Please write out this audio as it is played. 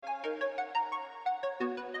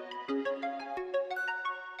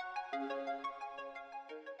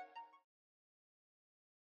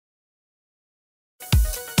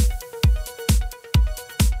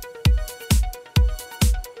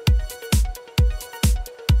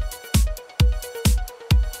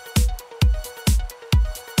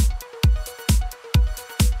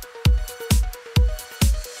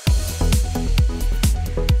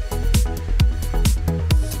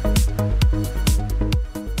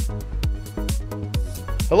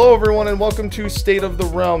Hello, everyone, and welcome to State of the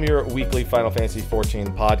Realm, your weekly Final Fantasy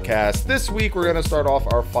XIV podcast. This week, we're going to start off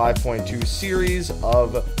our 5.2 series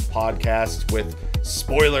of podcasts with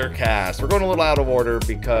Spoiler Cast. We're going a little out of order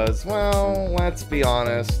because, well, let's be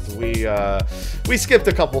honest, we skipped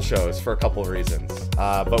a couple shows for a couple of reasons.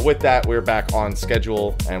 But with that, we're back on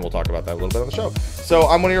schedule, and we'll talk about that a little bit on the show. So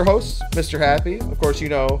I'm one of your hosts, Mr. Happy. Of course, you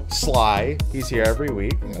know Sly. He's here every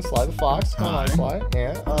week. You know, Sly the Fox. Come on, Sly.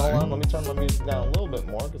 Yeah. Hold on. Let me turn my music down a little bit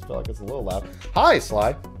more because I feel like it's a little loud. Hi,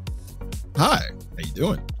 Sly. Hi. How you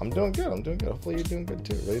doing? I'm doing good. Hopefully you're doing good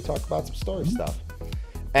too. Ready to talk about some story stuff.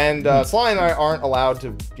 And Sly and I aren't allowed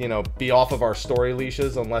to, be off of our story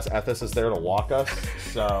leashes unless Ethis is there to walk us.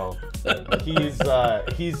 So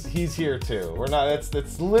he's here too. We're not.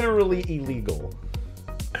 It's literally illegal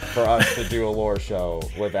for us to do a lore show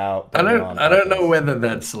without. I don't know whether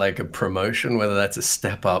that's like a promotion, whether that's a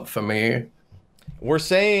step up for me. We're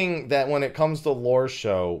saying that when it comes to lore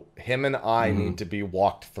show, him and I need to be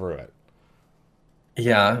walked through it.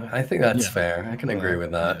 Yeah, I think that's fair. I can agree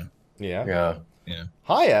with that. Yeah. Yeah.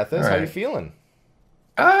 Hi, Ethis. All How right. you feeling?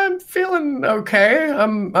 I'm feeling okay.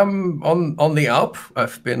 I'm on the up.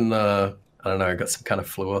 I've been I don't know, I got some kind of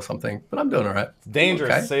flu or something, but I'm doing all right. It's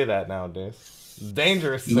dangerous Okay. to say that nowadays. It's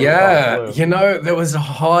dangerous to say Yeah, flu. there was a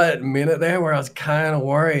hot minute there where I was kind of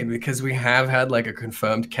worried because we have had like a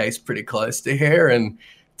confirmed case pretty close to here, and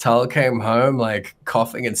Tal came home like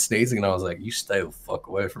coughing and sneezing, and I was like, "You stay the fuck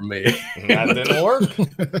away from me." That didn't work.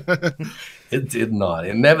 It did not.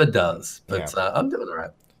 It never does. But I'm doing all right.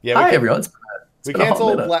 Yeah, Hi, everyone. We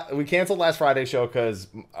canceled last Friday's show because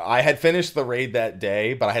I had finished the raid that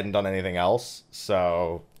day, but I hadn't done anything else,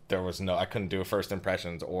 so I couldn't do a first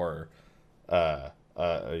impressions or a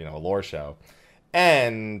lore show.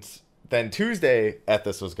 And then Tuesday,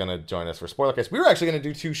 Ethis was gonna join us for Spoilercast. We were actually gonna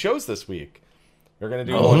do two shows this week. We were gonna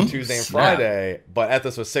do one Tuesday and Friday, but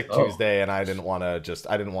Ethis was sick Tuesday, and I didn't want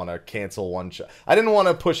to cancel one show. I didn't want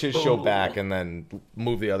to push his show back and then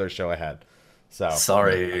move the other show ahead. So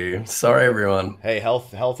sorry everyone. Hey,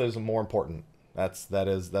 health is more important. That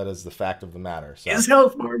is the fact of the matter. So. Is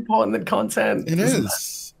health more important than content? It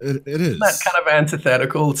is. It is. Isn't that kind of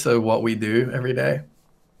antithetical to what we do every day?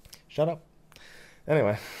 Shut up.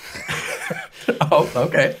 Anyway. Oh,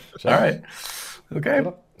 okay. Shut all up. right. Okay. Shut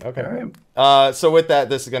up. Okay. All right. So with that,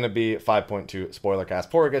 this is going to be 5.2 Spoiler Cast.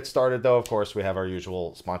 Before we get started, though, of course, we have our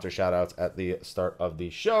usual sponsor shout-outs at the start of the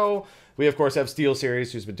show. We, of course, have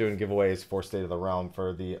SteelSeries, who's been doing giveaways for State of the Realm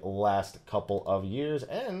for the last couple of years.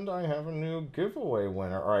 And I have a new giveaway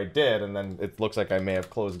winner, or I did, and then it looks like I may have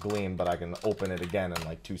closed Gleam, but I can open it again in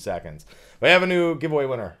like 2 seconds. We have a new giveaway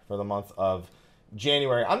winner for the month of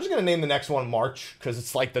January. I'm just going to name the next one March because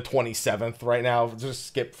it's like the 27th right now. Just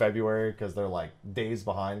skip February because they're like days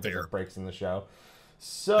behind because it breaks in the show.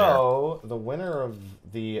 So the winner of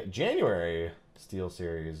the January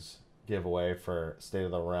SteelSeries giveaway for State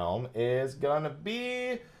of the Realm is going to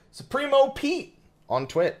be Supremo Pete on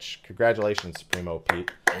Twitch. Congratulations, Supremo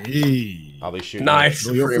Pete. Hey. I'll be shooting. Nice.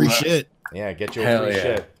 Your free shit. Yeah, get you a free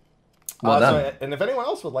shit. Well done. And if anyone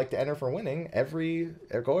else would like to enter for winning,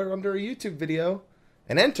 go under a YouTube video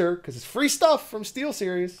and enter because it's free stuff from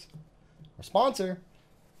SteelSeries, our sponsor.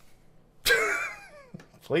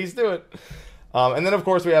 Please do it. And then, of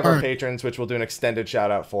course, we have our patrons, which we'll do an extended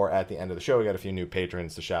shout-out for at the end of the show. We got a few new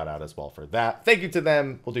patrons to shout out as well for that. Thank you to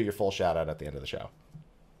them. We'll do your full shout-out at the end of the show.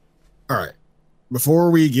 All right.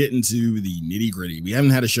 Before we get into the nitty-gritty, we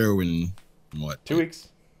haven't had a show in, what? 2 weeks.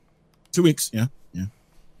 2 weeks, yeah.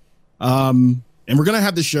 And we're going to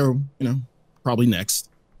have the show, probably next.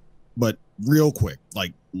 But real quick,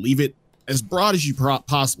 like, leave it as broad as you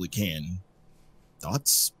possibly can.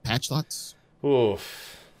 Thoughts? Patch thoughts?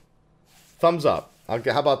 Oof. Thumbs up. How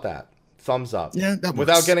about that? Thumbs up. Yeah, that works.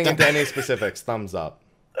 Without getting into any specifics, thumbs up.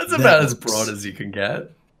 That's about as broad as you can get.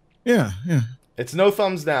 Yeah. It's no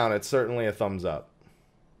thumbs down. It's certainly a thumbs up.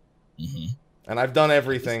 Mm-hmm. And I've done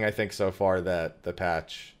everything, I think, so far that the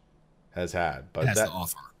patch has had. But Has to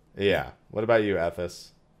offer. Yeah. What about you, Ethis?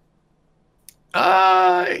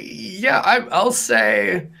 I'll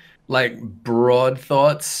say like broad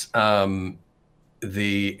thoughts.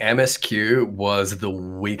 The MSQ was the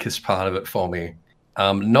weakest part of it for me.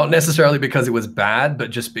 Not necessarily because it was bad,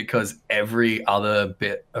 but just because every other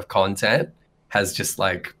bit of content has just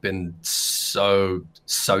like been so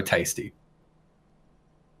tasty.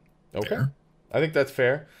 Okay. Fair. I think that's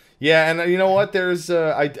fair. Yeah, and you know what? There's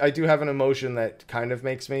I do have an emotion that kind of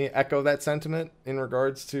makes me echo that sentiment in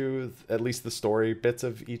regards to at least the story bits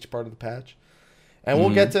of each part of the patch. And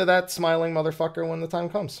we'll get to that smiling motherfucker when the time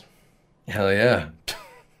comes. Hell yeah.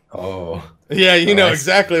 Oh. Yeah, you know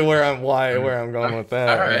exactly where I'm going with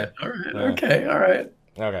that. All right. Okay. All right.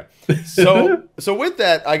 Okay. So with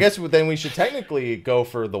that, I guess then we should technically go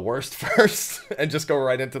for the worst first and just go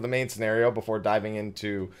right into the main scenario before diving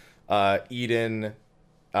into Eden,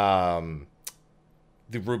 the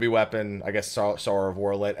Ruby Weapon, I guess Sorrow of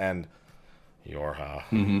Warlit, and Yorha.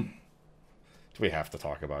 Mm-hmm. Do we have to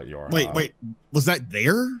talk about Yorha? Wait, was that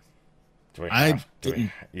there? Do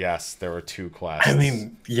we yes, there were 2 quests. I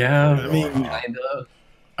mean, yeah. kind of.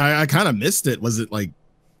 I kind of missed it. Was it like?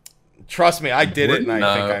 Trust me, I did it, and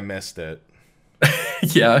I think I missed it.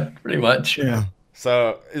 Yeah, pretty much. Yeah.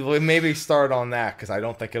 So we'll maybe start on that because I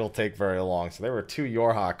don't think it'll take very long. So there were 2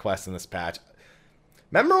 Yorha quests in this patch.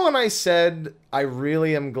 Remember when I said I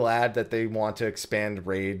really am glad that they want to expand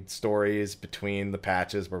raid stories between the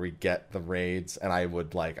patches where we get the raids, and I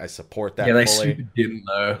support that. Yeah, they fully. super didn't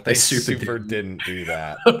though. They super didn't do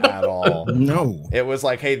that at all. No, it was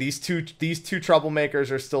like, hey, these two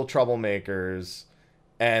troublemakers are still troublemakers,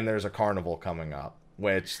 and there's a carnival coming up,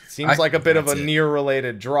 which seems like a bit of a near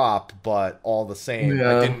related drop, but all the same,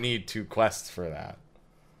 I didn't need 2 quests for that.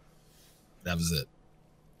 That was it.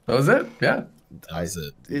 That was it. Yeah. That was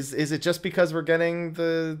it. Is it just because we're getting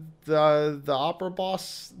the opera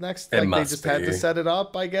boss next? Like they just had to set it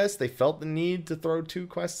up, I guess. They felt the need to throw 2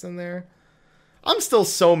 quests in there. I'm still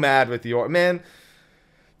so mad with man.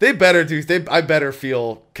 They better I better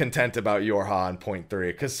feel content about Yorha in 0.3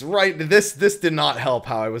 because this did not help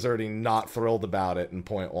how I was already not thrilled about it in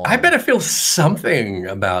 0.1. I better feel something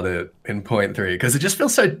about it in 0.3 because it just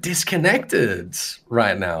feels so disconnected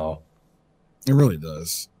right now. It really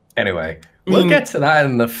does. Anyway, we'll get to that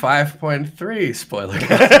in the 5.3 spoiler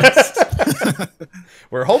cast.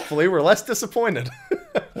 Where hopefully we're less disappointed.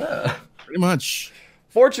 Pretty much.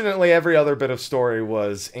 Fortunately, every other bit of story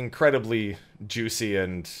was incredibly juicy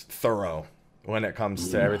and thorough when it comes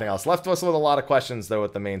to everything else. Left us with a lot of questions, though,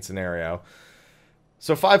 with the main scenario.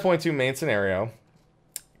 So 5.2 main scenario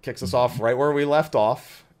kicks us off right where we left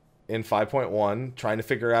off in 5.1, trying to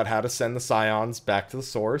figure out how to send the Scions back to the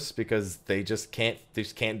source because they just can't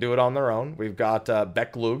do it on their own. We've got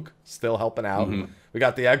Beklug still helping out. Mm-hmm. We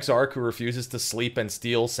got the Exarch who refuses to sleep and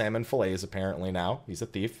steal salmon fillets apparently now. He's a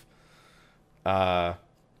thief.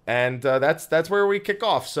 And that's where we kick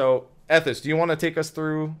off. So, Ethis, do you want to take us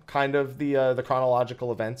through kind of the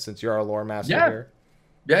chronological events since you're our lore master here?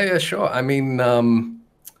 Yeah, sure. I mean,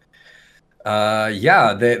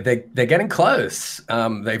 they're getting close.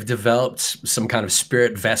 They've developed some kind of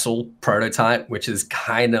spirit vessel prototype, which is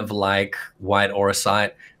kind of like White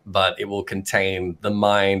Auracite, but it will contain the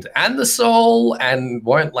mind and the soul and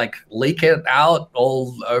won't leak it out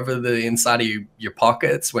all over the inside of your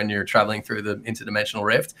pockets when you're traveling through the interdimensional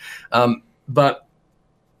rift. But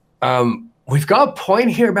we've got a point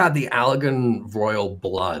here about the Allagan royal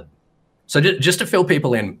blood. So just to fill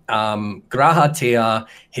people in, G'raha Tia,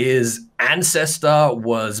 his ancestor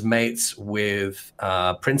was mates with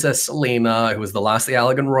Princess Selena, who was the last of the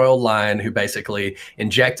Allagan royal line, who basically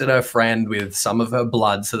injected her friend with some of her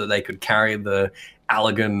blood so that they could carry the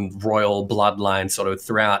Allagan royal bloodline sort of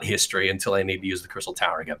throughout history until they need to use the Crystal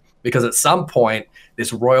Tower again. Because at some point,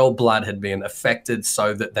 this royal blood had been affected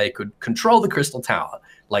so that they could control the Crystal Tower,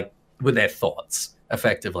 with their thoughts.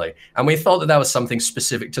 Effectively. And we thought that was something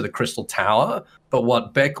specific to the Crystal Tower. But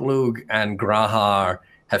what Beklug and Grahar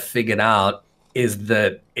have figured out is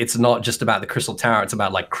that it's not just about the Crystal Tower. It's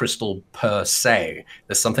about crystal per se.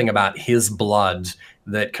 There's something about his blood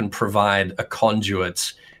that can provide a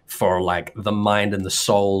conduit for the mind and the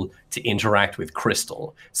soul to interact with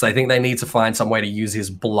crystal. So I think they need to find some way to use his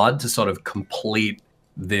blood to sort of complete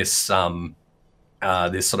this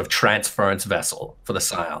this sort of transference vessel for the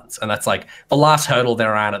Scions. And that's the last hurdle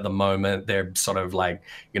they're at the moment. They're sort of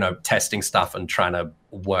testing stuff and trying to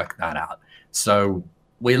work that out. So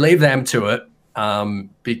we leave them to it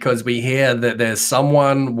because we hear that there's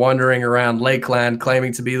someone wandering around Lakeland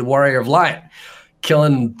claiming to be the Warrior of Light,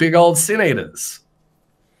 killing big old Sin Eaters.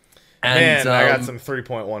 And I got some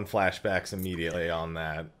 3.1 flashbacks immediately on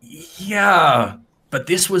that. Yeah. But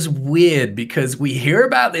this was weird because we hear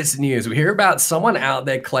about this news. We hear about someone out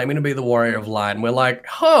there claiming to be the Warrior of Light. And we're like,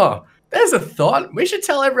 there's a thought. We should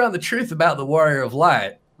tell everyone the truth about the Warrior of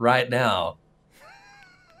Light right now.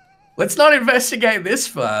 Let's not investigate this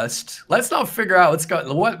first. Let's not figure out what's going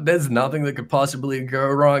on. There's nothing that could possibly go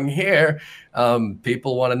wrong here.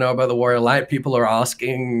 People want to know about the Warrior of Light. People are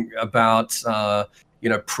asking about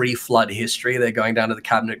pre-flood history. They're going down to the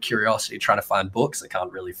Cabinet of Curiosity trying to find books. They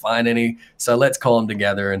can't really find any. So let's call them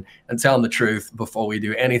together and tell them the truth before we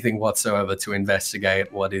do anything whatsoever to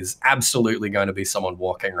investigate what is absolutely going to be someone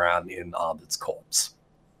walking around in Arden's corpse.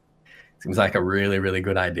 Seems like a really, really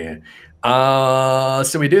good idea.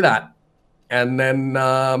 So we do that. And then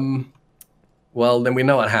well, then we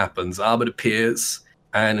know what happens. Arbit appears,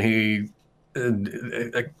 and he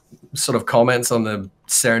sort of comments on the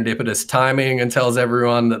serendipitous timing and tells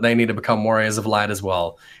everyone that they need to become warriors of light as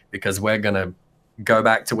well, because we're going to go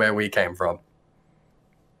back to where we came from.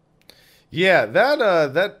 Yeah,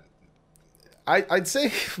 I'd say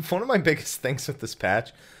one of my biggest things with this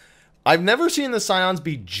patch, I've never seen the Scions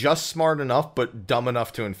be just smart enough but dumb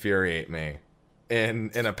enough to infuriate me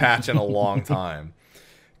in a patch in a long time.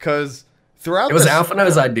 Because throughout it was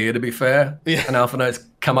Alphinaud's idea, to be fair, yeah. And Alphinaud's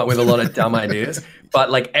come up with a lot of dumb ideas, but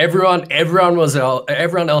like everyone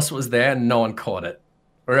else was there, and no one caught it.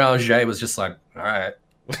 Urianger was just like, all right.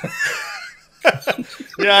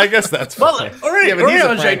 Yeah, I guess that's well.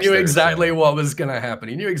 Urianger knew exactly what was gonna happen.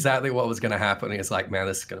 He knew exactly what was gonna happen. He's like, man,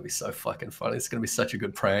 this is gonna be so fucking funny. It's gonna be such a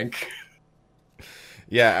good prank.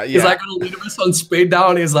 Yeah. He's like on Elidibus on speed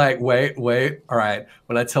dial, and he's like, wait, all right.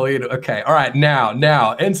 When I tell you to, okay, all right,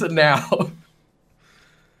 now, enter now.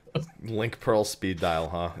 Link Pearl speed dial,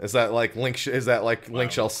 huh? Is that like Link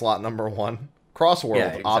Shell slot number 1? Crossworld, yeah,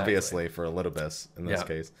 exactly. Obviously for Elidibus in this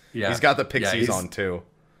case. Yeah, he's got the pixies on too.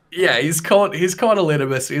 Yeah, he's called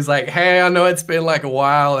Elidibus. He's like, hey, I know it's been like a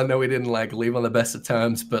while. I know we didn't like leave on the best of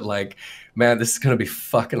terms, but like, man, this is gonna be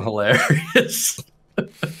fucking hilarious.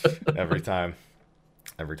 Every time.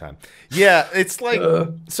 Yeah, it's like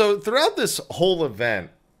so throughout this whole event,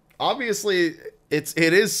 obviously it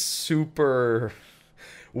is super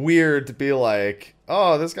weird to be like,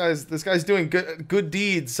 oh, this guy's doing good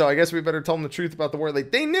deeds, so I guess we better tell him the truth about the war.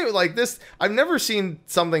 Like, they knew, like, this, I've never seen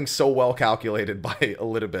something so well calculated by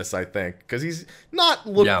Elidibus, I think, because he's not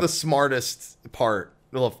looked the smartest part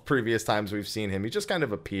of previous times we've seen him. He just kind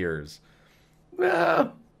of appears.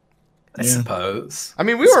 Yeah. I suppose. I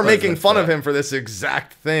mean, we were making fun of him for this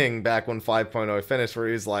exact thing back when 5.0 finished, where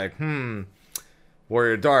he's like,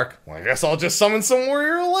 Warrior Dark, well, I guess I'll just summon some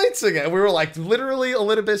Warrior Lights again. We were like, literally,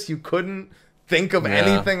 Elidibus, you couldn't think of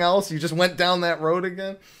anything else. You just went down that road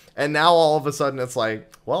again. And now all of a sudden it's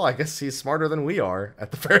like, well, I guess he's smarter than we are,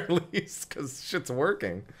 at the very least, because shit's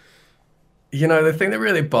working. You know, the thing that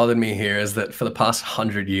really bothered me here is that for the past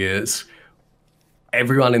 100 years,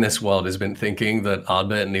 everyone in this world has been thinking that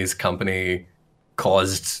Ardbert and his company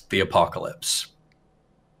caused the apocalypse.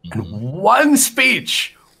 And one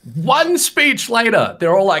speech later,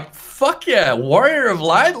 they're all like, fuck yeah, Warrior of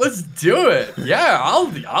Light, let's do it. Yeah,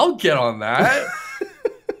 I'll get on that.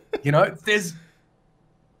 You know, there's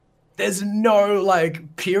no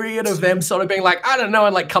like period of them sort of being like, I don't know,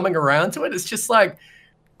 and like coming around to it. It's just like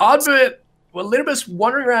Ardbert, well, Elidibus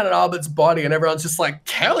wandering around in Arbert's body, and everyone's just like,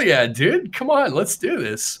 hell yeah, dude, come on, let's do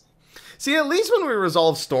this. See, at least when we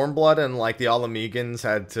resolved Stormblood and like the Ala Mhigan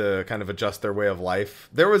had to kind of adjust their way of life,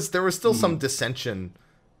 there was still some dissension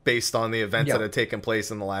based on the events that had taken place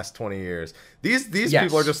in the last 20 years. These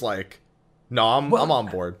people are just like, no, I'm on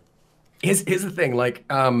board. Here's the thing, like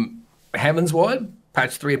Heavensward,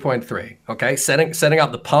 patch 3.3, okay, setting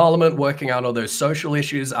up the Parliament, working out all those social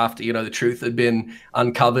issues after, you know, the truth had been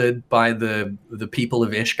uncovered by the people of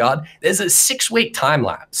Ishgard. There's a 6-week time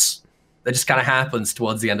lapse that just kind of happens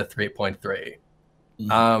towards the end of 3.3.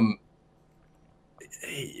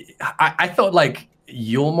 I thought like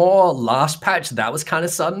Yulmore last patch, that was kind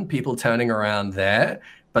of sudden, people turning around there,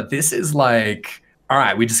 but this is like, all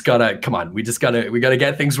right, we gotta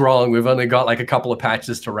get things rolling. We've only got like a couple of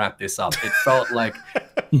patches to wrap this up. It felt like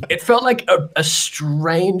a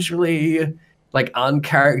strangely, like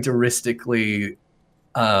uncharacteristically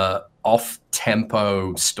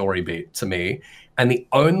off-tempo story beat to me. And the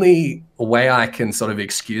only way I can sort of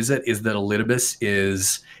excuse it is that Elidibus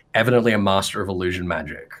is evidently a master of illusion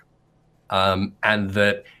magic. And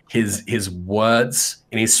that his words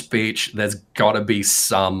in his speech, there's got to be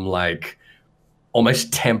some like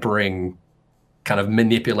almost tempering kind of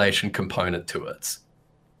manipulation component to it,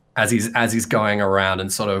 as he's going around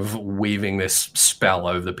and sort of weaving this spell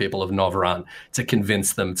over the people of Novaran to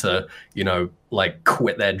convince them to, you know, like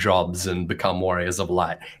quit their jobs and become warriors of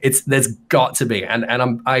light. There's got to be, and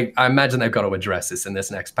I imagine they've got to address this in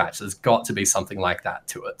this next patch. There's got to be something like that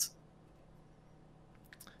to it.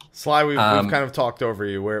 Sly, we've kind of talked over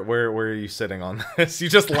you. Where are you sitting on this? You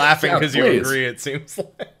just laughing because you agree, it seems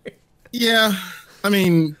like. Yeah, I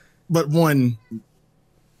mean, but one,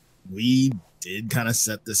 we did kind of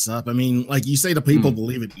set this up. I mean, like you say, the people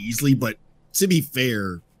believe it easily, but to be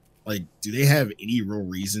fair, like, do they have any real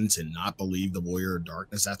reason to not believe the Warrior of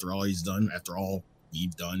Darkness after all he's done, after all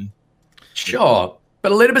we've done? Sure,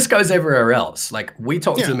 but Elidibus goes everywhere else. Like, we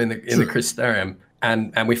talked to him in the Crystarium,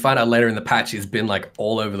 and we find out later in the patch he's been like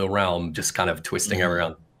all over the realm, just kind of twisting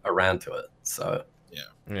everyone around to it. So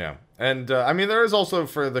Yeah. And I mean, there is also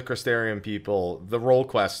for the Crystarium people, the role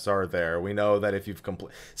quests are there. We know that if you've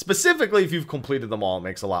specifically if you've completed them all, it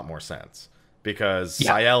makes a lot more sense because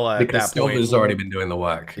Ciela at that point has already been doing the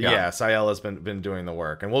work. Yeah, Ciela's been doing the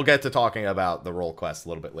work, and we'll get to talking about the role quest a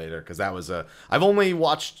little bit later because that was I've only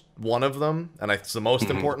watched one of them, and it's the most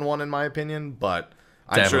important one in my opinion. But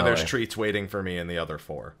I'm sure there's treats waiting for me in the other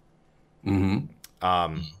 4.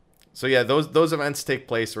 So yeah, those events take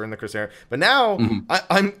place. We're in the Crystarium, but now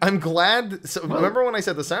I'm glad. So remember when I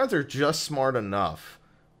said the Scions are just smart enough,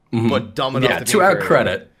 but dumb enough. Yeah, to our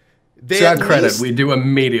credit, we do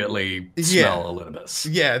immediately smell Elidibus.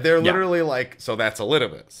 Yeah, they're literally like, so that's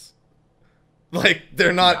Elidibus. Like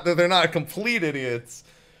they're not complete idiots,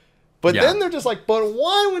 but then they're just like, but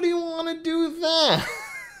why would he want to do that?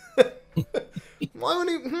 Why would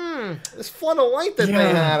he? This flood of light that they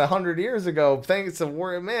had 100 years ago, thanks to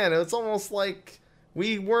Warrior Man, it's almost like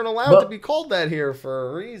we weren't allowed to be called that here for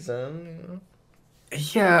a reason.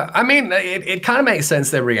 Yeah, I mean, it kind of makes sense,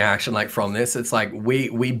 their reaction, like, from this. It's like,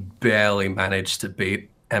 we barely managed to beat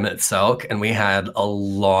Emet-Selch, and we had a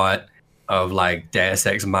lot of, like, Deus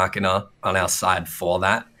Ex Machina on our side for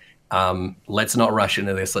that. Let's not rush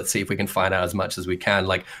into this. Let's see if we can find out as much as we can.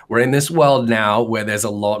 Like, we're in this world now where there's a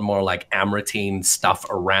lot more like Amratine stuff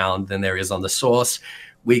around than there is on the source.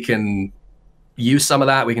 We can use some of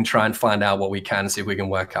that. We can try and find out what we can, see if we can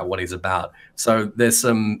work out what he's about. So there's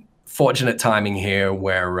some fortunate timing here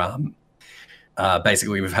where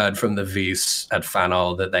basically we've heard from the Vis at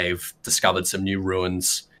Fano that they've discovered some new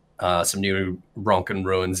ruins, some new Ronkan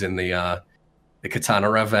ruins in the Katana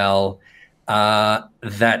Ravel.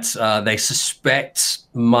 That they suspect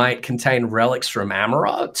might contain relics from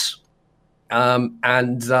Amarot.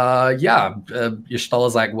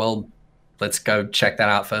 Y'shtola's like, well, let's go check that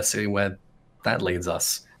out first, see where that leads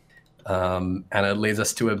us. And it leads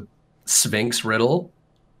us to a Sphinx riddle.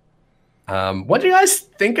 What do you guys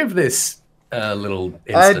think of this little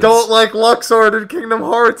instance? I don't like Luxord in Kingdom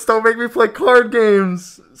Hearts. Don't make me play card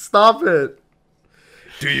games. Stop it.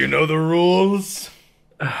 Do you know the rules?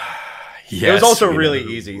 Yes, it was also really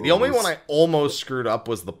easy. The only one I almost screwed up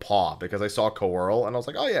was the paw because I saw Coeurl and I was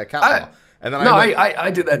like, oh yeah, cat paw. And then I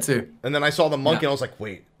did that too. And then I saw the monkey and I was like,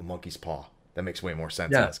 wait, a monkey's paw. That makes way more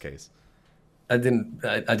sense in this case. I didn't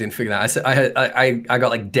figure that. I said I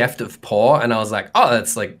got like deft of paw and I was like, oh,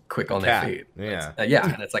 that's like quick on their feet. Yeah.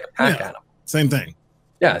 And it's like a pack animal. Same thing.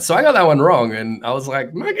 Yeah, so I got that one wrong, and I was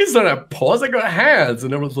like, monkeys don't have paws, they got hands.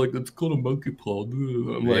 And everyone's like, it's called a monkey paw.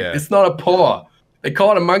 I'm like, it's not a paw. They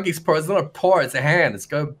call it a monkey's paw. It's not a paw, it's a hand. It's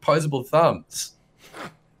got opposable thumbs.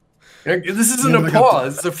 You know, this isn't a paw.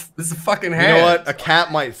 This is a fucking hand. You know what? A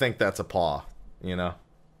cat might think that's a paw, you know?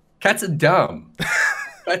 Cats are dumb.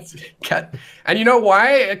 That's cat. And you know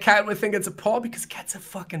why a cat would think it's a paw? Because cats have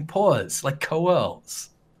fucking paws, like Coeurls.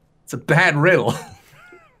 It's a bad riddle.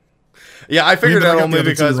 Yeah, I figured that only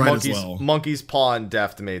because monkey's paw and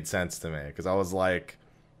deft made sense to me. Because I was like,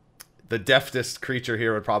 the deftest creature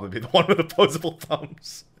here would probably be the one with opposable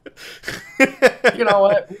thumbs. You know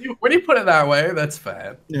what? When you put it that way, that's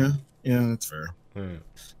fair. Yeah, that's fair.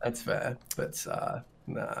 That's fair. But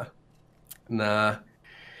nah,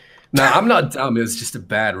 I'm not dumb. It's just a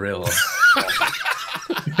bad riddle.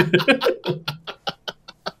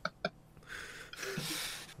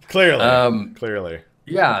 Clearly.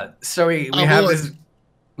 Yeah, so we have this.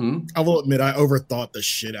 I will admit, I overthought the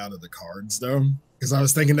shit out of the cards, though, because I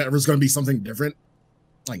was thinking that it was going to be something different.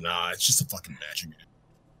 Like, nah, it's just a fucking magic game.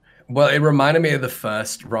 Well, it reminded me of the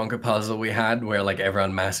first Ronka puzzle we had, where like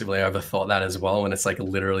everyone massively overthought that as well, when it's like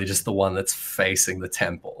literally just the one that's facing the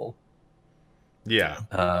temple. Yeah.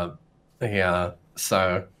 Yeah.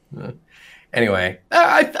 So, anyway,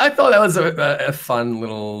 I thought that was a fun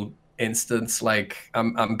little instance. Like,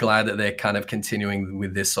 I'm glad that they're kind of continuing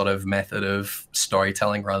with this sort of method of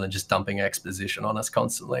storytelling rather than just dumping exposition on us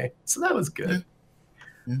constantly. So that was good.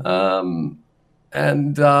 Yeah.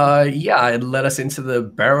 It led us into the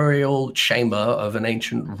burial chamber of an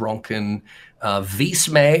ancient Ronkan Vis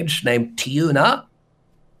mage named Tiuna,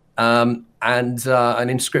 and an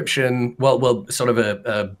inscription. Well, sort of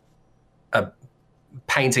a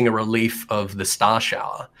painting, a relief of the Star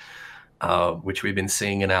Shower, which we've been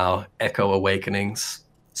seeing in our Echo Awakenings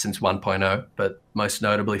since 1.0, but most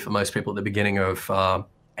notably for most people at the beginning of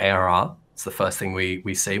ARR. It's the first thing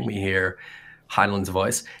we see. We hear Hydaelyn's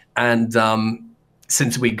voice. And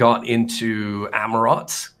since we got into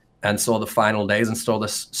Amarot and saw the final days and saw the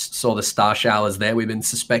Star Showers there, we've been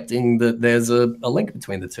suspecting that there's a link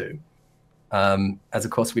between the two. As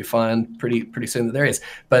of course we find pretty soon that there is.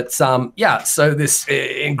 But so this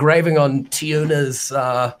engraving on Tiuna's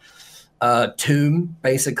tomb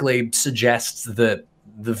basically suggests that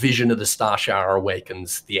the vision of the star shower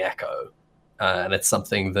awakens the echo. And it's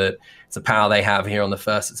something that it's a power they have here on the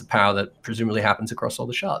first. It's a power that presumably happens across all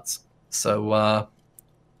the shards. So,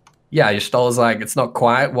 yeah, Y'shtol's like, it's not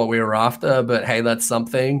quite what we were after, but hey, that's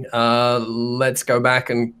something. Let's go back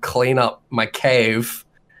and clean up my cave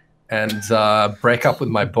and break up with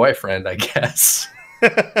my boyfriend, I guess.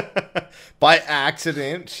 By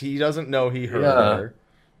accident. He doesn't know he heard her.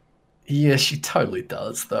 Yeah, she totally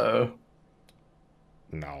does, though.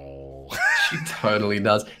 No. She totally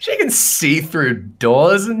does. She can see through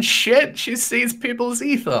doors and shit. She sees people's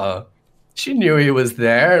ether. She knew he was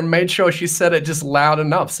there and made sure she said it just loud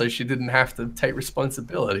enough so she didn't have to take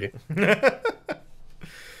responsibility.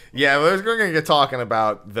 Yeah, we're going to get talking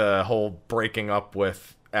about the whole breaking up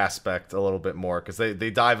with aspect a little bit more, because they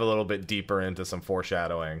dive a little bit deeper into some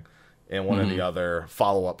foreshadowing in one of the other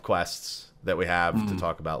follow-up quests that we have to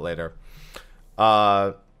talk about later.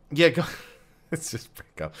 Yeah, it's just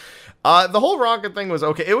break up. The whole rocket thing was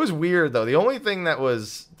okay. It was weird, though. The only thing that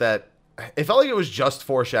it felt like it was just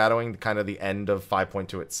foreshadowing kind of the end of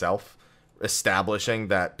 5.2 itself, establishing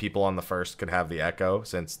that people on the first could have the echo,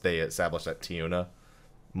 since they established that Tiuna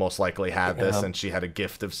most likely had this, and she had a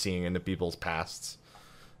gift of seeing into people's pasts.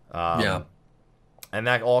 And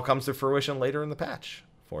that all comes to fruition later in the patch,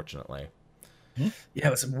 fortunately. Yeah,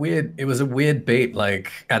 it was a weird beat.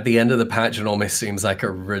 Like, at the end of the patch, it almost seems like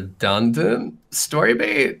a redundant story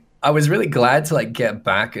beat. I was really glad to like get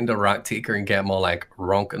back into Rak'tika and get more like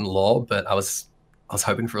Ronk and lore, but I was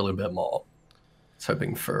hoping for a little bit more. I was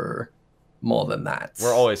hoping for more than that.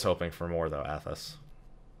 We're always hoping for more, though, Athos.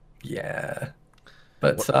 Yeah.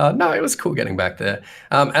 But no, it was cool getting back there.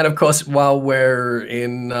 And of course, while we're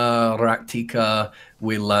in Rak'tika,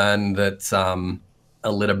 we learn that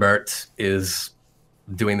Elidibert is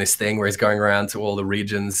doing this thing where he's going around to all the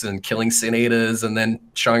regions and killing Sin Eaters and then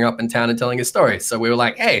showing up in town and telling his story. So we were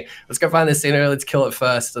like, hey, let's go find this Sin Eater, let's kill it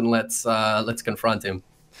first, and let's confront him.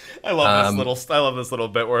 I love this little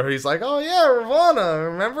bit where he's like, oh yeah, Ravana,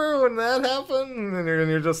 remember when that happened? And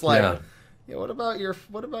you're just like, yeah, what about your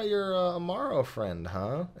Amaro friend,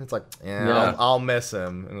 huh? And it's like, I'll miss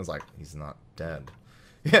him. And it's like, he's not dead.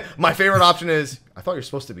 Yeah, my favorite option is, I thought you're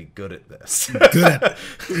supposed to be good at this. Good at it.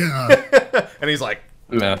 Yeah. And he's like,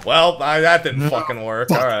 well, that didn't fucking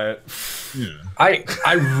work. All right. Yeah.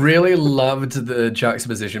 I really loved the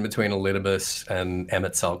juxtaposition between Elidibus and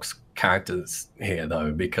Emet-Selch's characters here,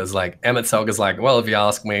 though, because like Emet-Selch is like, well, if you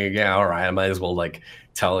ask me, yeah, all right, I might as well like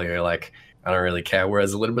tell you, like, I don't really care.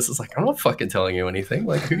 Whereas Elidibus is like, I'm not fucking telling you anything.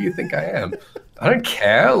 Like, who do you think I am? I don't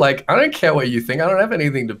care. Like, I don't care what you think. I don't have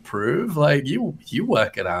anything to prove. Like, you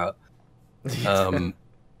work it out.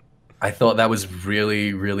 I thought that was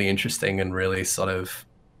really, really interesting and really sort of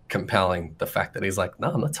compelling. The fact that he's like,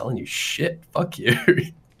 no, I'm not telling you shit. Fuck you.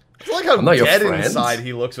 It's like how dead inside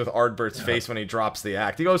he looks with Ardbert's face when he drops the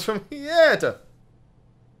act. He goes from to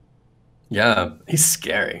he's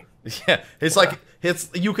scary. Yeah, it's like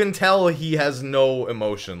you can tell he has no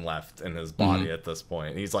emotion left in his body at this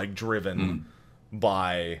point. He's like driven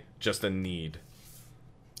by just a need.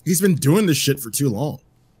 He's been doing this shit for too long.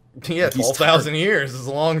 Yeah, 12,000 years is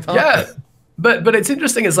a long time. Yeah, but it's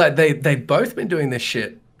interesting. Is like they've both been doing this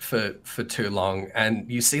shit for too long, and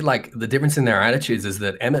you see like the difference in their attitudes is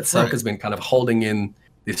that Emet-Selch has been kind of holding in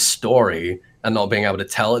this story and not being able to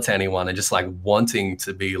tell it to anyone, and just like wanting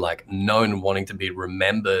to be like known, wanting to be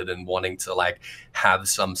remembered, and wanting to like have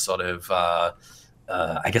some sort of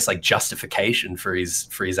I guess like justification for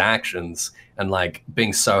his actions, and like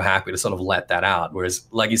being so happy to sort of let that out. Whereas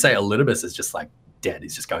like you say, Elidibus is just like dead.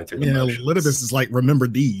 He's just going through the motions. Elidibus is like, remember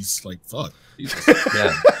these, like fuck.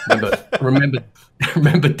 Yeah,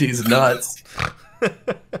 remember these nuts.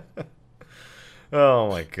 Oh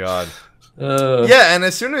my god. Yeah, and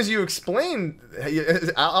as soon as you explain,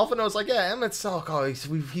 Alphinaud's like, yeah,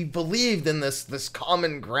 Emet-Selch, he believed in this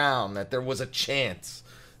common ground, that there was a chance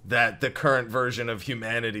that the current version of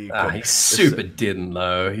humanity could... He super didn't,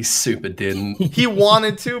 though. He super didn't. He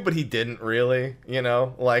wanted to, but he didn't really, you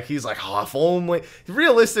know? Like, he's like, oh, if only...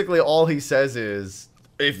 Realistically, all he says is,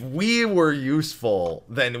 if we were useful,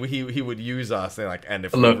 then he would use us, and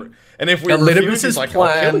if we refuse, he's like,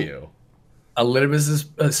 I'll kill you.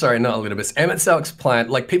 Emet-Selch's plan,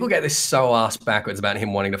 like, people get this so ass backwards about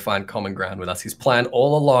him wanting to find common ground with us. His plan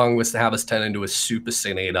all along was to have us turn into a super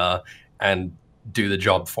Sin Eater and do the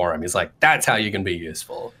job for him. He's like, that's how you can be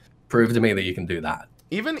useful. Prove to me that you can do that.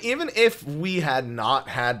 Even if we had not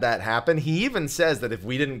had that happen, he even says that if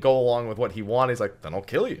we didn't go along with what he wanted, he's like, then I'll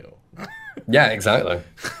kill you. Yeah, exactly.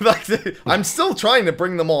 Like, I'm still trying to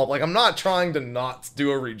bring them all up. Like, I'm not trying to not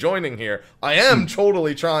do a rejoining here. I am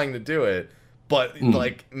totally trying to do it, but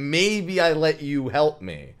like, maybe I let you help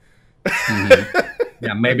me.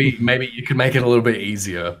 Yeah, maybe you could make it a little bit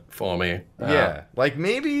easier for me. Yeah, like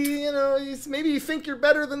maybe maybe you think you're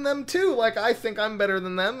better than them too. Like I think I'm better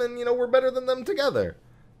than them, and we're better than them together.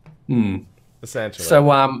 Essentially.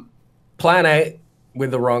 So, plan A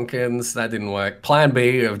with the Ronkins, that didn't work. Plan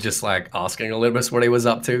B of just like asking Olympus what he was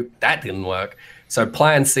up to, that didn't work. So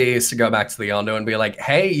plan C is to go back to the Yondu and be like,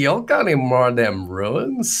 hey, y'all got any more of them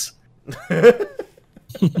ruins?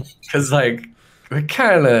 Because like we're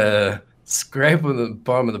kind of scraping the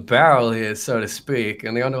bottom of the barrel here, so to speak.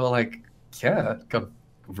 And the Yondu are like, yeah, got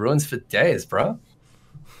ruins for days, bro.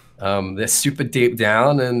 They're super deep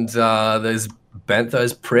down, and those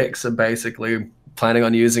Benthos pricks are basically planning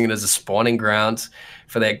on using it as a spawning ground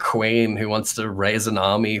for their queen who wants to raise an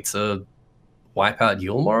army to wipe out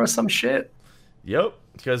Yulmore or some shit. Yep.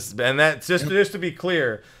 And that's just to be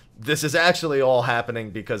clear, this is actually all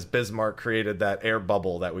happening because Bismarck created that air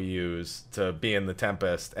bubble that we use to be in the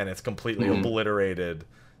Tempest, and it's completely obliterated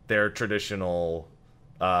their traditional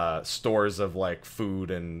stores of like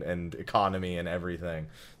food and economy and everything.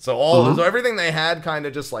 So so everything they had kind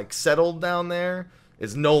of just like settled down there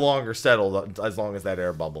is no longer settled as long as that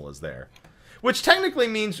air bubble is there. Which technically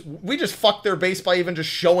means we just fucked their base by even just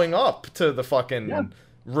showing up to the fucking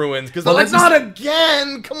ruins. Because they're like, not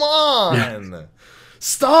again! Come on!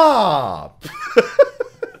 Stop!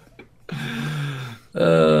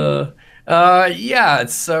 Yeah,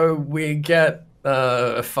 so we get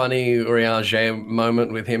a funny Urianger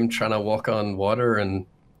moment with him trying to walk on water and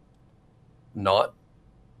not.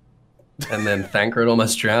 And then Thancred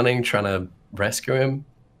almost drowning, trying to rescue him.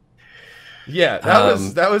 Yeah,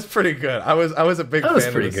 that was pretty good. I was a big fan of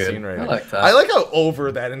the scene right now. I like that. I like how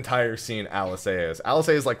over that entire scene Alisea is.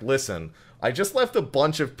 Alisea is like, listen, I just left a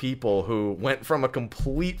bunch of people who went from a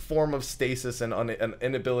complete form of stasis and an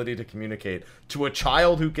inability to communicate to a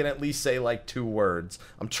child who can at least say like 2 words.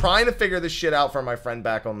 I'm trying to figure this shit out for my friend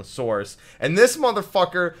back on the source. And this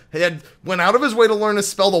motherfucker went out of his way to learn a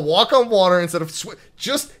spell to walk on water instead of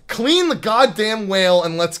just clean the goddamn whale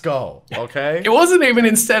and let's go. Okay? It wasn't even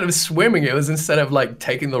instead of swimming. It was instead of like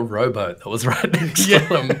taking the rowboat that was right next to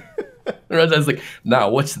him. And I was like, nah,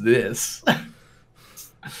 what's this?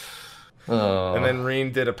 And then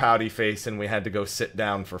Reen did a pouty face and we had to go sit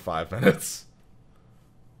down for 5 minutes.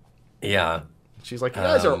 Yeah. She's like, you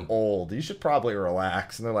guys are old. You should probably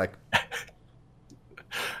relax. And they're like...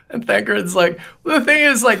 And Thancred's like, well, the thing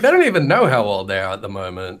is, like, they don't even know how old they are at the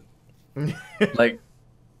moment. Like,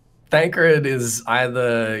 Thancred is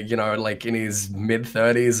either, like in his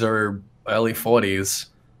mid-30s or early 40s,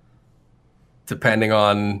 depending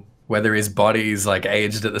on whether his body's like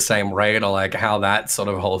aged at the same rate or like how that sort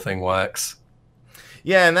of whole thing works.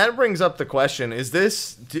 Yeah, and that brings up the question, is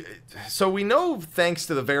this... So we know thanks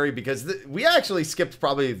to because we actually skipped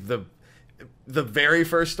probably the very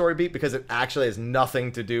first story beat because it actually has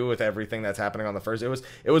nothing to do with everything that's happening on the first. It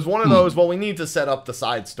was one of those, well, we need to set up the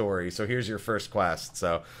side story, so here's your first quest.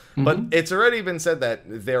 So, but it's already been said that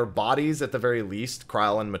their bodies, at the very least,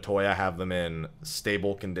 Kryl and Matoya have them in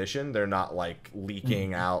stable condition. They're not like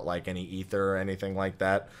leaking out like any ether or anything like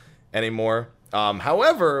that anymore.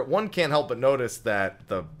 However, one can't help but notice that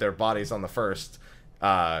their bodies on the first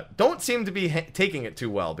don't seem to be taking it too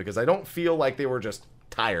well because I don't feel like they were just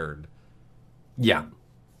tired. Yeah.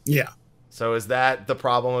 Yeah. So is that the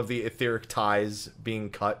problem of the etheric ties being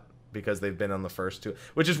cut because they've been on the first 2?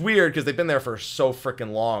 Which is weird because they've been there for so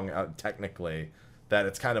freaking long, technically, that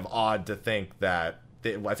it's kind of odd to think that...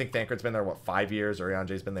 I think Thancred's been there, 5 years?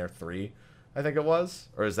 Urianger's been there 3, I think it was?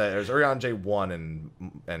 Or is Urianger 1 and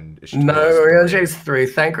No, Urianger's 3.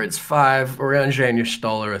 Thancred's 5. Urianger and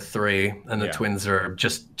Y'shtola are 3. And the twins are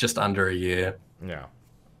just under a year. Yeah.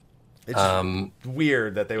 It's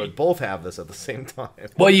weird that they would both have this at the same time.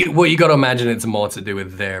 Well, you got to imagine it's more to do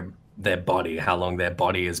with their body, how long their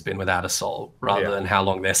body has been without a soul, rather than how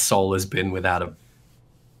long their soul has been without a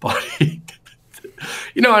body.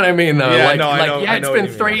 You know what I mean, though? Yeah, it's been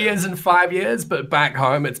 3 years and 5 years, but back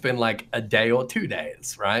home it's been like a day or 2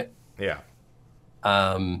 days, right? Yeah.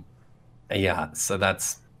 Yeah. So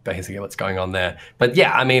that's basically what's going on there. But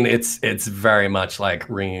yeah, I mean, it's very much like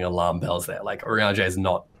ringing alarm bells there. Like Urianger is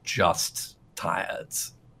not just tired.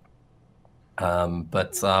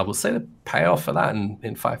 But we'll see the payoff for that in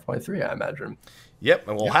 5.3, I imagine. Yep,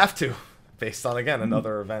 and we'll have to, based on, again,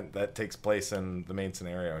 another event that takes place in the main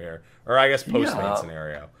scenario here. Or I guess post-main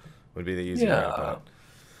scenario would be the easy way to put it.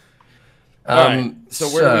 All right, so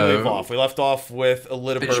where do we leave off? We left off with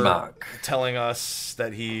Elidibert telling us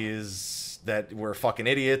that he's that we're fucking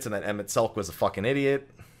idiots and that Emmett Selk was a fucking idiot.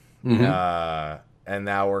 Mhm. And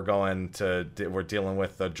now we're dealing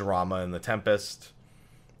with the drama in the Tempest.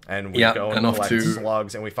 And we Yep, go and and off collect to-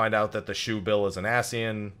 slugs, and we find out that the Shoe Bill is an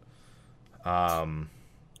Ascian.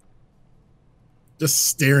 Just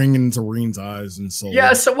staring into Reen's eyes and soul.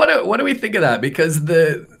 Yeah. So what do we think of that? Because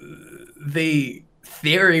the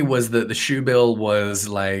theory was that the Shoe Bill was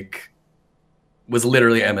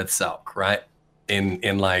literally Emmett Selk, right?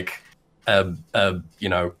 In like a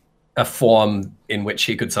form in which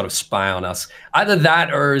he could sort of spy on us. Either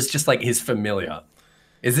that or is just like his familiar.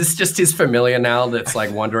 Is this just his familiar now that's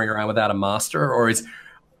like wandering around without a master, or is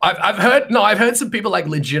I've heard some people like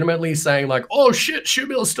legitimately saying like, oh shit, Shoe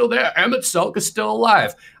Bill's still there, Emmett Selk is still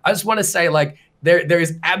alive. I just want to say like there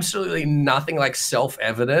is absolutely nothing like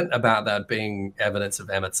self-evident about that being evidence of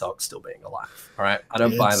Emmett Selk still being alive. All right, I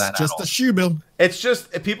don't buy that Just at all. a Shoe Bill. It's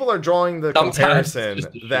just people are drawing the Sometimes comparison it's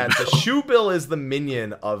just a that Shoe the Shoe Bill is the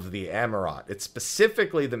minion of the Amarot. It's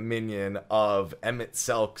specifically the minion of Emmett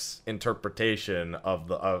Selk's interpretation of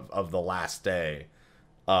the last day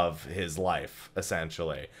of his life,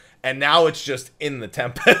 essentially. And now it's just in the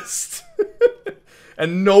Tempest.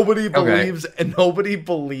 And nobody believes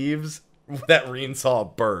that Reen saw a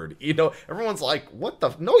bird. You know, everyone's like, what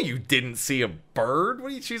the? No, you didn't see a bird.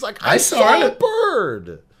 She's like, I saw a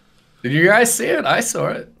bird. Did you guys see it? I saw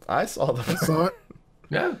it. I saw the bird. Saw it.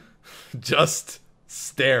 Yeah. Just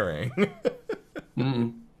staring.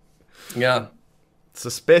 Yeah.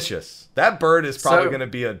 Suspicious. That bird is probably So- going to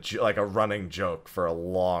be a running joke for a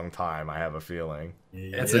long time, I have a feeling.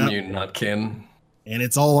 It's a mutant nutkin. And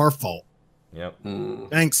it's all our fault. Yep.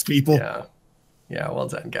 Thanks, people. Yeah. Yeah, well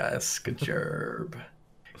done, guys. Good job.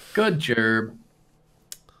 Good job.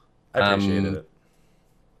 I appreciated it.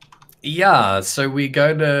 Yeah, so we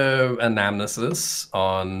go to Anamnesis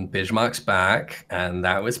on Bismarck's back, and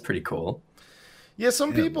that was pretty cool. Yeah,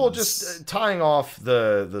 some It people was- just tying off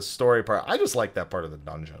the story part. I just like that part of the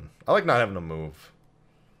dungeon. I like not having to move.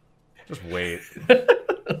 Just wait.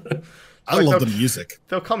 I Like, love they'll- the music.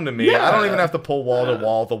 They'll come to me. I don't even Yeah. have to pull wall to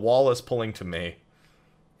wall. The wall is pulling to me.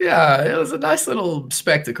 Yeah, it was a nice little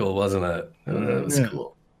spectacle, wasn't it? It was Yeah.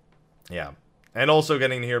 cool. Yeah. And also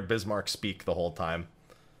getting to hear Bismarck speak the whole time.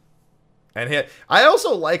 And I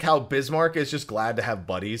also like how Bismarck is just glad to have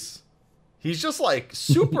buddies. He's just like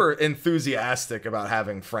super enthusiastic about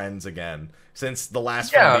having friends again since the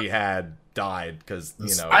last friend he had died because,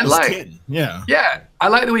 you know. I This like- kid. Yeah. Yeah, I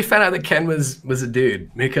like that we found out that Ken was a dude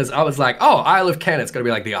because I was like, oh, Isle of Ken, it's got to be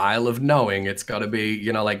like the Isle of Knowing. It's got to be,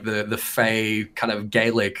 you know, like the Fey kind of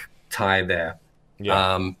Gaelic tie there.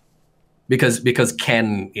 Yeah. Because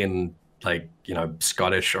Ken in like, you know,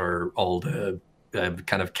 Scottish or older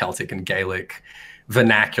kind of Celtic and Gaelic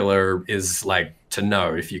vernacular is like to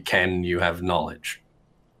know. If you can, you have knowledge.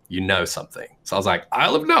 You know something. So I was like,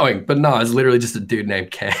 Isle of Knowing. But no, it's literally just a dude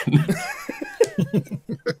named Ken.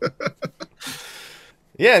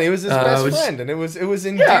 Yeah, and he was his best which- friend, and it was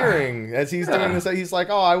endearing as he's doing this. He's like,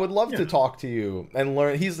 "Oh, I would love to talk to you and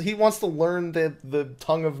learn." He wants to learn the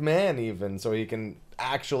tongue of man, even so he can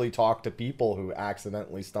actually talk to people who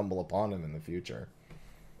accidentally stumble upon him in the future.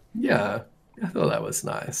 Yeah, I thought that was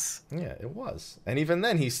nice. Yeah, it was, and even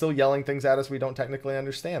then, he's still yelling things at us we don't technically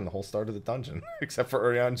understand the whole start of the dungeon, except for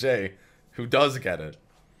Urian J, who does get it.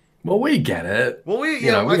 Well, we get it. Well, we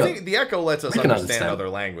You know, we I got- think the Echo lets us we can understand understand. other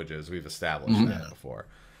languages. We've established Mhm. that before.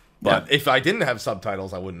 But if I didn't have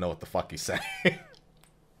subtitles, I wouldn't know what the fuck he's saying.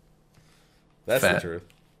 That's the Fair. truth.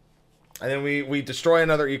 And then we destroy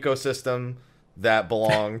another ecosystem that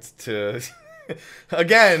belonged to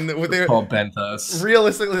again with their Called Benthos.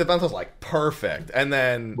 realistically the Benthos like perfect. And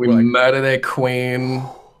then We we're like, murder their queen.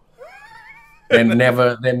 They're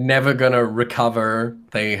never gonna recover.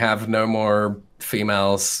 They have no more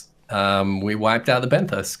females. We wiped out the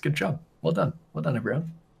Benthos. Good job. Well done,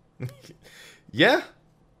 everyone. yeah.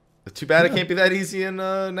 Too bad it can't be that easy in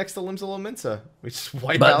next to Limsa Minsa. We just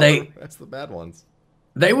wipe But out that's the bad ones.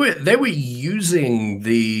 They were using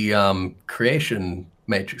the creation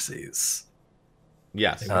matrices.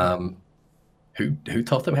 Yes. Who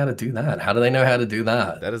taught them how to do that? How do they know how to do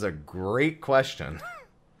that? That is a great question.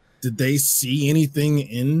 Did they see anything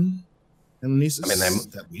in Amnesis? I mean,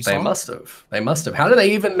 that we They saw? must have. They must have. How do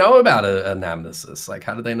they even know about an amnesis? Like,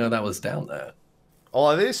 how did they know that was down there?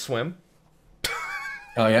 Oh, they swim.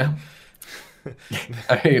 Oh yeah.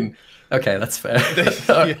 I mean, okay, that's fair.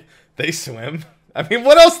 They swim. I mean,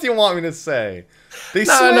 what else do you want me to say? They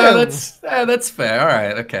swim. No, that's fair. All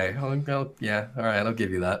right, okay. Yeah, all right, I'll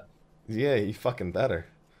give you that. Yeah, you fucking better.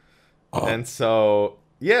 Oh. And so,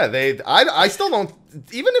 yeah, I still don't.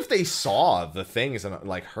 Even if they saw the things and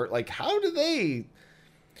like hurt, like how do they?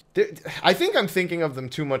 I think I'm thinking of them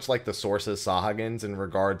too much like the sources Sahagins in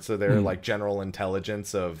regards to their like general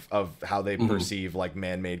intelligence of how they perceive like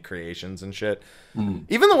man-made creations and shit.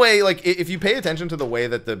 Even the way, like, if you pay attention to the way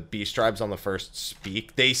that the beast tribes on the first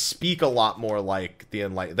speak, they speak a lot more like the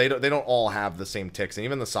enlightened. They don't all have the same tics, and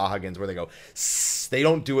even the Sahagins where they go, they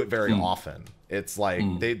don't do it very often. It's like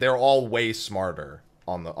they're all way smarter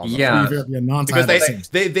on the yeah, because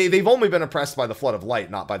they've only been oppressed by the flood of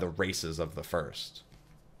light, not by the races of the first.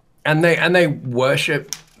 And they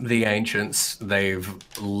worship the ancients. They've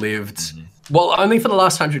lived well only for the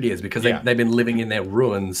last 100 years because they've been living in their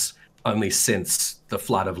ruins only since the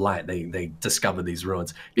flood of light. They discovered these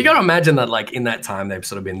ruins. You got to imagine that like in that time they've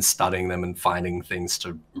sort of been studying them and finding things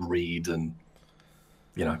to read and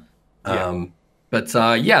you know.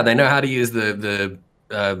 They know how to use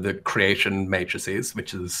the creation matrices,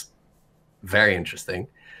 which is very interesting.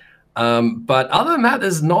 But other than that,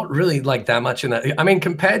 there's not really like that much in that. I mean,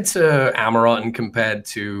 compared to Amarot and compared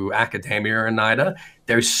to Academia and NIDA,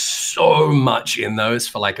 there's so much in those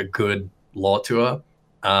for like a good lore tour.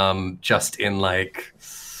 Just in like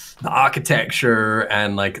the architecture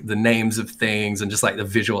and like the names of things and just like the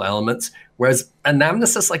visual elements. Whereas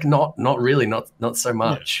Anamnesis, like not really, not so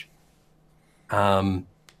much.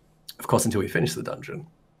 Of course, until we finish the dungeon.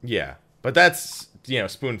 Yeah, but that's,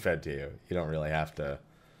 spoon fed to you. You don't really have to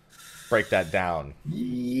break that down.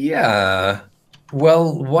 Yeah.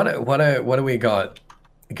 Well, what do we got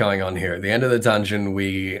going on here? At the end of the dungeon,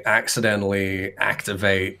 we accidentally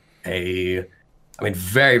activate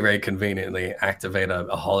very, very conveniently activate a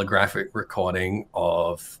holographic recording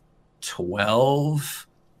of 12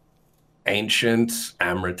 ancient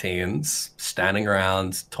Amritians standing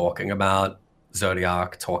around talking about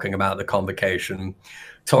Zodiac, talking about the convocation,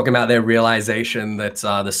 talking about their realization that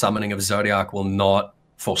the summoning of Zodiac will not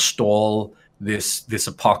forestall this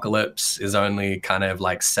apocalypse, is only kind of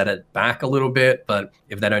like set it back a little bit. But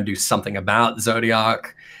if they don't do something about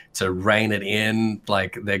Zodiac to rein it in,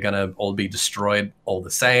 like they're gonna all be destroyed all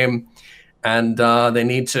the same. And they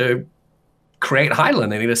need to create Hydaelyn.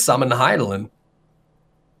 They need to summon Hydaelyn.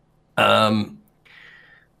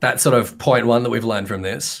 That's sort of point one that we've learned from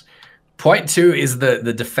this. Point two is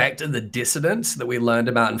the defector, the dissident that we learned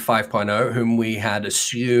about in 5.0, whom we had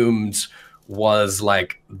assumed was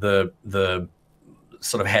like the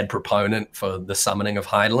sort of head proponent for the summoning of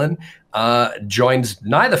Hydaelyn, joined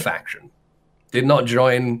neither faction. Did not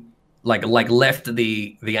join, like left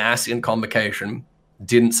the Ascian convocation,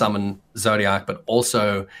 didn't summon Zodiac, but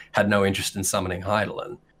also had no interest in summoning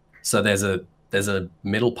Hydaelyn. So there's a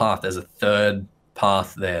middle path, there's a third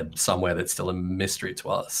path there somewhere that's still a mystery to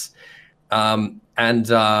us. And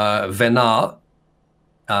Venar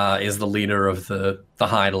is the leader of the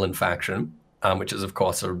Hydaelyn faction, which is of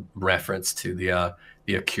course a reference to the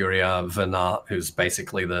Akuria Venar, who's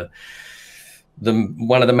basically the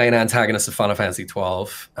one of the main antagonists of Final Fantasy XII.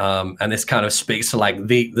 And this kind of speaks to like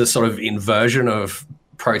the sort of inversion of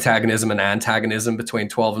protagonism and antagonism between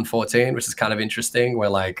 12 and 14, which is kind of interesting, where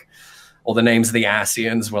like all the names of the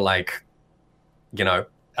Ascians were like, Venar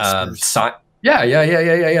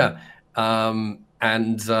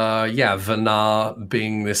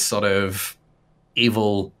being this sort of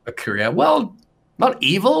evil Akuria. Well, not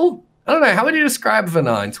evil. I don't know. How would you describe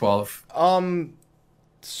Venar in 12?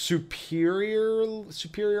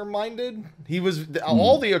 Superior minded. He was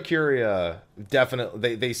all the Akuria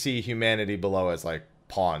definitely they see humanity below as like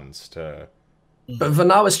pawns to. But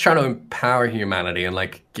Venar was trying to empower humanity and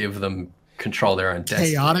like give them control their own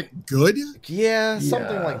destiny. Chaotic good? Yeah,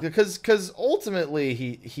 something like that. Because ultimately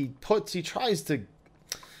he tries to.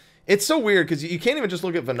 It's so weird because you can't even just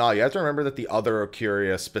look at Venar. You have to remember that the other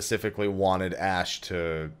Akuria specifically wanted Ash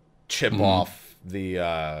to chip off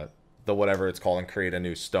the whatever it's called and create a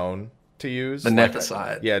new stone to use. The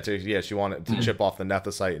Nethicite. She wanted to chip off the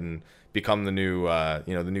Nethicite and become the new the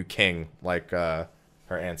new king like her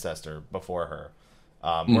ancestor before her.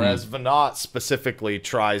 Whereas Venat specifically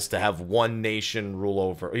tries to have one nation rule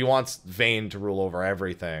over. He wants Vayne to rule over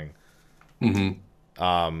everything.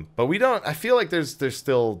 But we don't. I feel like there's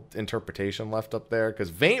still interpretation left up there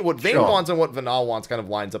because what Vayne wants and what Venat wants kind of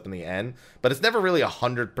lines up in the end. But it's never really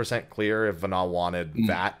 100% clear if Venat wanted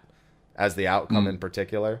that as the outcome in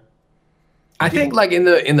particular. I think like in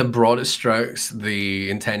the broadest strokes,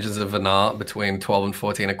 the intentions of Venat between 12 and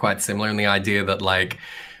 14 are quite similar in the idea that like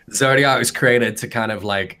Zodiac was created to kind of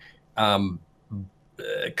like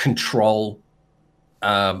control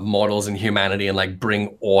mortals and humanity and like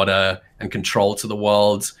bring order and control to the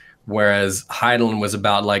world, whereas Hydaelyn was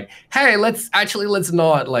about like, hey, let's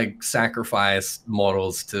not like sacrifice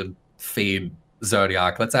mortals to feed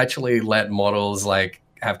Zodiac. Let's actually let mortals like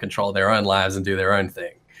have control of their own lives and do their own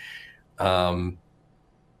thing.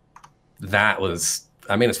 That was,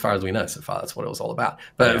 I mean, as far as we know so far, that's what it was all about.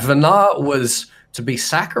 But Yeah. Vanar was to be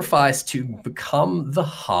sacrificed to become the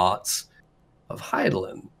heart of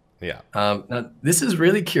Hydaelyn. Yeah. Now, this is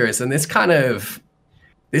really curious, and this kind of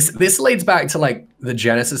this leads back to like the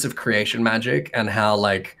genesis of creation magic and how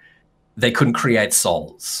like they couldn't create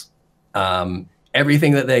souls.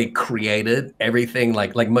 Everything that they created, everything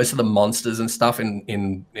like most of the monsters and stuff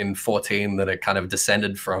in 14 that are kind of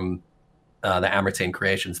descended from the Amyrtine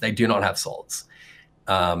creations, they do not have souls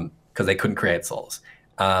because they couldn't create souls.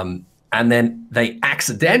 And then they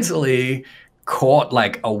accidentally caught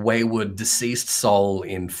like a wayward deceased soul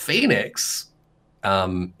in Phoenix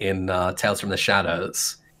in Tales from the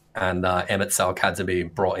Shadows, and Emet-Selch had to be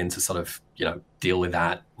brought in to sort of, you know, deal with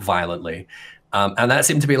that violently. And that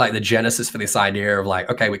seemed to be like the genesis for this idea of like,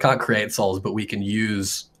 okay, we can't create souls, but we can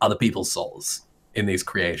use other people's souls in these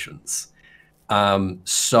creations.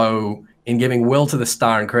 So in giving will to the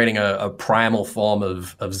star and creating a primal form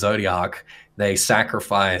of Zodiark, they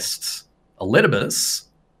sacrificed Elidibus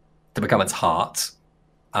to become its heart.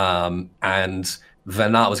 And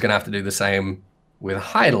Vanar was going to have to do the same with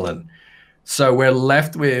Hydaelyn. So we're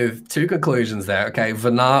left with two conclusions there. Okay,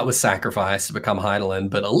 Vanar was sacrificed to become Hydaelyn,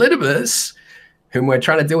 but Elidibus, whom we're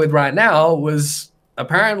trying to deal with right now, was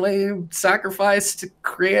apparently sacrificed to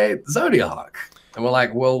create Zodiark. And we're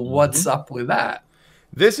like, well, what's up with that?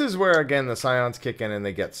 This is where, again, the Scions kick in and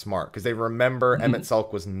they get smart, because they remember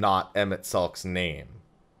Emet-Selch was not Emet-Selch's name,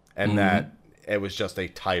 and that it was just a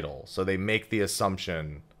title. So they make the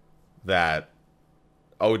assumption that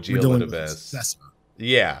OG Elidibus...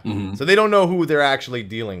 Yeah. So they don't know who they're actually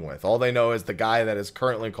dealing with. All they know is the guy that is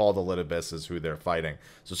currently called Elidibus is who they're fighting.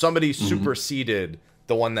 So somebody superseded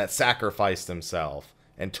the one that sacrificed himself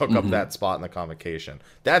and took up that spot in the convocation.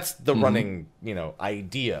 That's the running, you know,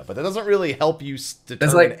 idea, but that doesn't really help you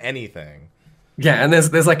determine anything. Yeah, and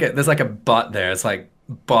there's like a but there. It's like,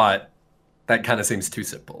 but that kind of seems too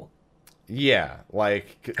simple. Yeah,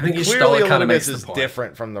 like I think you clearly kind of makes is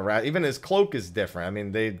different from the rat. Even his cloak is different. I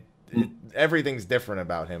mean, everything's different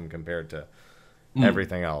about him compared to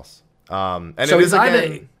everything else. And so it is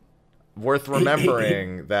again worth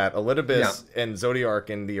remembering that Elidibus and Zodiark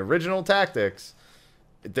in the original Tactics,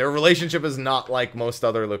 their relationship is not like most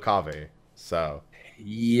other Lucavi. So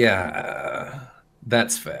yeah,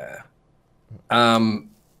 that's fair.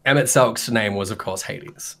 Emet-Selch's name was, of course,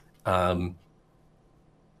 Hades.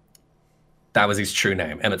 That was his true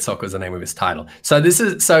name. Emet-Selch was the name of his title. So this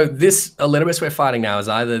Elidibus we're fighting now is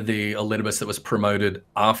either the Elidibus that was promoted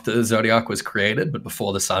after Zodiark was created, but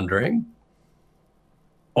before the Sundering,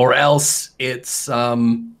 or else it's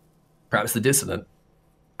perhaps the Dissident.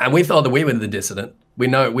 And we thought that we were the Dissident. We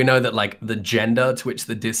know that like the gender to which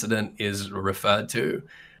the Dissident is referred to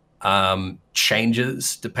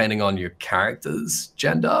changes depending on your character's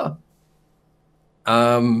gender.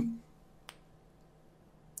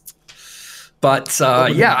 But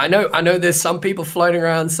yeah, I know there's some people floating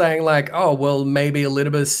around saying like, oh, well, maybe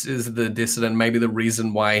Elidibus is the Dissident. Maybe the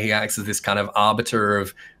reason why he acts as this kind of arbiter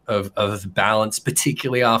of balance,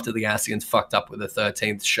 particularly after the Ascians fucked up with the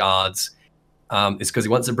 13th shards, is because he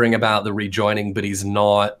wants to bring about the rejoining, but he's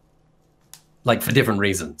not, like, for different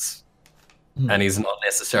reasons. And he's not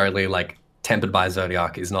necessarily like tempered by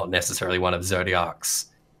Zodiark. He's not necessarily one of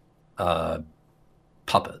Zodiark's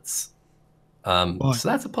puppets. So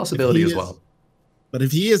that's a possibility as well. But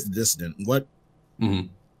if he is the Dissident, what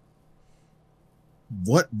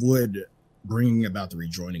would bringing about the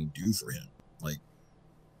rejoining do for him? Like,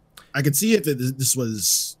 I could see if this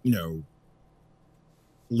was, you know,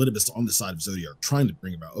 Elidibus on the side of Zodiark trying to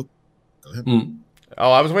bring about. Oh, go ahead.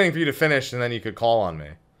 Oh, I was waiting for you to finish, and then you could call on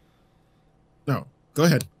me. No, go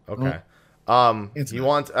ahead. Okay. You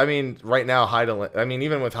want? I mean, right now, Hydaelyn. I mean,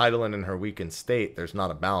 even with Hydaelyn in her weakened state, there's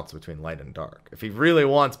not a balance between light and dark. If he really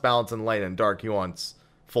wants balance in light and dark, he wants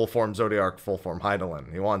full form Zodiark, full form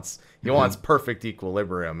Hydaelyn. He wants perfect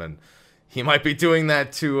equilibrium, and he might be doing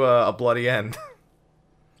that to a bloody end.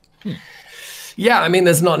 Yeah, I mean,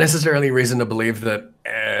 there's not necessarily reason to believe that.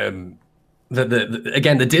 Again,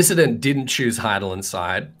 the Dissident didn't choose Hydaelyn's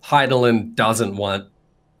side. Hydaelyn doesn't want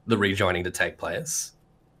the rejoining to take place.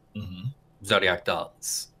 Zodiark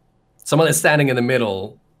does. Someone that's standing in the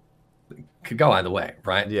middle could go either way,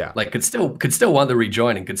 right? Yeah. Like could still want the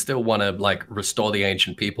rejoining, could still want to like restore the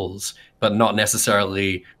ancient peoples, but not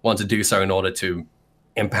necessarily want to do so in order to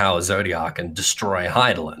empower Zodiark and destroy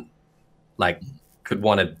Hydaelyn. Like could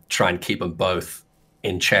want to try and keep them both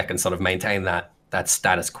in check and sort of maintain that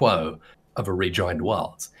status quo of a rejoined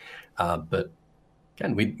world. But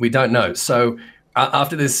again, we don't know. So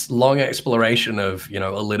After this long exploration of,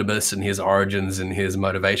 Elidibus and his origins and his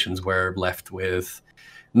motivations, we're left with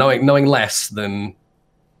knowing less than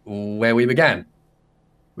where we began,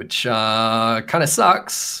 which kind of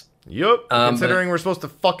sucks. Yup. Considering we're supposed to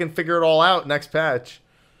fucking figure it all out next patch.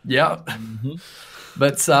 Yeah.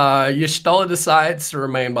 But Y'shtola decides to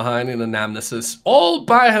remain behind in Anamnesis all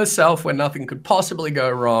by herself where nothing could possibly go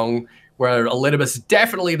wrong, where Elidibus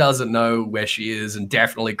definitely doesn't know where she is and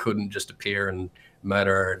definitely couldn't just appear and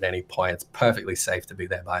murder her at any point. It's perfectly safe to be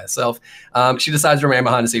there by herself. She decides to remain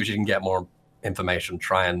behind to see if she can get more information,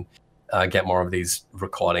 try and get more of these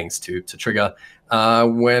recordings to trigger.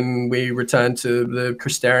 When we return to the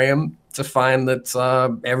Crystarium to find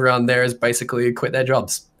that everyone there has basically quit their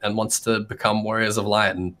jobs and wants to become warriors of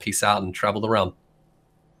light and peace out and travel the realm.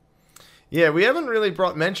 Yeah, we haven't really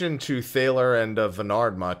mention to Thaler and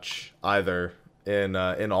Venard much either in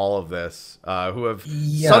all of this, who have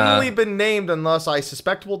suddenly been named unless I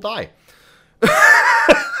suspect will die.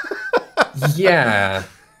 Yeah.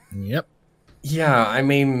 Yep. Yeah, I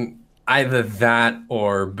mean, either that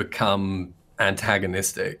or become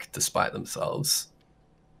antagonistic despite themselves.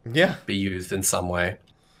 Yeah. Be used in some way.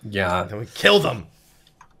 Yeah. And we kill them.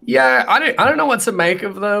 Yeah, I don't know what to make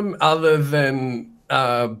of them other than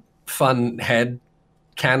fun head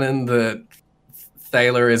canon that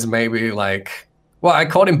Thaler is maybe like, well, I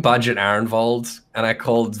called him Budget Arenvold and I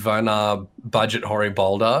called Vernar Budget Hori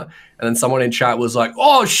Boulder, and then someone in chat was like,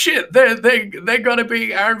 "Oh shit, they're gonna be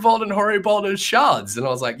Arenvold and Hori Boulder's shards," and I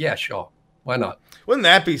was like, "Yeah, sure, why not?" Wouldn't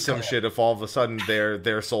that be some shit if all of a sudden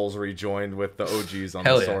their souls rejoined with the OGs on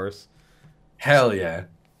the source? Hell yeah.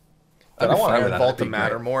 But I want Arenvold to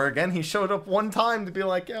matter more again. He showed up one time to be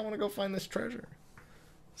like, "Yeah, I want to go find this treasure."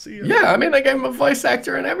 See ya. Yeah, I mean, they gave him a voice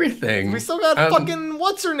actor and everything. We still got fucking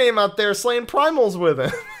what's her name out there slaying primals with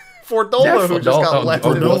him. Fordola, who just got left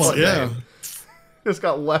in the just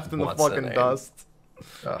got left in the fucking dust.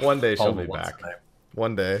 One day she'll be back.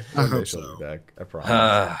 One day she'll be back. I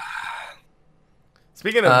promise.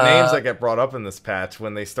 Speaking of names that get brought up in this patch,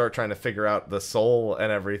 when they start trying to figure out the soul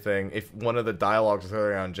and everything, if one of the dialogues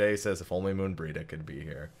earlier on Jay says, "If only Moonbrita could be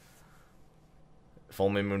here. If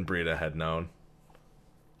only Moonbrita had known."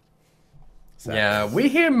 Sadness. Yeah, we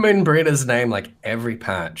hear Moonbrita's name like every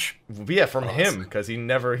patch. Yeah, from him, because he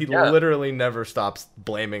literally never stops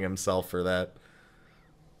blaming himself for that.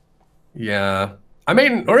 Yeah. I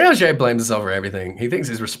mean, Urianger blames himself for everything. He thinks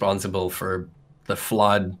he's responsible for the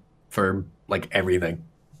flood, for like everything.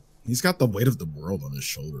 He's got the weight of the world on his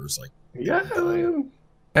shoulders. Like, yeah.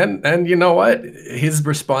 And you know what? His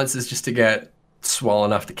response is just to get swole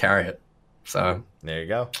enough to carry it. So there you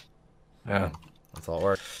go. Yeah. That's all it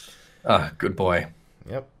works. Ah, good boy.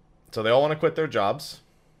 Yep. So they all want to quit their jobs.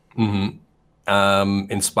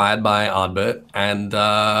 Mm-hmm. Inspired by Ardbert. And,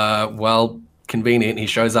 well, convenient. He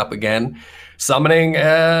shows up again, summoning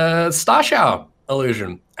a Star Shower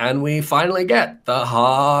illusion. And we finally get the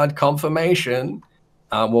hard confirmation,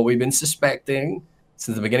 what we've been suspecting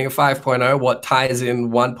since the beginning of 5.0, what ties in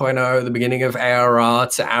 1.0, the beginning of ARR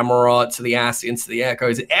to Amarot, to the Ascians, to the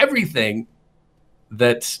Echoes, everything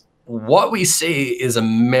that... What we see is a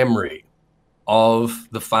memory of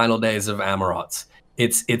the final days of Amarot.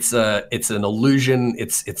 It's an illusion.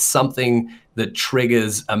 It's something that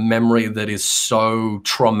triggers a memory that is so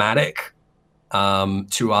traumatic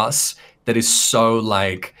to us, that is so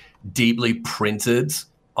like deeply printed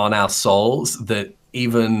on our souls that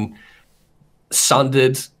even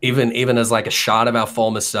sundered, even as like a shard of our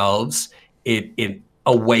former selves, it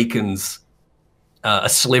awakens a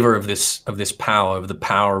sliver of this power, of the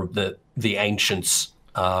power that the ancients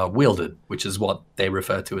wielded, which is what they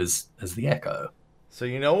refer to as the Echo. So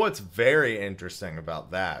you know what's very interesting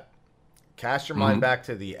about that? Cast your mind back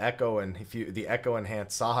to the Echo and the Echo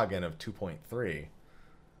enhanced Sahagin of 2.3.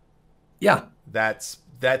 Yeah, that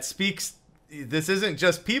speaks. This isn't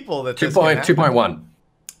just people that 2.1.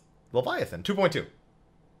 Leviathan 2.2.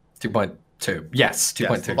 2.2. Yes,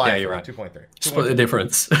 2.2. Yeah, you're right. 2.3. Split the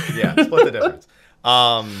difference. Yeah, split the difference.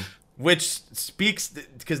 Which speaks,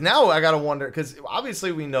 because now I gotta wonder, because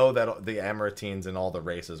obviously we know that the Amaritines and all the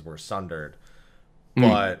races were sundered,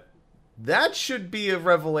 but that should be a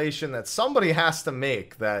revelation that somebody has to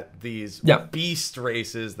make, that these beast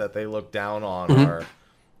races that they look down on are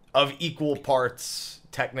of equal parts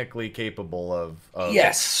technically capable of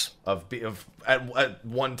at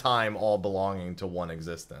one time all belonging to one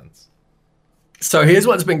existence. So here's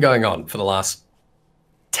what's been going on for the last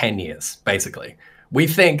 10 years, basically. We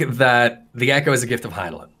think that the Echo is a gift of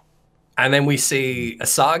Hydaelyn. And then we see a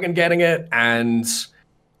Sargon getting it, and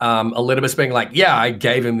Elidibus being like, yeah, I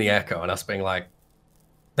gave him the Echo. And us being like,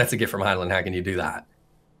 that's a gift from Hydaelyn. How can you do that?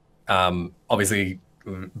 Obviously,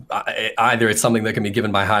 either it's something that can be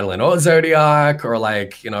given by Hydaelyn or Zodiac, or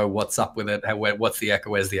like, you know, what's up with it? What's the echo?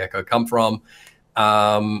 Where's the echo come from?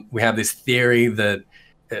 We have this theory that,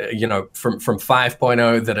 you know, from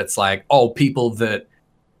 5.0, that it's like, oh, people that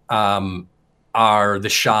are the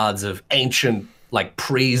shards of ancient, like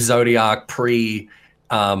pre-Zodiac,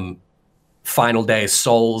 Final Day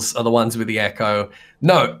souls are the ones with the echo.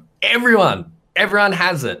 No, everyone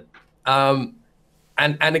has it.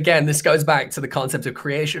 And again, this goes back to the concept of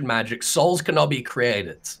creation magic. Souls cannot be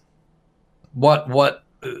created. What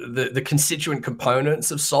the constituent components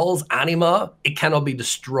of souls, anima, it cannot be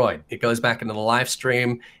destroyed. It goes back into the life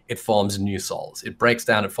stream. It forms new souls. It breaks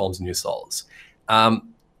down. It forms new souls.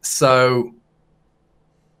 So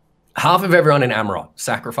half of everyone in Amarok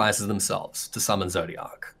sacrifices themselves to summon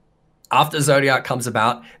Zodiac. After Zodiac comes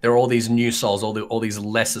about, there are all these new souls, all these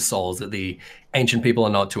lesser souls that the ancient people are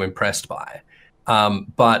not too impressed by.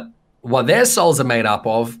 But what their souls are made up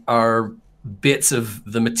of are bits of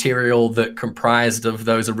the material that comprised of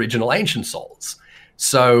those original ancient souls.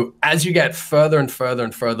 So as you get further and further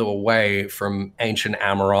and further away from ancient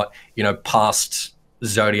Amarok, you know, past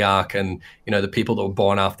Zodiac and, you know, the people that were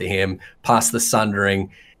born after him, past the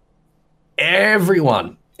Sundering,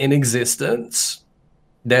 everyone in existence,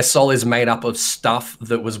 their soul is made up of stuff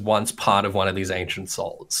that was once part of one of these ancient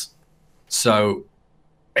souls. So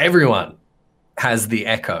everyone has the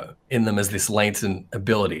echo in them as this latent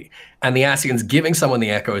ability. And the Ascians giving someone the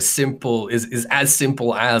echo is as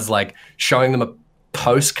simple as like showing them a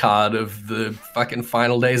postcard of the fucking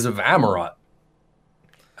final days of Amarok,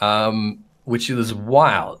 which is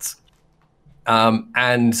wild.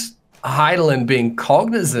 And Hydaelyn being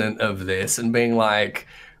cognizant of this and being like,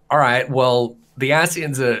 all right, well, the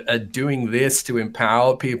Ascians are doing this to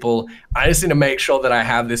empower people. I just need to make sure that I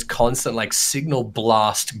have this constant like signal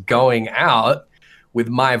blast going out with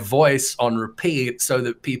my voice on repeat so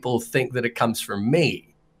that people think that it comes from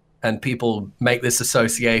me, and people make this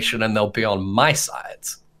association and they'll be on my side.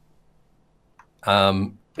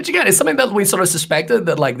 Which again is something that we sort of suspected,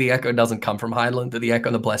 that like the echo doesn't come from Hydaelyn, that the echo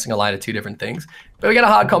and the blessing are light are two different things. But we get a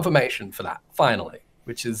hard confirmation for that finally,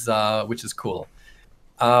 which is cool.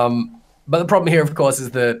 But the problem here, of course,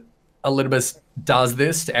 is that Elidibus does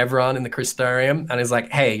this to everyone in the Crystarium and is like,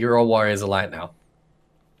 hey, you're all warriors of light now.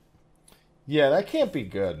 Yeah, that can't be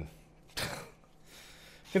good.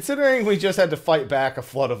 Considering we just had to fight back a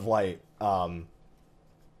flood of light. And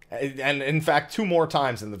in fact, 2 more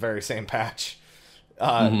times in the very same patch.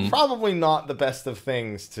 Probably not the best of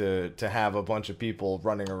things to have a bunch of people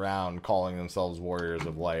running around calling themselves warriors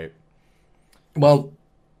of light. Well,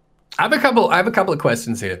 I have a couple of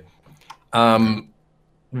questions here.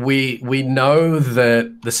 We know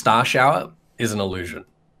that the Star Shower is an illusion.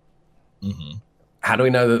 Mm-hmm. How do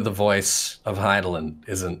we know that the voice of Hydaelyn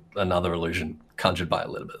isn't another illusion conjured by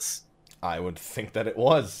Elidibus? I would think that it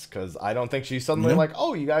was, because I don't think she's suddenly like,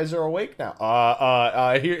 oh, you guys are awake now.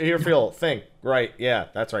 Here, Phil, think. Right, yeah,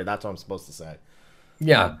 that's right. That's what I'm supposed to say.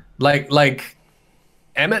 Yeah, like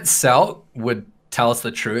Emmett Celt would tell us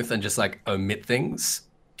the truth and just like omit things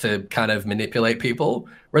to kind of manipulate people,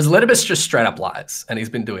 whereas Elidibus just straight up lies, and he's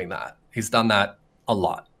been doing that. He's done that a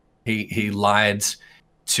lot. He lied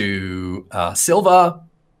to Silva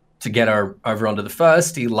to get her over onto the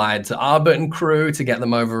First. He lied to Arbit and crew to get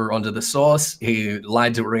them over onto the Source. He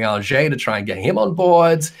lied to Rianger to try and get him on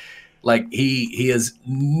board. Like he has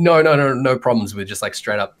no problems with just like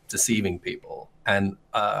straight up deceiving people. And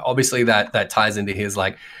obviously that ties into his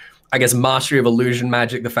like, I guess, mastery of illusion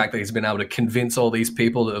magic. The fact that he's been able to convince all these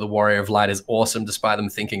people that the Warrior of Light is awesome, despite them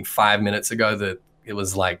thinking 5 minutes ago that it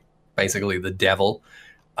was like basically the devil.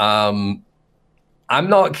 I'm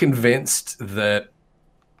not convinced that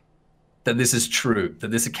this is true, that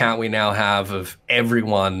this account we now have of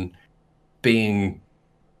everyone being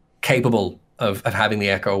capable of having the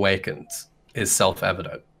Echo awakened is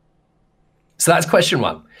self-evident. So that's question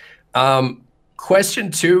 1. Question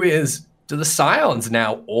 2 is, do the Scions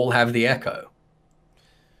now all have the Echo?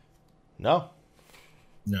 No.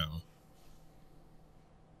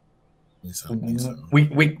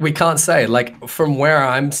 We can't say. Like, from where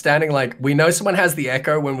I'm standing, like, we know someone has the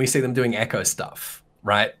Echo when we see them doing Echo stuff,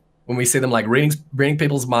 right? When we see them like reading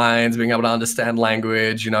people's minds, being able to understand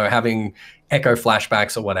language, you know, having Echo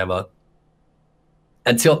flashbacks or whatever.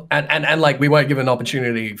 Until and like we weren't given an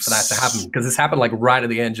opportunity for that to happen, because this happened like right at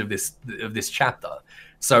the end of this chapter.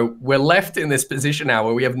 So we're left in this position now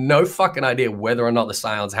where we have no fucking idea whether or not the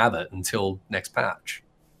Scions have it until next patch.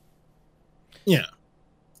 Yeah.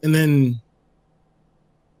 And then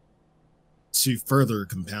to further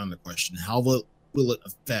compound the question, how will it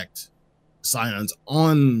affect Scions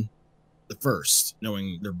on the first,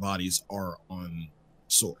 knowing their bodies are on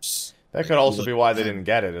Source. That could also be why they didn't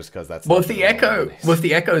get it, is because that's well, if the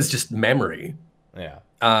echo is just memory. Yeah.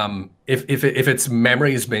 If its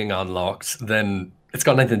memory is being unlocked, then it's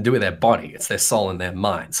got nothing to do with their body. It's their soul and their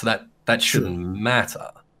mind. So that shouldn't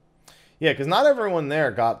matter. Yeah, because not everyone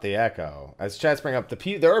there got the echo. As Chad's bringing up,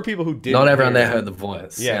 there are people who did. Not everyone there heard the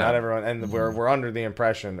voice. Yeah, not everyone, and we're under the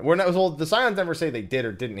impression we're not. Well, the Scions never say they did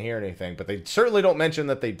or didn't hear anything, but they certainly don't mention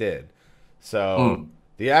that they did. So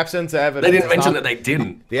the absence of evidence. They didn't mention that they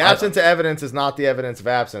didn't. The absence of evidence is not the evidence of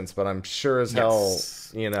absence, but I'm sure as hell,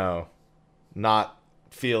 not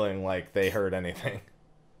feeling like they heard anything.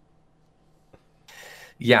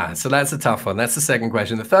 Yeah, so that's a tough one. That's the second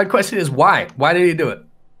question. The third question is why? Why did he do it?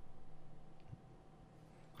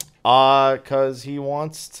 Because he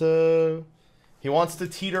wants to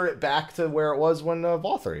teeter it back to where it was when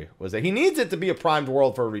Valkyrie was there. He needs it to be a primed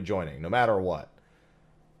world for rejoining, no matter what.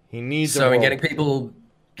 He needs. So getting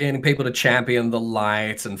people to champion the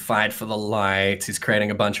light and fight for the light. He's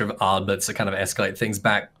creating a bunch of Ardbits to kind of escalate things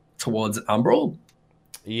back towards Umbral.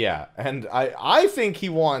 Yeah, and I think he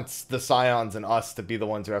wants the Scions and us to be the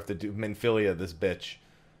ones who have to do Minfilia this bitch.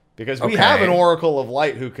 Because we have an Oracle of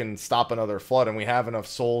Light who can stop another flood, and we have enough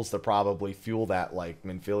souls to probably fuel that like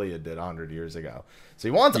Minfilia did 100 years ago. So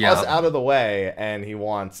he wants us out of the way, and he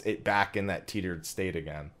wants it back in that teetered state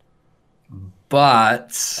again.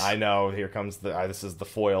 But I know, here comes this is the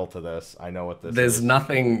foil to this. I know what this is. There's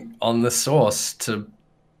nothing on the Source to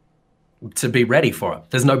be ready for it.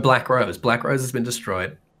 There's no Black Rose. Black Rose has been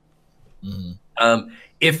destroyed. Mm-hmm.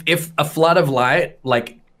 If a flood of light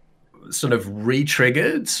like sort of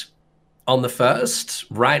re-triggered on the first,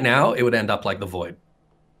 right now it would end up like the Void.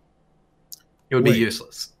 It would be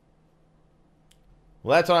useless.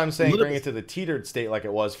 Well, that's what I'm saying. Bring it to the teetered state like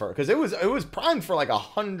it was because it was primed for like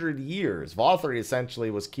 100 years. Valkyrie essentially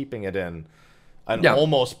was keeping it in an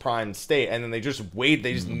almost primed state, and then they just wait.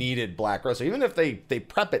 They just needed Black Rose. So even if they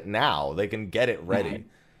prep it now, they can get it ready.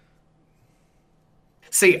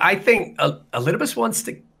 See, I think Elidibus wants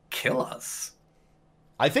to kill us.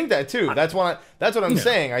 I think that too. That's what I'm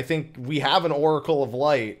saying. I think we have an Oracle of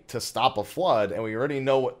Light to stop a flood, and we already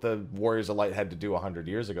know what the Warriors of Light had to do 100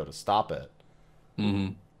 years ago to stop it.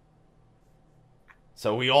 Mm-hmm.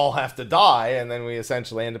 So we all have to die, and then we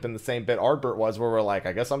essentially end up in the same bit Ardbert was, where we're like,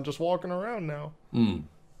 I guess I'm just walking around now.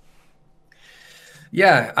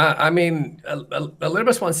 Yeah, I mean,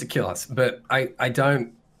 Elidibus wants to kill us, but I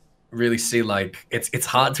don't really see, like, it's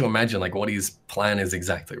hard to imagine like what his plan is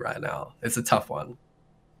exactly right now. It's a tough one.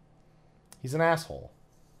 He's an asshole.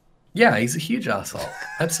 Yeah, he's a huge asshole.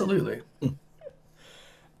 Absolutely.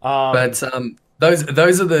 But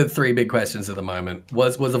those are the three big questions at the moment.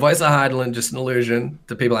 Was the voice of Hydaelyn just an illusion?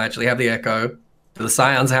 Do people actually have the echo? Do the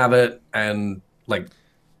Scions have it? And like,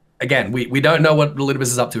 again, we don't know what Elidibus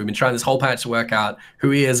is up to. We've been trying this whole patch to work out who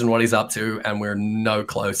he is and what he's up to, and we're no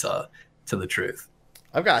closer to the truth.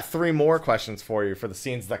 I've got 3 more questions for you for the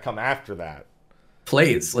scenes that come after that.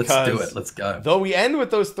 Please, let's do it. Let's go. Though we end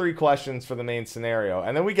with those 3 questions for the main scenario,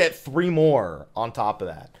 and then we get 3 more on top of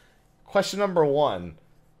that. Question number 1.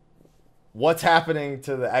 What's happening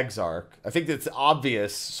to the Exarch? I think it's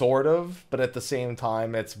obvious, sort of, but at the same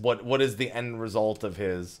time, it's what is the end result of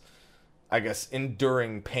his, I guess,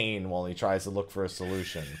 enduring pain while he tries to look for a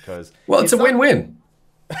solution? Because it's a win-win.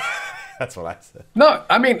 That's what I said. No,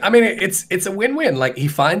 I mean, it's a win-win. Like, he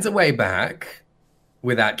finds a way back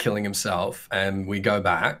without killing himself, and we go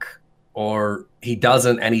back, or he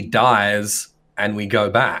doesn't and he dies, and we go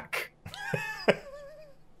back.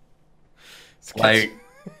 Like.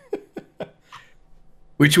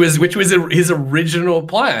 Which was his original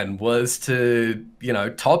plan, was to,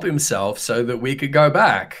 top himself so that we could go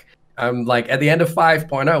back. Like at the end of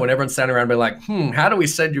 5.0, when everyone's standing around being like, how do we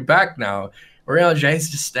send you back now? Urianger's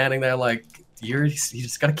just standing there like, you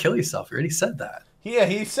just got to kill yourself. You already said that. Yeah,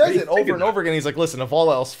 he says it over and over again. He's like, listen, if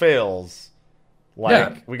all else fails,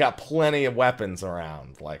 we got plenty of weapons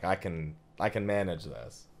around. Like, I can manage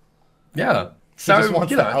this. Yeah. So he just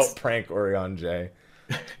wants to outprank Urianger.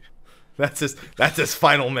 That's his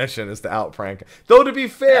final mission, is to outprank. Though to be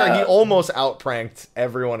fair, he almost outpranked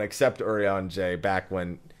everyone except Urianger back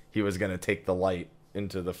when he was gonna take the light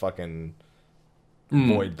into the fucking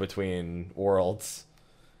void between worlds.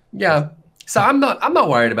 Yeah. So I'm not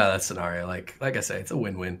worried about that scenario. Like I say, it's a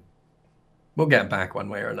win-win. We'll get back one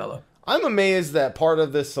way or another. I'm amazed that part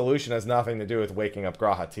of this solution has nothing to do with waking up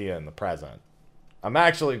G'rahatia in the present. I'm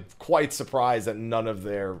actually quite surprised that none of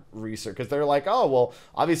their research, because they're like, oh, well,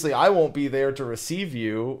 obviously I won't be there to receive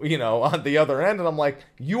you, on the other end. And I'm like,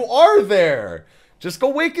 you are there. Just go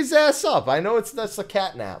wake his ass up. I know that's a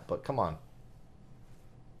cat nap, but come on.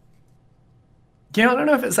 Yeah, I don't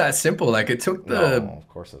know if it's that simple. Like it took No, of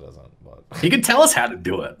course it doesn't. But he could tell us how to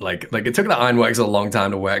do it. Like it took the Ironworks a long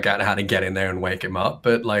time to work out how to get in there and wake him up.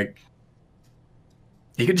 But like,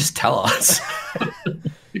 he could just tell us.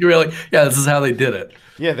 You could be like, yeah, this is how they did it.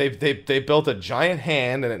 yeah, they built a giant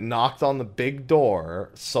hand and it knocked on the big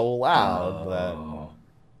door so loud that.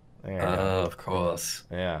 Yeah, Of course.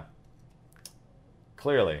 yeah.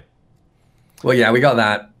 Clearly. Well, yeah, we got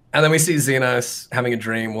that, and then we see Xenos having a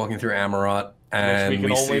dream, walking through Amarot, and Which we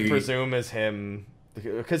can only see... presume is him,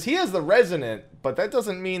 because he has the resonant, but that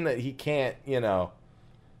doesn't mean that he can't,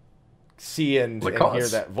 see and hear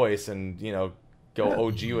that voice and go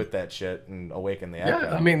OG with that shit and awaken the echo.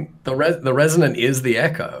 Yeah, I mean the resonant is the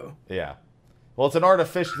echo. Yeah. Well, it's an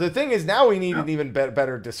artificial. The thing is, now we need an even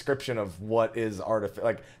better description of what is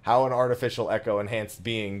like how an artificial echo enhanced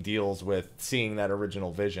being deals with seeing that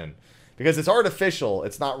original vision. Because it's artificial,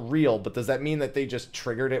 it's not real, but does that mean that they just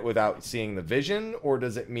triggered it without seeing the vision, or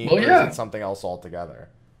does it mean or is it something else altogether?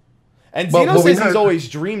 And Zeno says he's always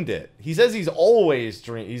dreamed it. He says he's always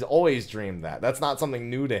dreamed that. That's not something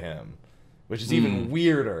new to him, which is even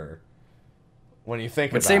weirder when you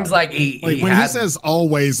think about it. It seems like he when he says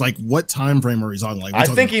always, like what time frame are he talking? Like I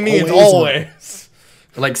think he means always.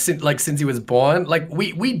 Like since he was born. Like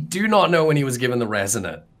we do not know when he was given the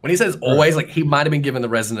resonant. When he says always, like he might have been given the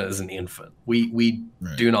resonant as an infant. We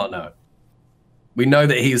do not know. We know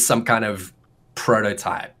that he's some kind of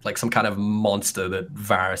prototype, like some kind of monster that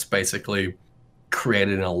Varys basically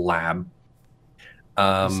created in a lab.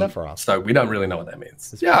 So we don't really know what that means.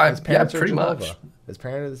 His parents pretty much.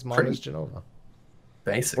 His mom is Genova.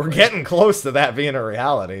 Basically, we're getting close to that being a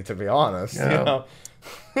reality, to be honest. Yeah.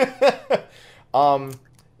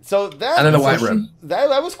 So that and then the white room.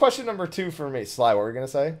 That was question number 2 for me. Sly, what were you gonna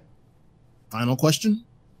say? Final question.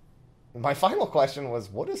 My final question was,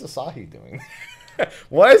 what is Asahi doing?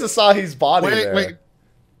 Why is Asahi's body there? Wait.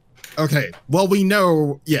 Okay. Well, we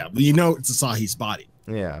know it's Asahi's body.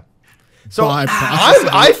 Yeah. So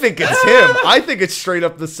I think it's him. I think it's straight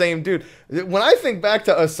up the same dude. When I think back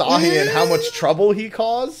to Asahi and how much trouble he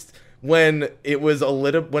caused when it was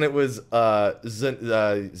Xenos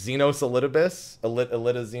Elidibus,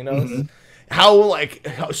 Elida Xenos,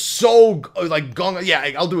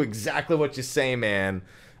 I'll do exactly what you say, man.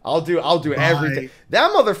 I'll do everything. That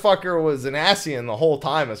motherfucker was an Ascian the whole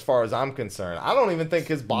time, as far as I'm concerned. I don't even think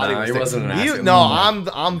his body was. He wasn't an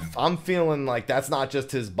Ascian. I'm feeling like that's not just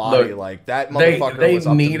his body. Look, like that motherfucker was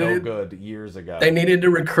up to no good years ago. They needed to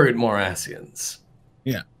recruit more Ascians.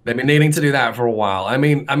 Yeah, they've been needing to do that for a while. I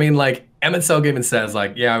mean, like Emmett Selg even says,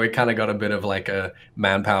 like, yeah, we kind of got a bit of like a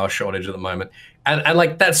manpower shortage at the moment, and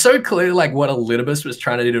like that's so clear, like what Elidibus was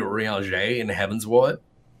trying to do to Rianger in Heaven's Ward.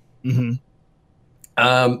 Mm-hmm.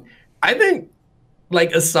 I think like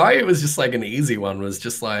Asahi was just like an easy one. Was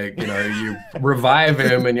just like, you revive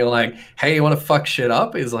him and you're like, hey, you want to fuck shit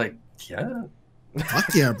up? He's like, yeah, fuck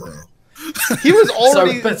yeah, bro. He was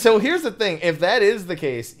already. So here's the thing: if that is the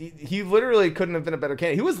case, he literally couldn't have been a better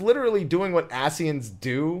candidate. He was literally doing what Ascians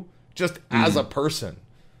do, just as a person.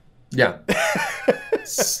 Yeah.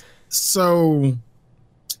 So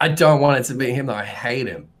I don't want it to be him though. I hate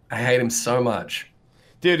him. I hate him so much.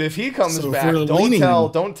 Dude, if he comes back,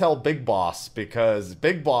 don't tell Big Boss, because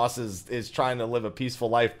Big Boss is trying to live a peaceful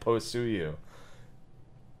life post Suyu.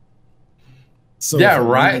 So yeah,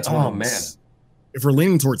 right. Oh man. If we're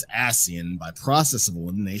leaning towards Ascian by process of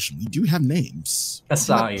elimination, we do have names.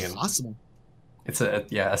 Asahian. Possible. It's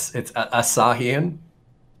Asahian.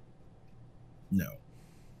 No.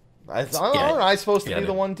 I don't know. I'm supposed to be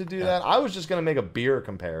the one to do that. I was just gonna make a beer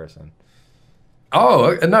comparison.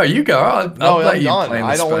 Oh no, you go. I'm done.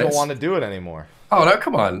 I don't even want to do it anymore. Oh no,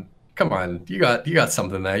 come on. You got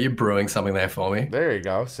something there. You're brewing something there for me. There you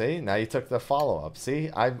go. See, now you took the follow up. See,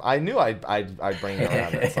 I knew I'd bring it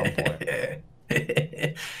around at some point.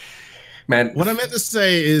 Man, what I meant to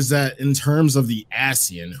say is that in terms of the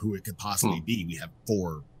Ascian, who it could possibly be, we have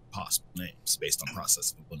 4 possible names based on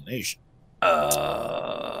process of elimination.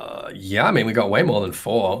 Yeah, I mean, we got way more than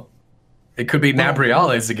 4. It could be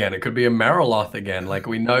Nabriales again. It could be a Mariloth again. Like,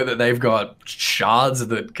 we know that they've got shards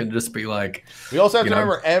that can just be like... We also have to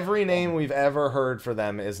remember, every name we've ever heard for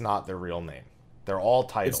them is not their real name. They're all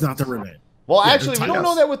titles. It's not their real name. Well, actually, we don't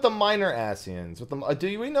know that with the minor Ascians.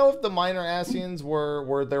 Do we know if the minor Ascians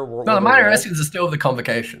were their... No, the minor Ascians are still the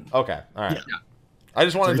Convocation. Okay, all right. Yeah. I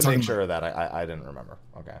just wanted to make sure that I didn't remember.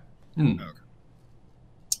 Okay. Okay.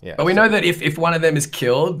 Yeah. But we know that if one of them is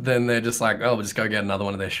killed, then they're just like, oh, we'll just go get another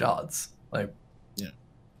one of their shards. Like, yeah,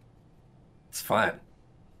 it's fine.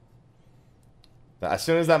 As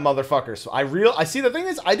soon as that motherfucker, I see. The thing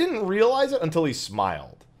is, I didn't realize it until he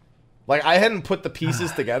smiled. Like, I hadn't put the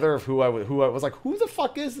pieces together of who I was like, who the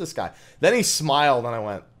fuck is this guy? Then he smiled, and I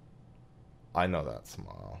went, I know that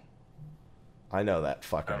smile. I know that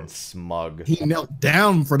fucking smug. He knelt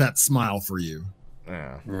down for that smile for you.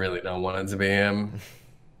 Yeah. Really don't want it to be him.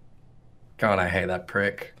 God, I hate that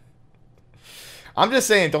prick. I'm just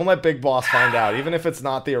saying, don't let Big Boss find out. Even if it's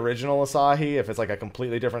not the original Asahi, if it's like a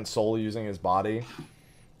completely different soul using his body,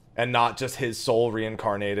 and not just his soul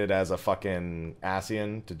reincarnated as a fucking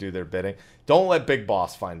Asian to do their bidding, don't let Big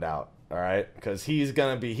Boss find out, all right? Because he is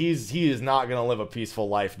not gonna live a peaceful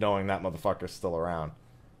life knowing that motherfucker's still around.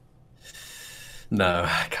 No,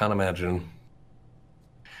 I can't imagine.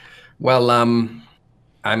 Well,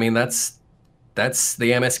 I mean that's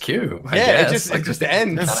the MSQ. I guess. it just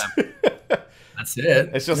ends. That's it.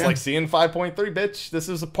 It's just like seeing 5.3, bitch. This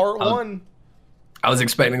is a part 1. I was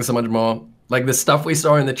expecting so much more. Like the stuff we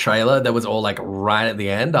saw in the trailer that was all like right at the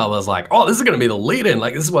end, I was like, oh, this is going to be the lead-in.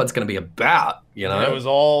 Like, this is what it's going to be about, you know? It was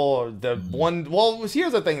all the one. Well,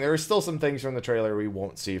 here's the thing. There are still some things from the trailer we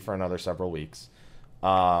won't see for another several weeks.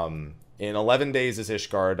 In 11 days is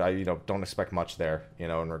Ishgard. I don't expect much there,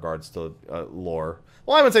 in regards to lore.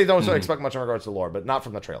 Well, I would say don't expect much in regards to lore, but not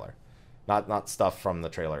from the trailer. Not stuff from the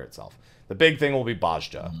trailer itself. The big thing will be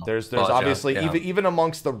Bajja. There's Bajja, obviously, yeah. even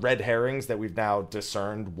amongst the red herrings that we've now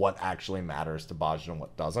discerned what actually matters to Bajja and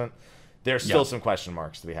what doesn't, there's still some question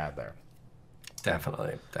marks to be had there.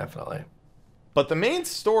 Definitely. But the main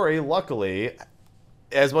story, luckily,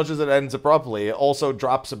 as much as it ends abruptly, also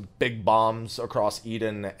drops some big bombs across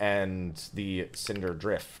Eden and the Cinder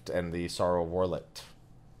Drift and the Sorrow of Warlit.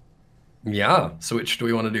 Yeah. So which do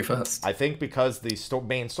we want to do first? I think because the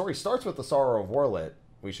main story starts with the Sorrow of Warlit,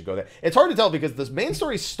 we should go there. It's hard to tell because the main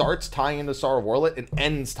story starts tying into Sorrow of Warlit and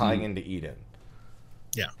ends tying into Eden.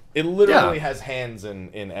 Yeah. It literally has hands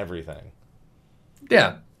in everything.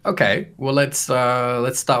 Yeah. Okay. Well, let's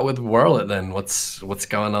start with Warlit then. What's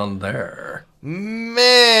going on there?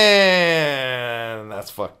 Man,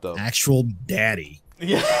 that's fucked up. Actual daddy.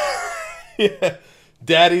 Yeah. Yeah.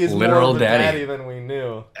 Daddy is Literal more of a daddy. daddy than we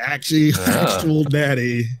knew. Actual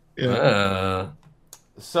daddy. Yeah.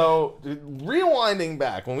 So, rewinding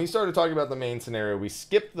back, when we started talking about the main scenario, we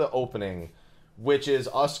skipped the opening, which is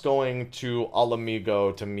us going to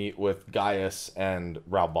Alamigo to meet with Gaius and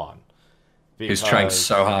Raubon. He's trying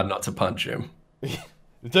so hard not to punch him.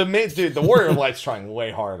 The Warrior of Light's trying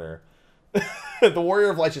way harder. The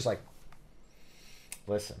Warrior of Light's just like,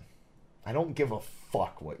 listen, I don't give a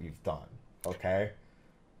fuck what you've done, okay?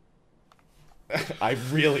 I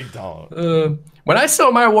really don't. When I saw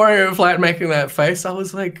my Warrior of Light making that face, I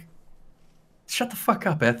was like, "Shut the fuck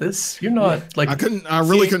up, Ethis. You're not like." I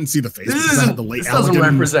really couldn't see the face. This This doesn't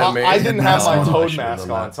represent me. I didn't have my No, Toad mask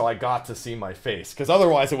on, so I got to see my face. Because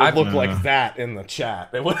otherwise, it would look like that in the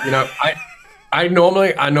chat. It would. I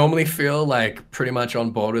normally feel like pretty much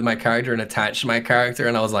on board with my character and attached to my character,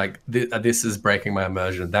 and I was like, this is breaking my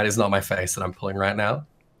immersion. That is not my face that I'm pulling right now.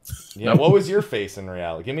 Yeah, what was your face in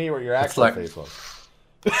reality? Give me what your actual face was.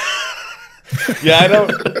 Yeah, I don't.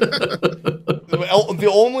 The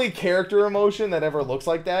only character emotion that ever looks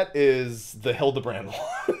like that is the Hildebrand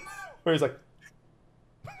one, where he's like,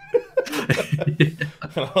 I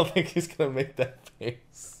don't think he's gonna make that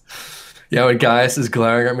face. Yeah, when Gaius is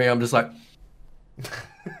glaring at me, I'm just like.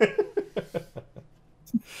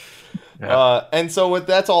 And so what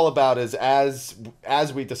that's all about is as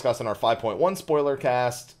we discussed in our 5.1 spoiler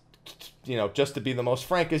cast, just to be the most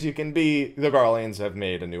frank as you can be, the Garleans have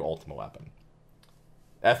made a new Ultima weapon.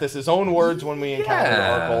 Ethis' own words when we encountered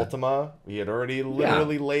Arc Ultima, we had already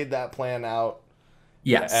literally laid that plan out.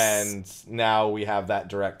 Yes. And now we have that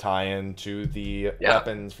direct tie-in to the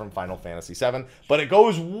weapons from Final Fantasy VII. But it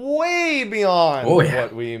goes way beyond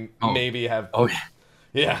what we maybe have. Oh, yeah.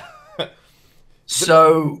 Yeah.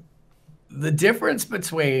 So the difference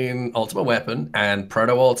between Ultima Weapon and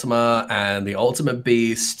Proto Ultima and the Ultimate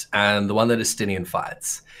Beast and the one that Estinian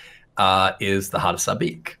fights is the Heart of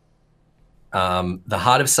Sabik. The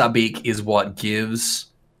Heart of Sabik is what gives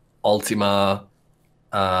Ultima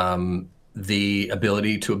the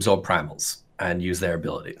ability to absorb primals and use their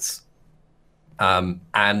abilities. The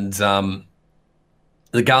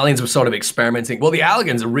Garleans were sort of experimenting. Well, the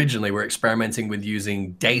Allagans originally were experimenting with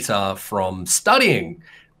using data from studying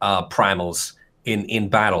primals in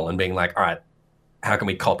battle and being like, all right, how can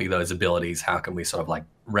we copy those abilities? How can we sort of like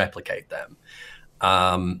replicate them?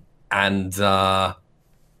 The Garleans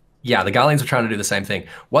were trying to do the same thing.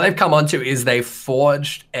 What they've come onto is they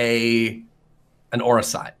forged an aura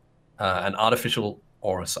sight, an artificial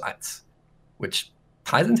aura sight, which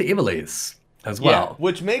ties into Ivalice. as well.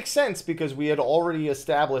 Which makes sense because we had already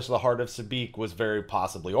established the Heart of Sabik was very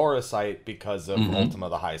possibly Orosite because of Ultima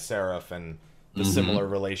the High Seraph and the similar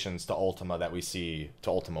relations to Ultima that we see to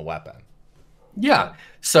Ultima Weapon. Yeah.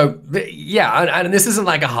 So, and this isn't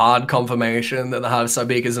like a hard confirmation that the Heart of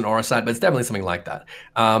Sabik is an Orosite, but it's definitely something like that.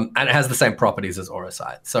 And it has the same properties as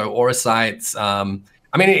Orosite. So Orosites,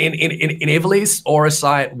 I mean, in Ivalice,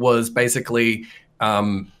 Orosite was basically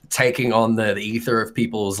taking on the ether of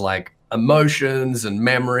people's like emotions and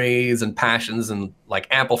memories and passions and like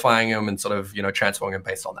amplifying them and sort of, transforming them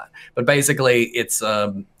based on that. But basically it's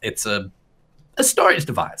a storage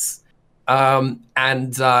device. And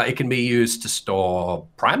it can be used to store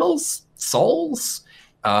primals, souls,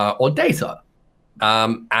 or data.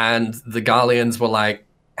 And the Garleans were like,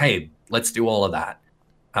 hey, let's do all of that.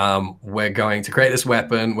 We're going to create this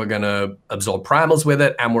weapon. We're going to absorb primals with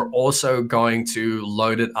it. And we're also going to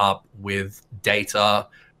load it up with data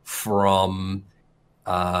from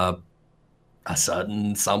a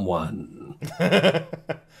certain someone.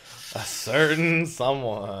 A certain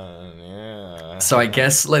someone, yeah. So I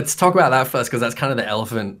guess let's talk about that first, because that's kind of the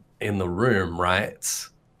elephant in the room, right?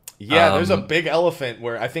 Yeah, there's a big elephant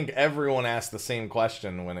where I think everyone asked the same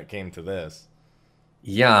question when it came to this.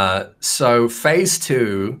 Yeah, so phase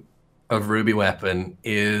 2 of Ruby Weapon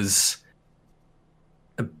is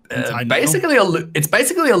basically a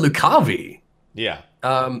Lucavi. Yeah.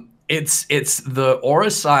 It's the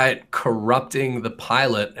Orosite corrupting the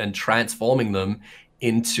pilot and transforming them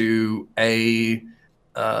into like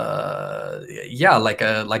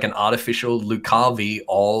an artificial Lucavi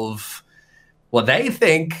of what they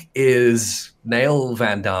think is Nail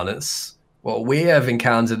Vandanis, what we have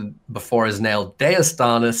encountered before as Nail Deus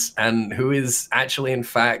Darnus, and who is actually in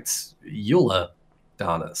fact Eula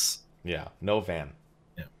Darnus. Yeah, no Van.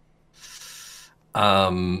 Yeah.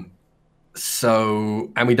 So,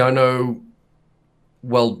 and we don't know,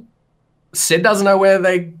 well, Sid doesn't know where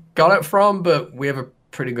they got it from, but we have a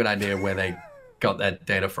pretty good idea where they got that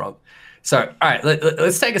data from. So, all right,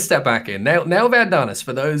 let's take a step back in. Nail Vandanis,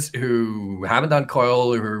 for those who haven't done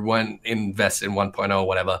Coil or who weren't invested in 1.0 or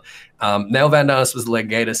whatever, Nail Vandanis was the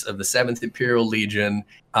legatus of the 7th Imperial Legion,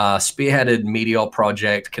 spearheaded Meteor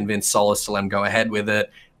Project, convinced Solus to let him go ahead with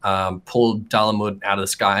it, pulled Dalamud out of the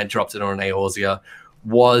sky, dropped it on Eorzea,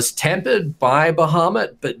 was tempered by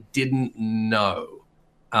Bahamut, but didn't know,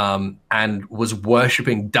 and was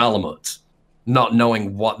worshipping Dalamud, not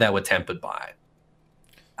knowing what they were tempered by.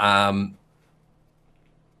 And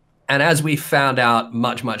as we found out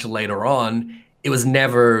much, much later on, it was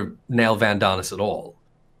never Nail Vandanis at all.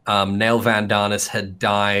 Nail Vandanis had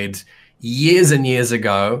died years and years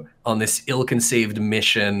ago on this ill-conceived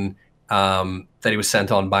mission that he was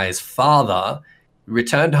sent on by his father,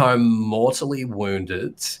 returned home mortally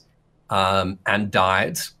wounded, and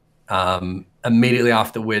died. Immediately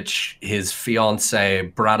after which his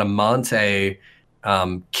fiancée, Bradamante,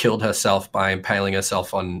 killed herself by impaling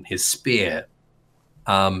herself on his spear.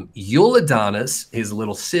 Eula Darnus, his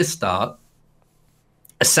little sister,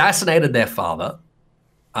 assassinated their father,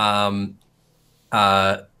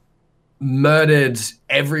 murdered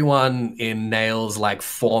everyone in Nail's like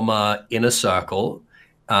former inner circle,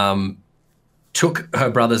 took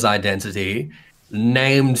her brother's identity,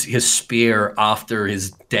 named his spear after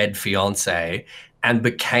his dead fiance, and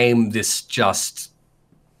became this just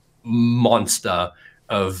monster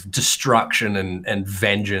of destruction and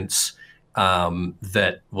vengeance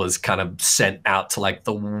that was kind of sent out to like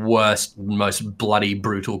the worst, most bloody,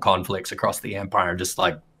 brutal conflicts across the Empire, just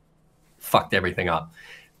like fucked everything up.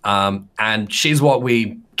 And she's what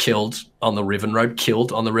we killed on the Riven Road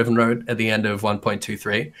at the end of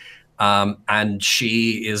 1.23. And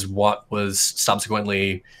she is what was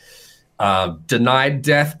subsequently denied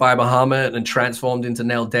death by Bahamut and transformed into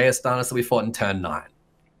Nail Deus Darnus that we fought in turn 9.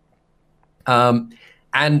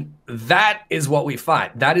 And that is what we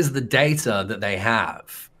fight. That is the data that they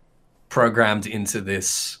have programmed into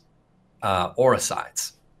this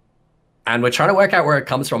Orosite. And we're trying to work out where it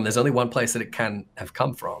comes from. There's only one place that it can have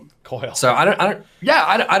come from. Coil. So I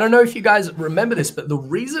don't know if you guys remember this, but the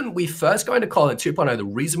reason we first go into Coil in 2.0, the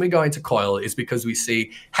reason we go into Coil is because we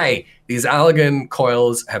see, hey, these Allagan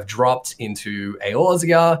coils have dropped into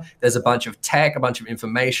Eorzea. There's a bunch of tech, a bunch of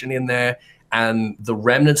information in there, and the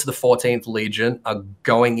remnants of the 14th Legion are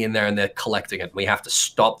going in there and they're collecting it. We have to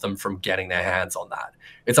stop them from getting their hands on that.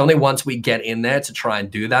 It's only once we get in there to try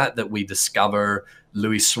and do that that we discover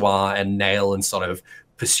Louisoix and Nail and sort of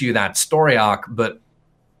pursue that story arc. But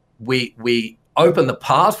we open the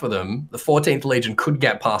path for them. The 14th Legion could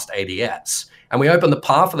get past ADS, and we open the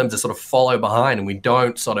path for them to sort of follow behind, and we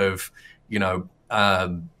don't sort of,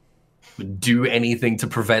 do anything to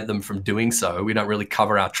prevent them from doing so. We don't really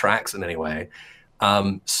cover our tracks in any way.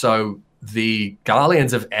 So the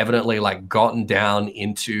Garleans have evidently like gotten down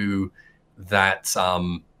into that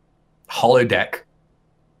holodeck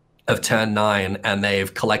of turn 9, and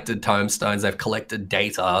they've collected tomestones, they've collected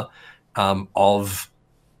data of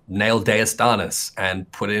Nail Deus Darnus and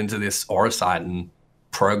put it into this Auracite and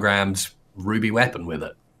programmed ruby weapon with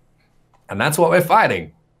it. And that's what we're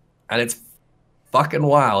fighting. And it's fucking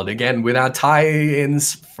wild. Again, with our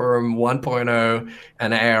tie-ins from 1.0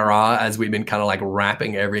 and ARR, as we've been kind of like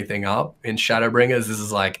wrapping everything up in Shadowbringers, this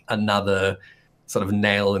is like another sort of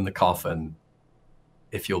nail in the coffin,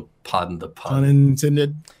 if you'll pardon the pun.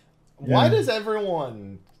 Unintended. Why does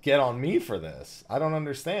everyone get on me for this? I don't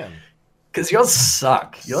understand. Because yours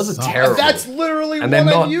suck. Yours are terrible. That's literally And what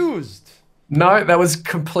they're I not- used. No, that was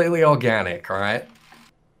completely organic, all right?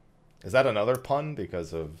 Is that another pun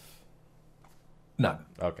because of... No.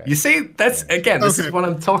 Okay. You see, that's, again, this is what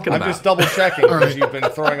I'm talking I'm about. just double checking because you've been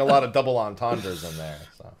throwing a lot of double entendres in there.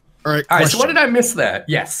 So. All right. All right, so what question. did I miss there?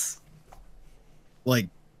 Yes. Like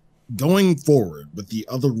going forward with the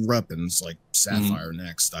other weapons like Sapphire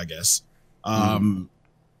next, I guess.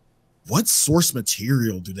 What source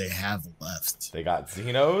material do they have left? They got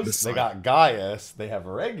Xenos, This they side. got Gaius, they have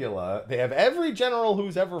Regula, they have every general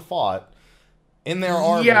who's ever fought in their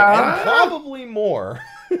army, Yeah. and probably more.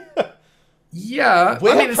 Yeah. We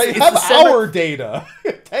I mean, have, it's they the have seventh- our data,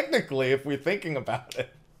 technically, if we're thinking about it.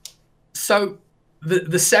 So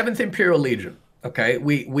the Seventh Imperial Legion, okay,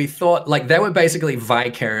 we thought like they were basically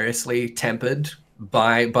vicariously tempered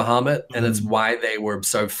by Bahamut, and it's why they were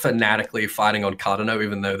so fanatically fighting on Cardano,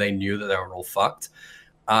 even though they knew that they were all fucked.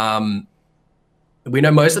 We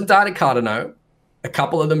know most of them died at Cardano. A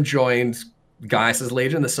couple of them joined Gaius's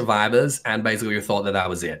Legion, the survivors, and basically we thought that that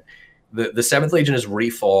was it. The Seventh Legion is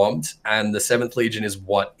reformed, and the Seventh Legion is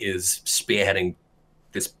what is spearheading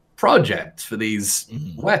this project for these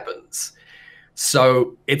weapons.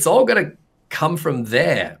 So it's all going to come from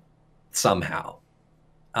there somehow.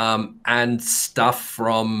 And stuff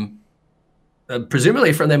from,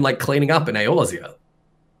 presumably from them like cleaning up in Eorzea.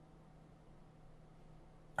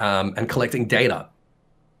 And collecting data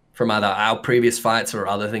from either our previous fights or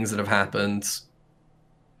other things that have happened.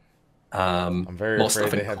 I'm very more afraid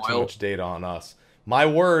stuff in they have too Coil. much data on us. My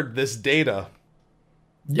word, this data.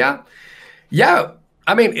 Yeah. Yeah.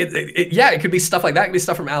 I mean, it could be stuff like that. It could be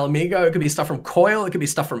stuff from Alamigo. It could be stuff from Coil. It could be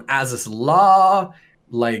stuff from Azus La.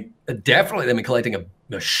 Like, definitely they've been collecting a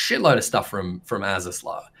shitload of stuff from Azus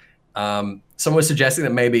La. Someone was suggesting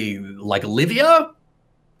that maybe, like, Livia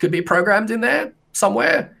could be programmed in there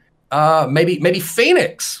somewhere. Maybe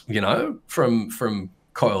Phoenix, you know, from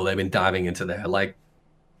Coil. They've been diving into there. Like,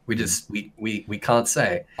 we can't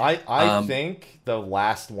say. I think the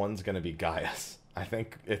last one's gonna be Gaius. I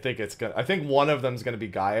think one of them's gonna be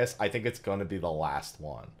Gaius. I think it's gonna be the last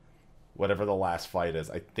one. Whatever the last fight is,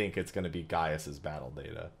 I think it's gonna be Gaius's battle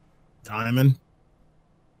data. Diamond.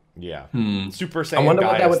 Yeah. Hmm. Super I Saiyan wonder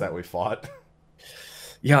what Gaius that that, would- we fought.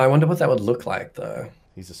 Yeah, I wonder what that would look like, though.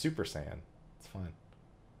 He's a Super Saiyan. It's fine.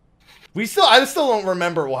 I still don't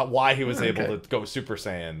remember why he was able to go Super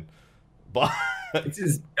Saiyan. But It's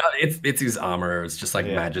his armor. It's just like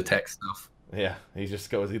Yeah. Magitech stuff. yeah, he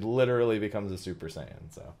literally becomes a Super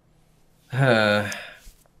Saiyan, so.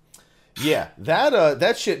 Yeah,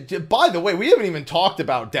 that shit. By the way, we haven't even talked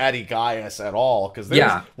about Daddy Gaius at all because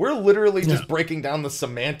we're literally just breaking down the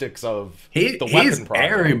semantics of the weapon he's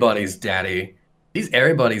project. everybody's daddy. He's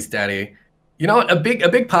everybody's daddy. You know what? A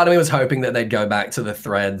big part of me was hoping that they'd go back to the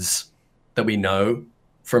threads that we know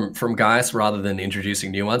from Gaius rather than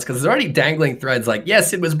introducing new ones, because there's already dangling threads. Like,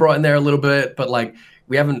 yes, it was brought in there a little bit, but like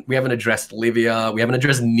we haven't addressed Livia, we haven't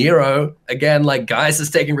addressed Nero. Again, like Gaius is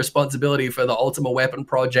taking responsibility for the Ultima Weapon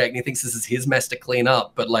project, and he thinks this is his mess to clean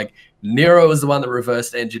up. But like Nero is the one that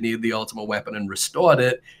reversed engineered the Ultima Weapon and restored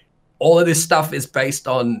it. All of this stuff is based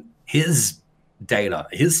on his data,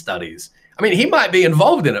 his studies. I mean, he might be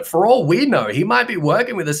involved in it. For all we know, he might be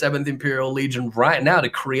working with the 7th Imperial Legion right now to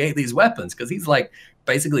create these weapons, because he's like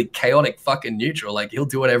basically chaotic fucking neutral. Like, he'll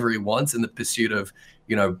do whatever he wants in the pursuit of,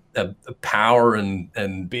 you know, a power and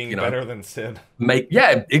being you know, better than Sid.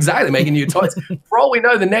 Exactly, making new toys. For all we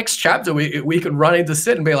know, the next chapter we could run into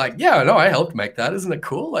Sid and be like, yeah, no, I helped make that. Isn't it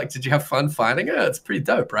cool? Like, did you have fun fighting it? It's pretty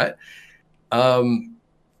dope, right?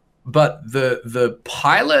 But the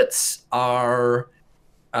pilots are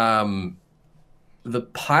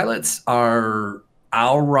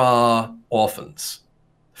Aura orphans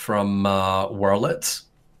from Wurlitz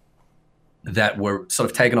that were sort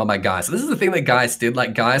of taken on by Gaius. So this is the thing that Gaius did.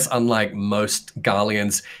 Like, Gaius, unlike most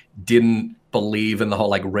Garleans, didn't believe in the whole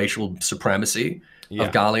like racial supremacy Yeah.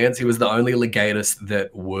 of Garleans. He was the only legatus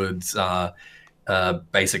that would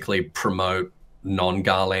basically promote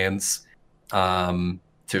non-Garleans to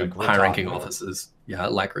Like high-ranking Rattatan. officers. Yeah,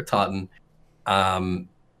 like Rattatan. And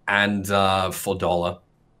Fordola.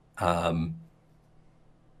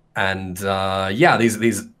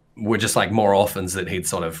 These were just like more orphans that he'd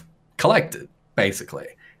sort of collected, basically.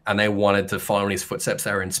 And they wanted to follow in his footsteps.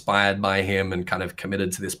 They were inspired by him and kind of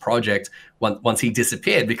committed to this project once he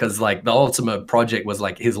disappeared, because like the ultimate project was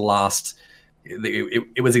like his last,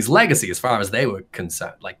 it was his legacy as far as they were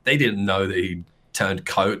concerned. Like they didn't know that he turned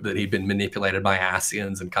coat, that he'd been manipulated by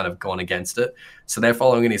Ascians and kind of gone against it. So they're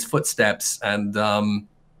following in his footsteps and dying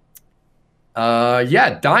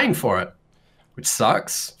for it, which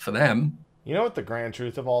sucks for them. You know what the grand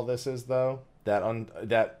truth of all this is, though?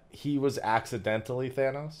 That he was accidentally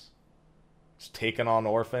Thanos, just taking on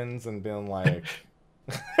orphans and being like,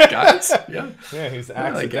 guys, yeah, he's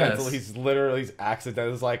accidental. He's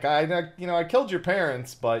accidental. He's like, I killed your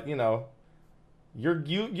parents, but you'll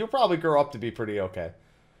probably grow up to be pretty okay.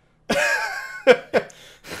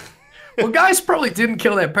 Well, Gaius probably didn't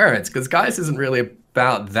kill their parents, because Gaius isn't really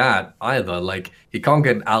about that either. Like, he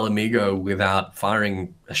conquered Alamigo without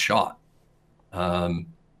firing a shot. I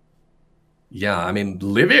mean,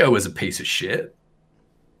 Livia was a piece of shit,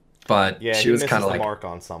 but she was kind of like mark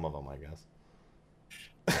on some of them, I guess.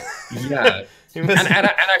 Yeah, and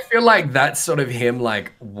I feel like that's sort of him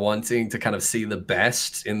like wanting to kind of see the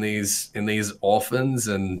best in these orphans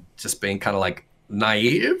and just being kind of like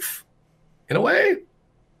naive in a way.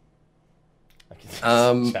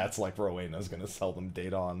 Chat's like Rowena's gonna sell them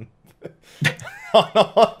data on.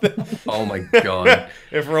 Oh my god!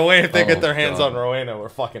 If they get their hands on Rowena, we're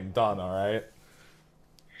fucking done. All right.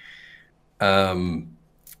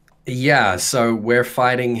 So we're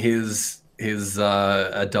fighting his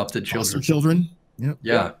adopted children. Foster children. Yep.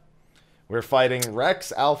 Yeah. We're fighting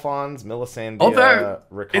Rex, Alphonse, Melisandre, Although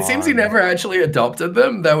Rickon. It seems he never actually adopted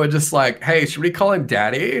them. They were just like, hey, should we call him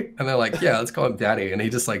Daddy? And they're like, yeah, let's call him Daddy. And he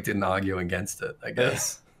just like didn't argue against it, I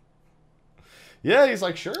guess. Yeah, he's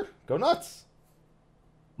like, sure, go nuts.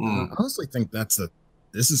 I honestly think this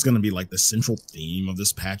is going to be like the central theme of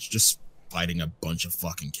this patch, just fighting a bunch of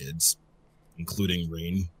fucking kids, including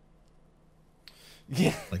Rain.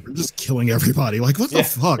 Yeah, like we're just killing everybody. Like what the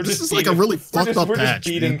fuck? This is like a really fucked up patch.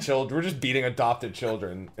 We're just beating adopted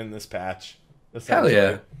children in this patch. Hell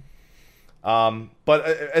yeah. But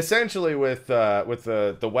essentially, with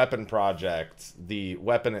the weapon project, the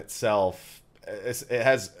weapon itself, it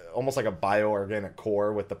has almost like a bioorganic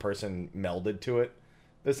core with the person melded to it,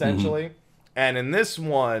 essentially. Mm-hmm. And in this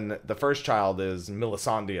one, the first child is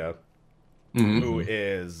Melisandre, who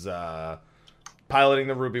is piloting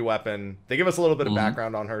the Ruby weapon. They give us a little bit of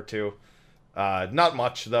background on her too. Not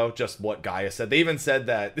much though, just what Gaius said. They even said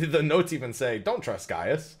that the notes even say, "Don't trust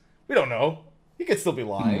Gaius. We don't know. He could still be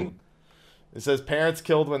lying." It says parents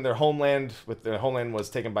killed when their homeland was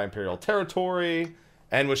taken by Imperial territory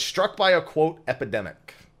and was struck by a quote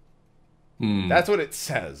epidemic. That's what it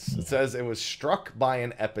says. It says it was struck by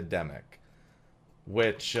an epidemic,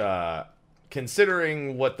 which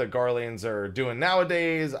considering what the Garleans are doing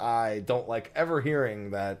nowadays, I don't like ever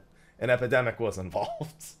hearing that an epidemic was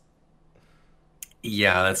involved.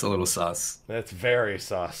 Yeah, that's a little sus. That's very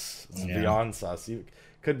sus. It's beyond sus.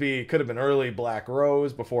 Could have been early Black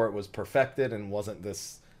Rose before it was perfected and wasn't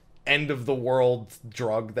this end of the world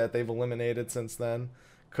drug that they've eliminated since then.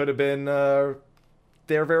 Could have been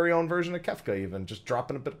their very own version of Kefka, even just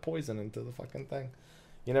dropping a bit of poison into the fucking thing.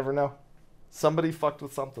 You never know. Somebody fucked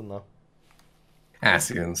with something though.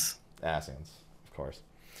 Ascians, of course.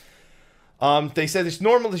 They said it's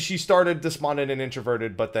normally she started despondent and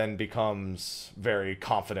introverted, but then becomes very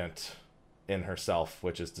confident in herself,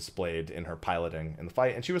 which is displayed in her piloting in the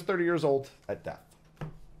fight. And she was 30 years old at death.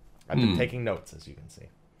 I've been taking notes, as you can see.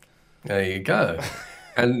 There you go.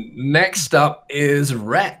 And next up is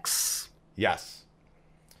Rex. Yes.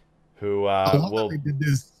 Who they did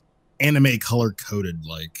this anime color coded,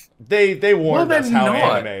 like they warned us how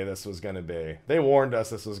anime this was going to be. They warned us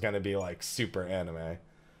this was going to be like super anime.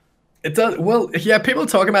 It does. Well, yeah, people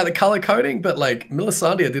talk about the color coding, but like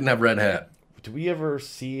Melisandre didn't have red hair. Do we ever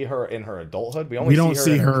see her in her adulthood? We don't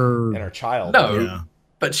see her in her childhood. No,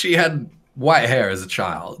 but she had white hair as a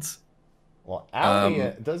child. Well,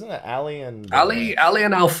 Allie, doesn't it? Allie and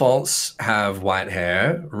Alphonse have white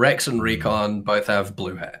hair. Rex and Rickon both have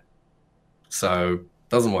blue hair. So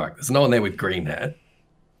doesn't work. There's no one there with green hair.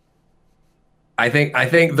 I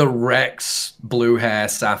think the Rex blue hair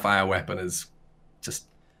sapphire weapon is just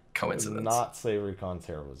coincidence. Did not say Rickon's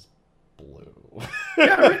hair was blue.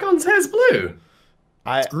 Yeah, Rickon's hair's blue.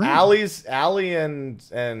 green. Allie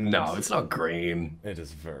and No, it's not green. it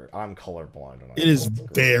is I'm colorblind. It is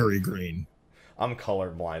very green. I'm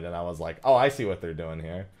colorblind, and I was like, oh, I see what they're doing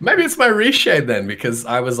here. Maybe it's my reshade then, because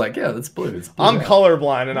I was like, yeah, that's blue. It's blue. I'm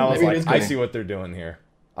colorblind, and I was Maybe it like, is I green. see what they're doing here.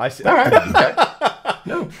 I see. All right. Okay.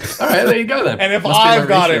 No. All right. There you go then. And if Must be my I've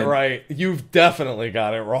got it reshade. right, you've definitely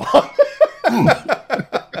got it wrong.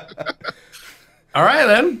 All right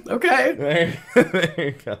then. Okay. There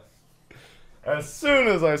you go. As soon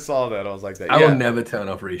as I saw that, I was like, I will never turn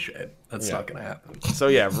off reshade. That's not gonna happen. So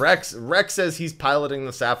yeah, Rex says he's piloting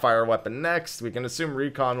the Sapphire weapon next. We can assume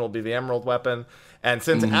Recon will be the Emerald weapon. And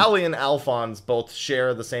since Allie and Alphonse both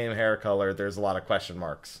share the same hair color, there's a lot of question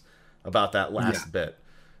marks about that last bit.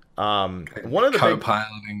 One of the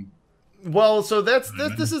co-piloting. Well, so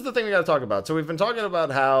this is the thing we got to talk about. So we've been talking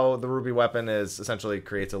about how the Ruby weapon is essentially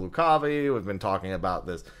creates a Lucavi. We've been talking about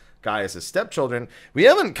this guy as his stepchildren. We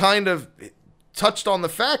haven't kind of touched on the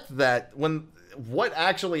fact that what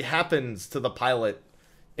actually happens to the pilot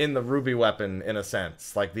in the Ruby weapon, in a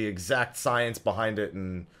sense, like the exact science behind it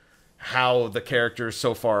and how the characters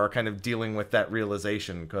so far are kind of dealing with that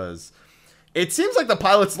realization, because it seems like the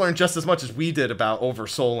pilots learned just as much as we did about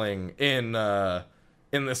oversouling in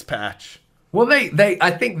this patch. Well,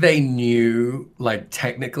 I think they knew, like,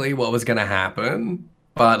 technically what was going to happen,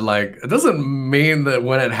 but, like, it doesn't mean that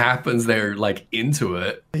when it happens, they're, like, into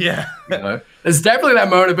it. Yeah. You know? There's definitely that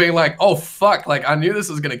moment of being like, oh, fuck, like, I knew this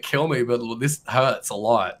was going to kill me, but this hurts a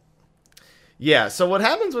lot. Yeah, so what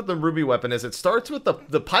happens with the Ruby weapon is it starts with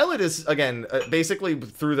the pilot is, again, basically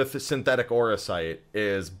through the synthetic aura site,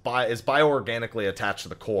 is bioorganically attached to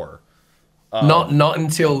the core. Not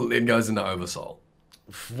until it goes into Oversoul.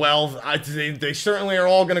 Well, they certainly are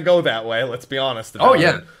all going to go that way. Let's be honest. Oh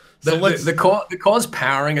yeah, So the core's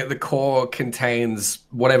powering it. The core contains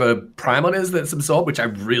whatever primal it is that's absorbed, which I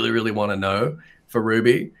really want to know for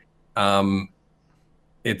Ruby.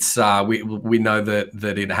 It's we know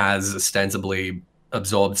that it has ostensibly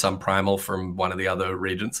absorbed some primal from one of the other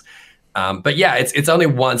regions. But yeah, it's only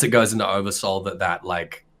once it goes into Oversoul that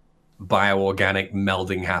like bioorganic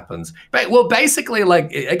melding happens. But well, basically,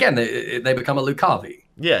 like again, they become a Lucavi.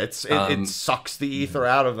 Yeah, it sucks the ether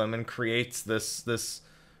out of them and creates this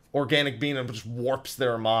organic being and just warps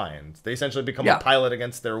their mind. They essentially become a pilot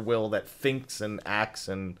against their will that thinks and acts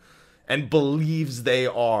and believes they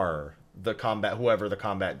are whoever the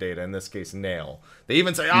combat data, in this case Nail. They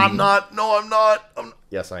even say, I'm not.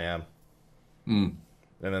 Yes, I am. And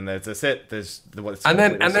then that's it. And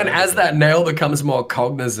then as that Nail becomes more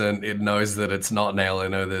cognizant, it knows that it's not Nail. It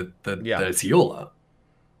know that it's Eula,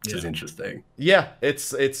 which is interesting. Yeah,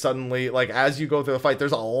 it's suddenly like as you go through the fight,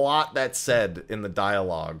 there's a lot that's said in the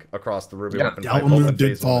dialogue across the Ruby weapon fight. Dalamud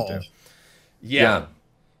did fall. Yeah,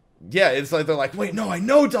 it's like they're like, wait, no, I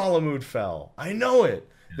know Dalamud fell. I know it.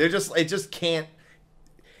 It just can't.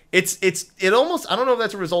 It almost, I don't know if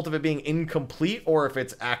that's a result of it being incomplete or if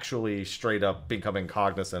it's actually straight up becoming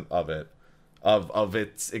cognizant of it, of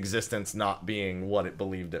its existence not being what it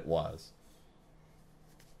believed it was.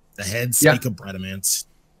 The head speak of Bradamance.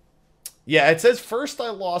 Yeah, it says first I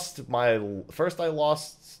lost my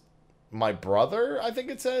brother, I think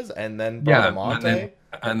it says, and then Bradamante.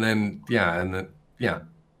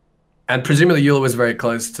 And presumably Eula was very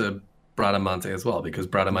close to Bradamante as well, because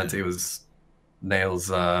Bradamante was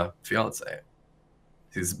Nail's fiance,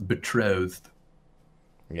 his betrothed.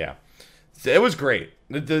 Yeah, it was great.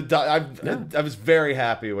 I was very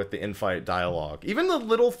happy with the infight dialogue. Even the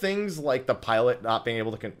little things like the pilot not being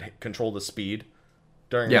able to control the speed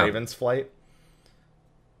during Raven's flight.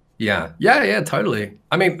 Yeah, totally.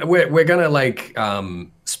 I mean, we're gonna like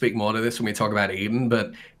speak more to this when we talk about Eden,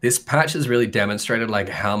 but this patch has really demonstrated like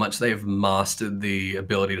how much they've mastered the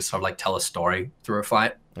ability to sort of like tell a story through a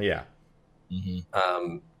fight. Yeah. Mm-hmm.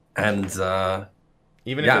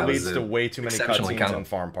 Even if it leads to way too many cutscenes and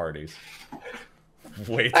farm parties.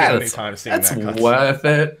 Way too many times seeing that cutscene. That's worth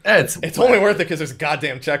it. It's only worth it because there's a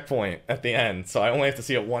goddamn checkpoint at the end, so I only have to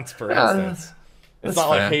see it once per instance. It's not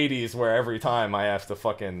like Hades where every time I have to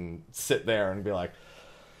fucking sit there and be like,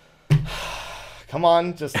 come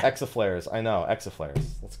on, just exaflares. I know, exaflares.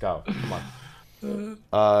 Let's go. Come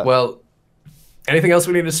on. Well, anything else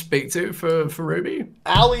we need to speak to for Ruby?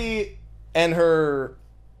 Allie and her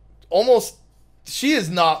she is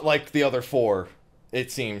not like the other four, it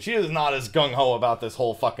seems. She is not as gung-ho about this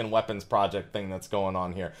whole fucking weapons project thing that's going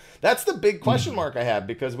on here. That's the big question mark I have,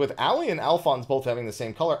 because with Allie and Alphonse both having the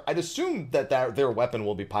same color, I'd assume that their weapon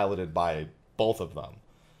will be piloted by both of them.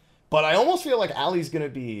 But I almost feel like Allie's going to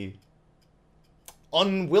be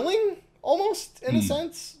unwilling, almost, in a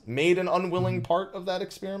sense. Made an unwilling part of that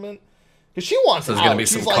experiment. Because she wants So there's out. gonna be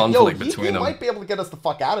She's some like, conflict yo, between he them. might be able to get us the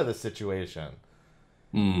fuck out of this situation.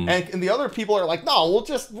 Hmm. And the other people are like, no,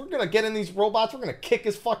 we're gonna get in these robots, we're gonna kick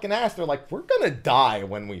his fucking ass. They're like, we're gonna die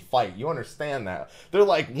when we fight. You understand that? They're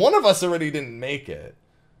like, one of us already didn't make it.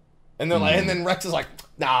 And they're like, and then Rex is like,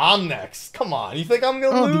 nah, I'm next. Come on. You think I'm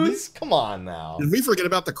gonna lose? Come on now. Did we forget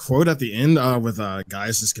about the quote at the end with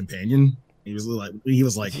Gaius' companion? He was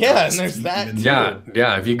like, Yeah, and there's that even- too.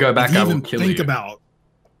 Yeah. If you go back, if you I will even kill think you.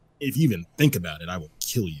 if you even think about it, I will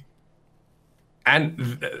kill you. And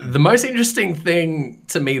the most interesting thing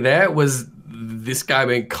to me there was this guy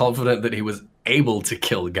being confident that he was able to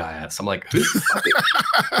kill Gaius. I'm like, who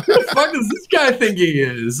the fuck does this guy think he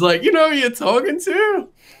is? Like, you know who you're talking to?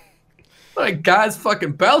 Like, Gaius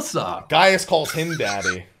fucking Belsar. Gaius calls him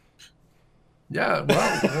daddy. Yeah,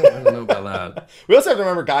 well, I don't know about that. We also have to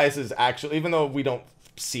remember Gaius is actually, even though we don't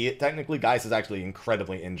see it technically, Gaius is actually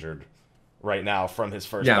incredibly injured right now from his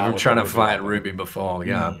first Yeah, bout we're with trying the to fight weapon. Ruby before,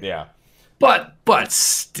 yeah. Yeah. But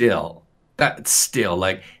still, that's still,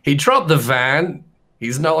 like, he dropped the van.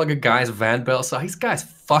 He's no longer Gaius Van Belsar. He's Gaius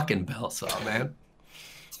fucking Belsar, man.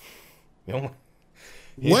 You know,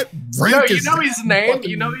 What No, rank you is know his name? fucking-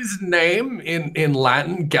 You know his name in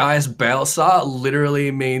Latin? Gaius Belsar literally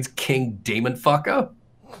means King Demon Fucker.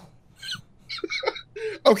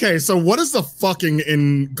 Okay, so what does the fucking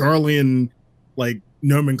in Garlean like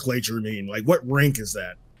nomenclature mean? Like, what rank is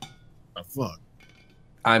that? The fuck.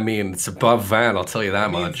 I mean, it's above Van, I'll tell you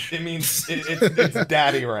that much. it means it's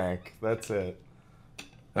daddy rank. That's it.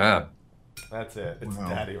 Yeah. That's it. It's Wow.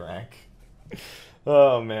 daddy rank.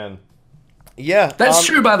 Oh man. Yeah. That's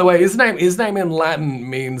true, by the way. His name in Latin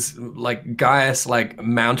means like Gaius, like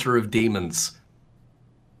mounter of demons.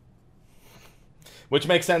 Which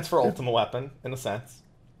makes sense for Ultimate Weapon in a sense.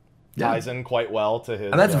 Yeah. Ties in quite well to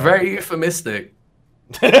his. And that's very euphemistic.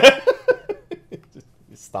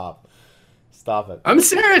 Stop. Stop it. I'm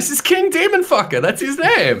serious. It's King Demon Fucker. That's his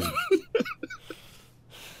name.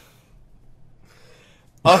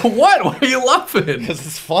 What? Why are you laughing? Because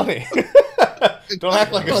it's funny. Don't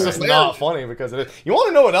act like it's Oh, just hilarious. not funny because it is. You want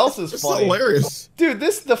to know what else is It's funny? hilarious. Dude,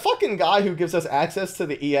 the fucking guy who gives us access to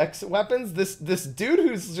the EX weapons, this dude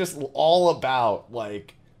who's just all about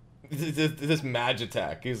like this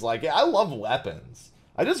Magitech. He's like, yeah, I love weapons.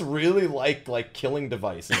 I just really like killing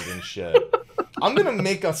devices and shit. I'm gonna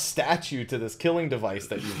make a statue to this killing device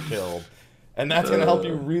that you killed, and that's gonna help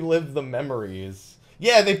you relive the memories.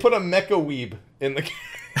 Yeah, they put a mecha weeb in the.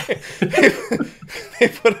 They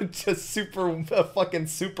put a fucking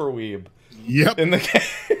super weeb Yep. in the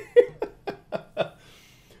game.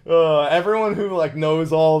 Everyone who like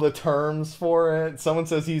knows all the terms for it. Someone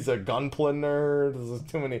says he's a gunpla nerd. There's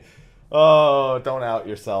too many. Oh, don't out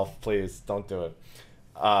yourself, please. Don't do it.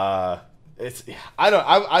 I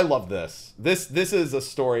love this. This is a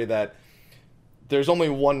story that there's only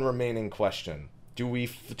one remaining question. Do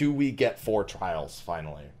we get 4 trials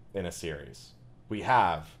finally in a series? We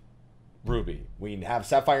have Ruby. We have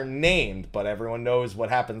Sapphire named, but everyone knows what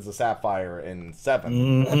happens to Sapphire in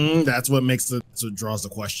 7. That's what draws the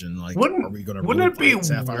question. Like, are we gonna wouldn't it be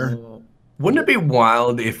Sapphire? Wouldn't it be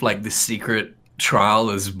wild if like the secret trial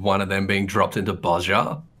is one of them being dropped into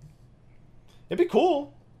Bozja? It'd be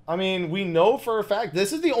cool. I mean, we know for a fact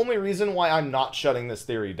this is the only reason why I'm not shutting this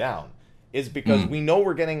theory down, is because we know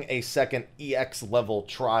we're getting a second EX level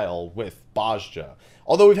trial with Bozja.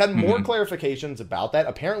 Although we've had more clarifications about that.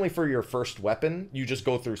 Apparently for your first weapon, you just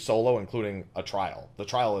go through solo, including a trial. The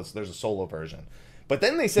trial is, there's a solo version. But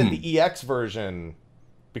then they said the EX version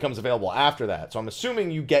becomes available after that. So I'm assuming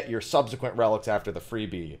you get your subsequent relics after the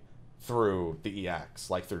freebie through the EX,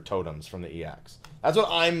 like through totems from the EX. That's what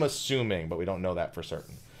I'm assuming, but we don't know that for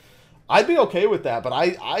certain. I'd be okay with that, but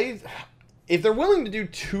I if they're willing to do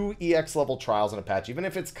 2 EX level trials in a patch, even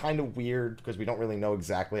if it's kind of weird because we don't really know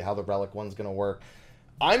exactly how the relic one's going to work,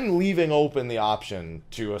 I'm leaving open the option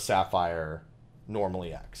to a Sapphire normal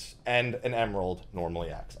EX, and an Emerald normal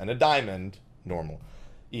EX, and a Diamond normal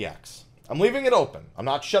EX. I'm leaving it open. I'm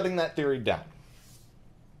not shutting that theory down.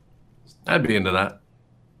 I'd be into that.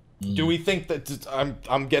 Do we think that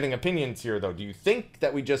I'm getting opinions here though? Do you think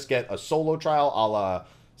that we just get a solo trial a la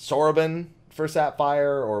Sorbin for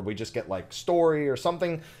Sapphire, or we just get like story or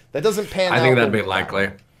something that doesn't pan out? I think that'd be that likely.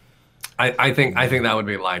 way? I think that would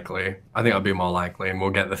be likely. I think I'd be more likely, and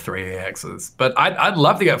we'll get the 3 EXs. But I'd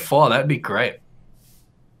love to get 4. That'd be great.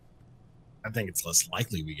 I think it's less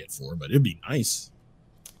likely we get 4, but it'd be nice.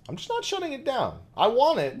 I'm just not shutting it down. I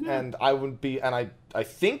want it, and I would be, and I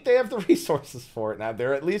think they have the resources for it now.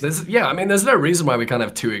 They're at least I mean, there's no reason why we can't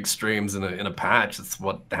have 2 extremes in a patch. It's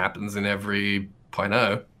what happens in every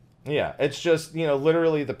 .0. Yeah, it's just,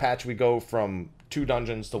 literally the patch we go from 2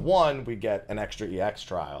 dungeons to 1, we get an extra EX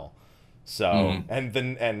trial. So,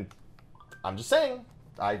 and I'm just saying,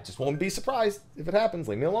 I just won't be surprised if it happens.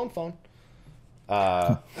 Leave me alone, phone.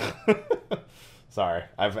 Sorry,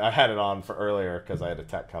 I had it on for earlier because I had a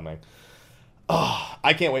tech coming. Oh,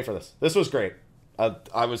 I can't wait for this. This was great.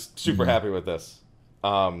 I was super happy with this.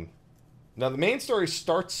 Now, the main story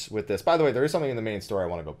starts with this. By the way, there is something in the main story I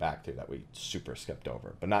want to go back to that we super skipped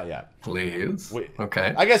over, but not yet. Please.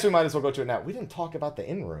 Okay. I guess we might as well go to it now. We didn't talk about the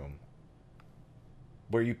in-room,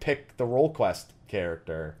 where you pick the role quest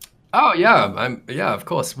character. Oh, yeah. Yeah, of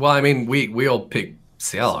course. Well, I mean, we all pick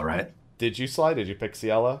Ciela, right? Did you, Sly? Did you pick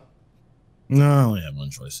Ciela? No, I only have one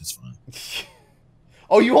choice. It's fine.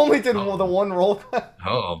 Oh, you only did the one role quest?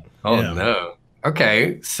 Oh, Yeah. no.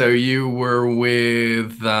 Okay, so you were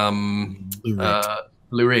with Lurik.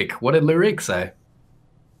 What did Lurik say?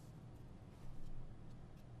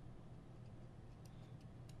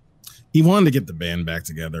 He wanted to get the band back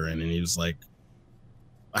together, and he was like,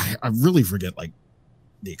 I really forget like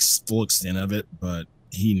the full extent of it, but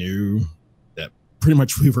he knew that pretty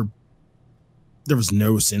much there was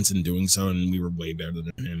no sense in doing so, and we were way better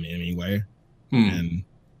than him anyway. And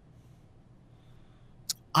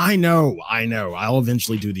I know. I'll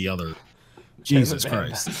eventually do the other. Jesus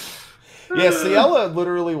Christ. Yeah, Ciela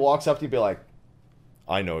literally walks up to you and be like,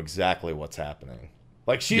 I know exactly what's happening.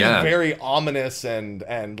 Like, she's very ominous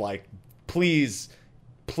and like, please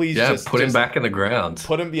just put him back in the ground.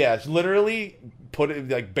 Literally put it,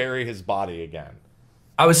 like, bury his body again.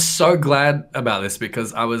 I was so glad about this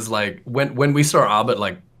because I was like, when we saw Albert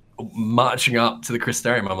like marching up to the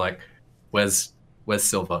Crystarium, I'm like, where's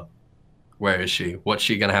Silva? Where is she? What's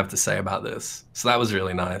she gonna have to say about this? So that was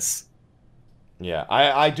really nice. Yeah,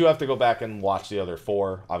 I do have to go back and watch the other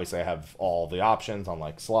 4. Obviously, I have all the options,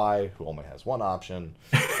 unlike Sly, who only has 1 option.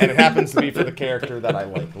 And it happens to be for the character that I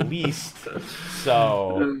like least.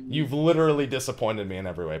 So, you've literally disappointed me in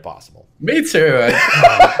every way possible. Me too.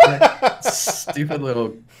 Stupid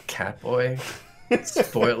little cat boy.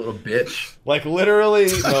 Spoiled little bitch. Like, literally,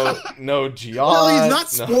 no Gian. Well, he's not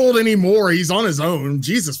spoiled anymore. He's on his own.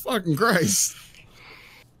 Jesus fucking Christ.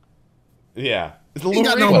 Yeah. He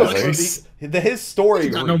got no money. His story. He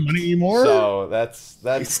got no money anymore. So that's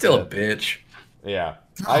he's still a bitch. Yeah.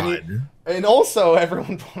 God. And also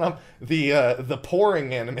everyone put up the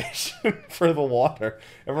pouring animation for the water.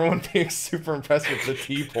 Everyone being super impressed with the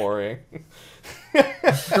tea pouring.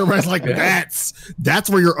 Everybody's like, that's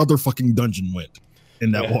where your other fucking dungeon went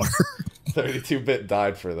in that water. 32-bit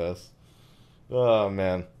died for this. Oh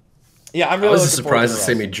man. Yeah, I'm really I was looking surprised to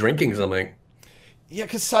forward see me drinking something. Yeah,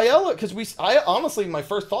 because Ciela, I honestly, my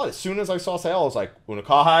first thought, as soon as I saw Ciela, I was like,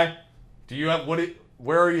 Unakahai,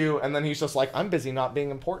 where are you? And then he's just like, I'm busy not being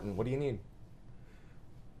important. What do you need?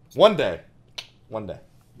 One day. One day.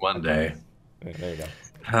 There you go.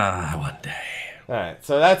 One day. All right,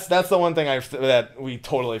 so that's the one thing that we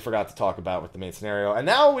totally forgot to talk about with the main scenario. And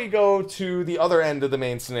now we go to the other end of the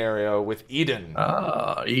main scenario with Eden.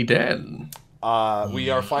 Eden.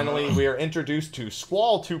 We are introduced to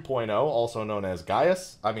Squall 2.0, also known as Gaia,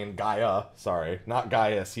 sorry, not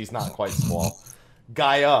Gaius, he's not quite Squall.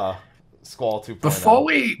 Gaia, Squall 2.0.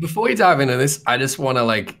 Before we dive into this, I just want to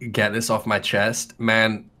like get this off my chest.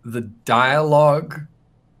 Man, the dialogue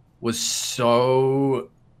was so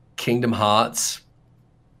Kingdom Hearts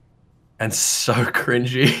and so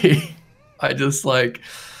cringy. I just like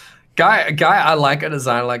Guy, I like her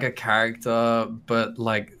design, like a character, but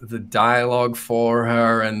like the dialogue for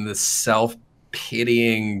her and the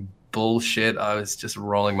self-pitying bullshit, I was just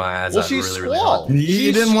rolling my eyes out really, really hard.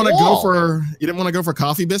 You didn't want to go for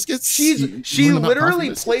coffee biscuits? She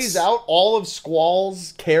literally plays out all of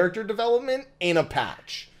Squall's character development in a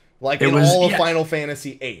patch. Like all of Final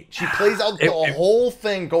Fantasy VIII. She plays out the whole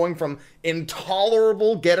thing, going from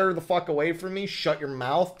intolerable, get her the fuck away from me, shut your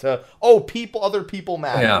mouth, to, other people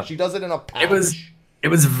matter. Yeah. She does it in a patch. It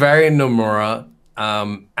was very Nomura,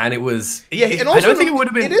 and it was... Yeah, and also, I don't think it would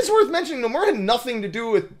have been... It is worth mentioning, Nomura had nothing to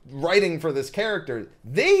do with writing for this character.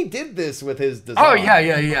 They did this with his design. Oh,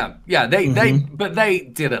 yeah. But they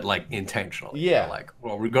did it, like, intentionally. Yeah. Like,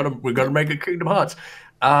 well, we gotta make a Kingdom Hearts.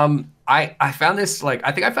 I found this, like,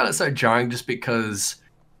 I think I found it so jarring just because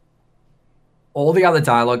all the other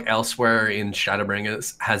dialogue elsewhere in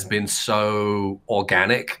Shadowbringers has been so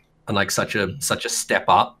organic and like such a step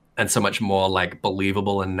up and so much more like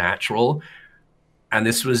believable and natural. And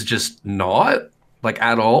this was just not like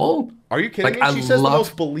at all. Are you kidding me? She says the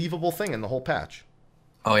most believable thing in the whole patch.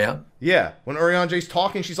 Oh yeah? Yeah. When Urianger's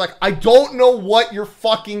talking, she's like, I don't know what you're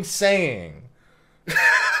fucking saying.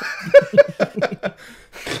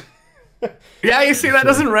 Yeah, you see, that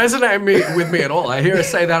doesn't resonate with me at all. I hear her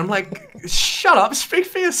say that, I'm like, shut up, speak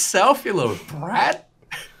for yourself, you little brat.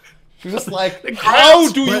 She's just like,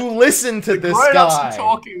 how do you listen to this guy? The grown-ups are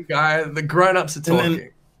talking, guy. The grown-ups are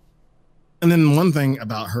talking. And then one thing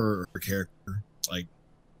about her character, like,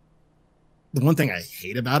 the one thing I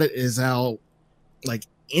hate about it is how, like,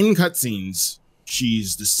 in cutscenes,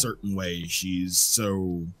 she's this certain way. She's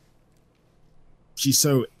so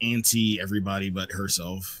anti everybody but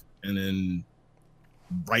herself. And then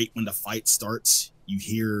right when the fight starts, you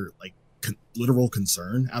hear like literal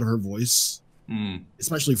concern out of her voice,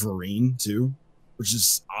 especially for Rain too, which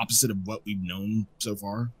is opposite of what we've known so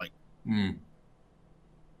far. Like,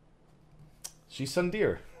 she's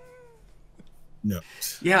Sundir. No.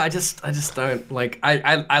 Yeah, I just don't like.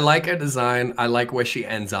 I like her design. I like where she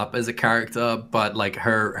ends up as a character, but like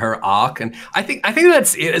her arc, and I think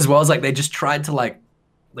that's it as well. As like they just tried to like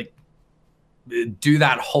do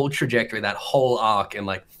that whole trajectory, that whole arc in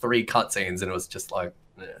like 3 cutscenes, and it was just like,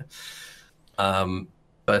 yeah.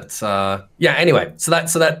 Anyway, so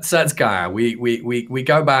that's Gaia. We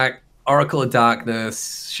go back. Oracle of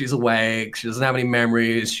Darkness. She's awake. She doesn't have any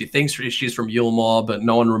memories. She thinks she's from Yulmore, but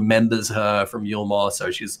no one remembers her from Yulmore, so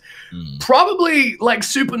she's probably like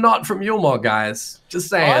super not from Yulmore, guys. Just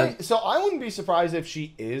saying. So I wouldn't be surprised if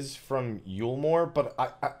she is from Yulmore, but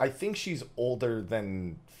I think she's older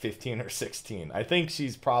than 15 or 16. I think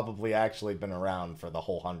she's probably actually been around for the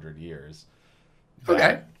whole 100 years.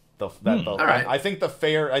 Okay. All right. I think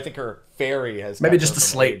her fairy has maybe just a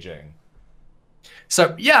slate. Aging.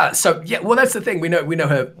 So yeah. Well, that's the thing. We know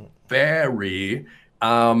her fairy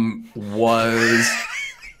was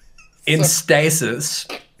in stasis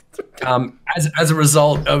as a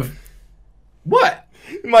result of what?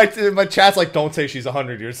 My chat's like, don't say she's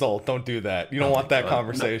 100 years old. Don't do that. You don't want that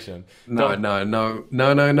conversation. No. You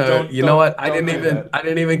know what? I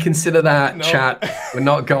didn't even consider that. No. Chat. We're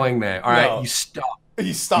not going there. All right, you stop.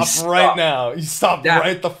 You stop right now. You stop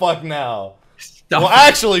right the fuck now. Stop. Well,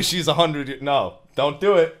 actually, she's 100. No, don't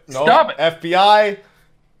do it. No. Stop it. FBI,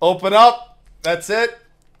 open up. That's it.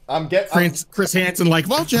 Chris Hansen, like,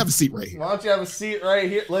 why don't you have a seat right here? Why don't you have a seat right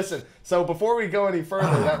here? Listen, so before we go any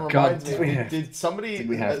further, that reminds me, did somebody,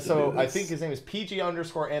 so I think his name is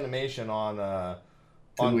PG_animation on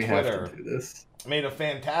Twitter, made a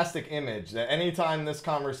fantastic image that anytime this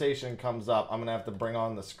conversation comes up, I'm going to have to bring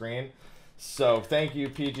on the screen. So thank you,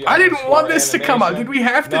 PG. I didn't want this to come up. Did we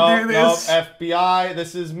have to do this? No, FBI,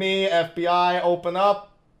 this is me. FBI, open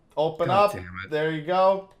up. Open up. There you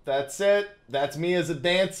go. That's it. That's me as a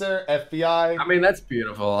dancer. FBI. I mean, that's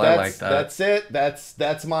beautiful. I like that. That's it.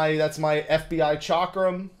 That's my FBI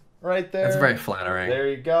chakram right there. That's very flattering. There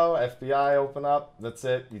you go. FBI, open up. That's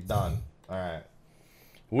it. You're done. All right.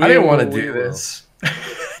 I didn't want to do this. I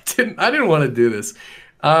didn't want to do this.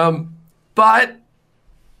 But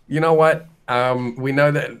you know what? We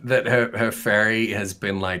know that her fairy has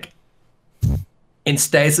been like in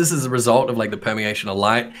stasis as a result of like the permeation of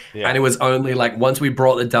light, and it was only like once we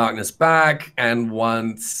brought the darkness back and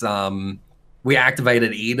once we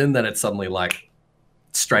activated Eden that it suddenly like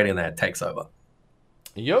straight in there takes over.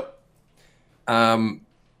 Yep. So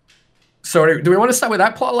do we want to start with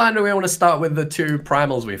that plot line, or do we want to start with the 2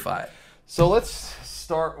 primals we fight? So let's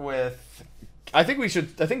start with. I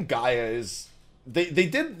think Gaia is. They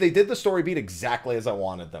did the story beat exactly as I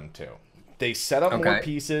wanted them to. They set up more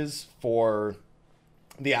pieces for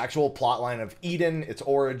the actual plot line of Eden, its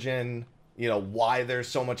origin, why there's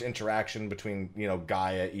so much interaction between,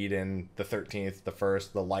 Gaia, Eden, the 13th, the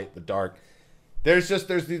First, the Light, the Dark.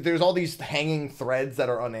 There's all these hanging threads that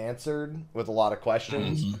are unanswered with a lot of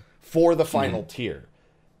questions for the final tier.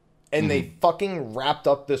 And they fucking wrapped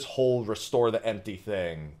up this whole restore the empty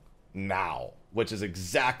thing now, which is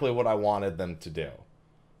exactly what I wanted them to do.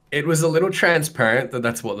 It was a little transparent that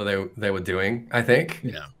that's what they were doing, I think.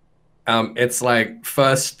 Yeah. It's like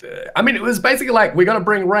first. I mean, it was basically like we gotta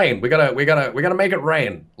bring rain. We gotta make it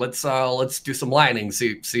rain. Let's do some lightning.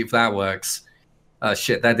 See if that works.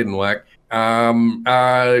 Shit, that didn't work. Fire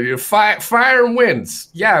and winds.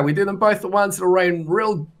 Yeah, we do them both at once. It'll rain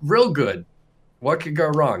real good. What could go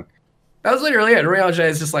wrong? That was literally it. Riage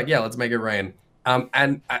is just like, yeah, let's make it rain.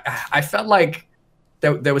 And I felt like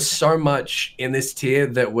there was so much in this tier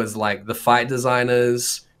that was like the fight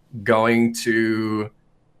designers going to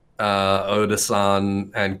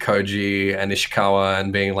Oda-san and Koji and Ishikawa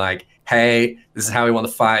and being like, hey, this is how we want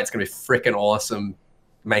to fight. It's going to be freaking awesome.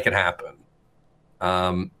 Make it happen.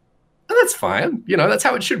 And that's fine. That's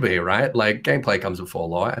how it should be, right? Like, gameplay comes before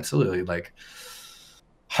law. Absolutely. Like,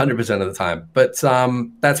 100% of the time. But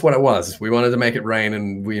that's what it was. We wanted to make it rain,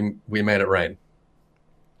 and we made it rain.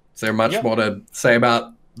 Is there much more to say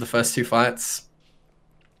about the first two fights?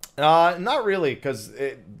 Not really, because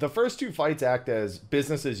the first two fights act as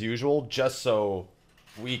business as usual, just so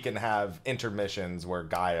we can have intermissions where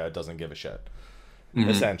Gaia doesn't give a shit.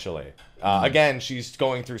 Essentially, again, she's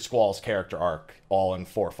going through Squall's character arc all in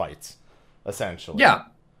 4 fights, essentially. Yeah,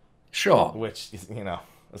 sure. Which is,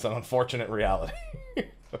 it's an unfortunate reality.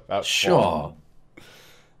 About sure.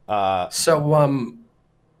 So,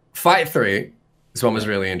 fight 3 is one was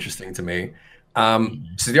really interesting to me.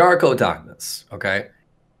 So the Oracle of Darkness, okay?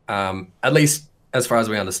 At least as far as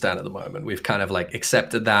we understand at the moment, we've kind of like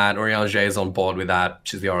accepted that. Urianger is on board with that.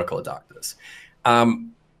 She's the Oracle of Darkness.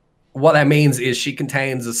 What that means is she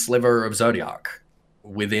contains a sliver of Zodiac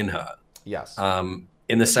within her. Yes.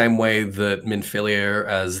 In the same way that Minfilia,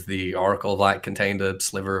 as the Oracle of Light, contained a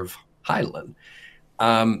sliver of Hydaelyn.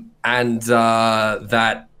 And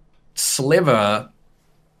that sliver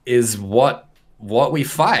is what we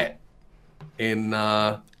fight in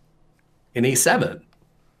E7.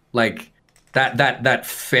 Like that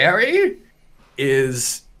fairy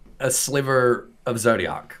is a sliver of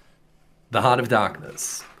Zodiac, the Heart of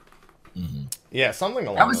Darkness. Mm-hmm. Yeah, something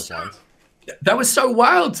along those lines. That was so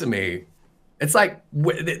wild to me. It's like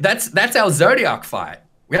that's our Zodiac fight.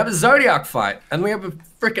 We have a Zodiac fight, and we have a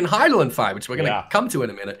freaking Hydaelyn fight, which we're gonna come to in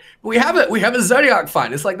a minute. But we have a Zodiac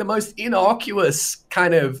fight. It's like the most innocuous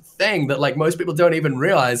kind of thing that like most people don't even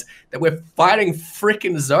realize that we're fighting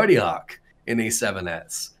freaking Zodiac in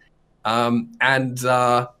E7S. And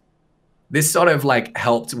this sort of like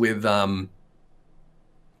helped with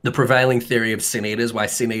the prevailing theory of Sin Eaters, why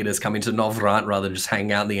Sin Eaters come into Novrant rather than just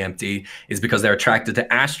hanging out in the empty, is because they're attracted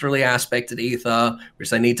to astrally aspected ether, which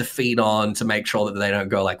they need to feed on to make sure that they don't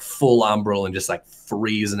go like full umbral and just like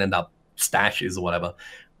freeze and end up statues or whatever.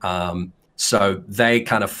 So they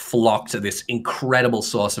kind of flock to this incredible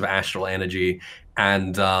source of astral energy,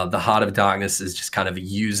 and the Heart of Darkness is just kind of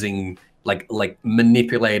using like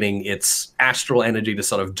manipulating its astral energy to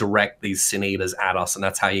sort of direct these Sin Eaters at us, and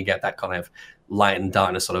that's how you get that kind of light and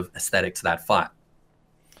darkness sort of aesthetic to that fight.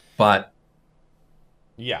 But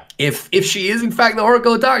yeah, if she is in fact the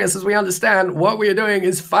Oracle of Darkness, as we understand, what we are doing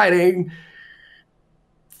is fighting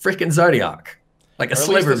freaking Zodiac, like a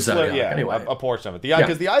sliver of Zodiac. Yeah, anyway, a portion of it.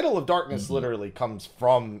 Because the Idol of Darkness literally comes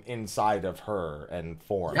from inside of her and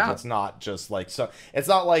forms. Yeah. It's not just like It's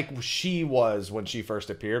not like she was when she first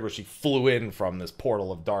appeared, where she flew in from this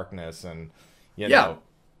portal of darkness and you know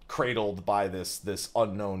cradled by this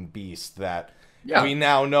unknown beast that. Yeah. We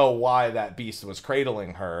now know why that beast was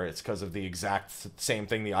cradling her. It's because of the exact same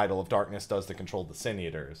thing the Idol of Darkness does to control the Sin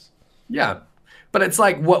Eaters. Yeah. But it's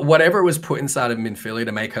like whatever was put inside of Minfilia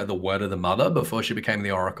to make her the Word of the Mother before she became the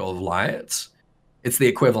Oracle of Light, it's the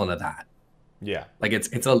equivalent of that. Yeah. Like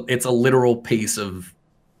it's a literal piece of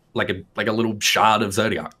like a little shard of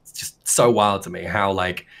Zodiac. It's just so wild to me how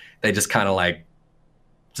like they just kind of like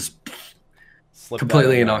just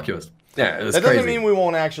completely innocuous. Yeah, it was that crazy. doesn't mean we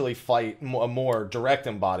won't actually fight a more direct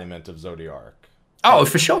embodiment of Zodiac. Oh,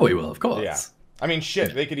 for sure we will, of course. Yeah. I mean,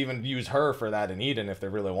 shit, they could even use her for that in Eden if they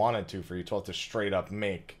really wanted to, for U12 to straight up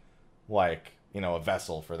make, like, you know, a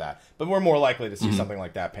vessel for that. But we're more likely to see something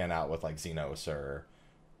like that pan out with, like, Xenos or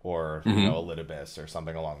you know, Elidibus or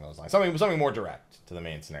something along those lines. Something more direct to the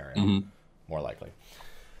main scenario. More likely.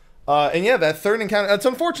 And yeah, that third encounter, it's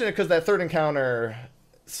unfortunate because that third encounter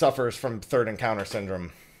suffers from third encounter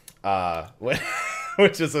syndrome.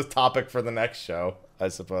 Which is a topic for the next show, I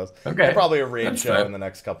suppose. Okay. And probably a raid show in the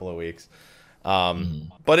next couple of weeks.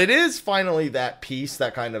 But it is finally that piece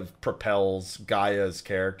that kind of propels Gaia's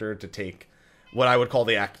character to take what I would call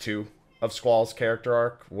the Act 2 of Squall's character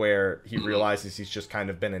arc, where he realizes he's just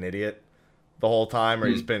kind of been an idiot the whole time, or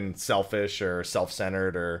he's been selfish or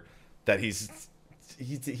self-centered, or that he's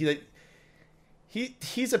a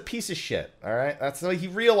piece of shit, all right? That's like, he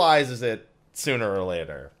realizes it sooner or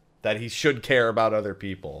later, that he should care about other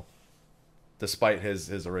people, despite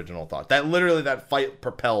his original thought. That literally, that fight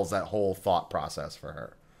propels that whole thought process for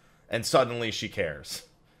her. And suddenly she cares.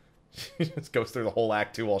 She just goes through the whole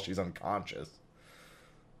Act 2 while she's unconscious.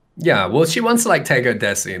 Yeah, well, she wants to, like, take her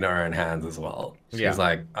destiny in her own hands as well. She's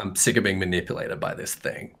like, I'm sick of being manipulated by this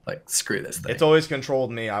thing. Like, screw this thing. It's always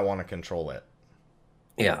controlled me. I want to control it.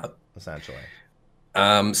 Yeah. Essentially.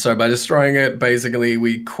 So by destroying it, basically,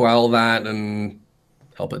 we quell that and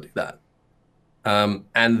help it do that.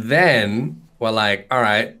 And then we're like, all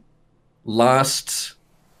right, last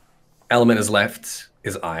element is left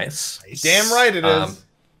is ice. Damn right it is.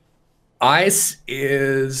 Ice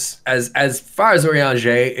is, as far as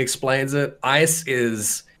Urianger explains it, ice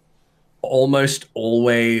is almost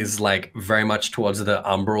always like very much towards the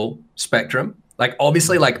umbral spectrum. Like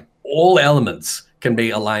obviously, like all elements can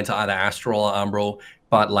be aligned to either astral or umbral.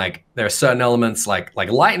 but like there are certain elements like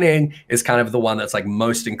lightning is kind of the one that's like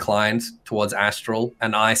most inclined towards astral,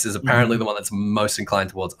 and ice is apparently the one that's most inclined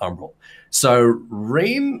towards umbral. So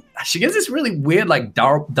Reen, she gives this really weird like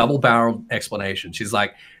double barrel explanation. She's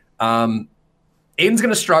like, Eden's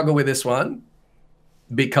gonna struggle with this one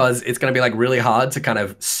because it's gonna be like really hard to kind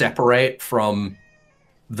of separate from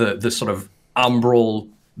the sort of umbral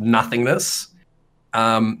nothingness.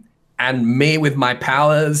 And me with my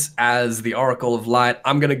powers as the Oracle of Light,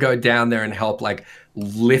 I'm going to go down there and help like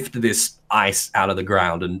lift this ice out of the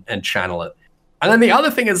ground and channel it. And then the other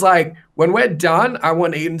thing is like, when we're done, I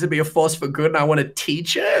want Eden to be a force for good and I want to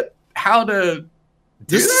teach it how to do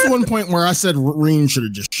This that. is one point where I said Reen should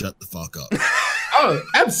have just shut the fuck up. Oh,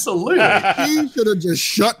 absolutely. He should have just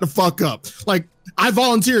shut the fuck up. Like, I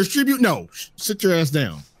volunteer as tribute. No, sit your ass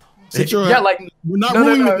down. Sit your ass. Like, we're not no,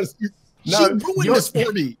 ruining no. this. She No, ruined this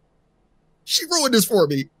for me. She ruined this for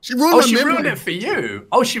me. She ruined my she memory. ruined it for you.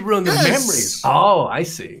 Oh, she ruined the Yes. memories. Oh, I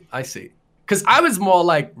see. Because I was more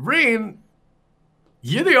like, Reen,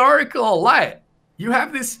 you're the Oracle of Light. You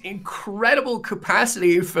have this incredible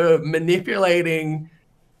capacity for manipulating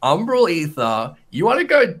umbral ether. You want to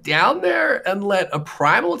go down there and let a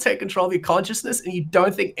primal take control of your consciousness, and you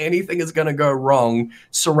don't think anything is going to go wrong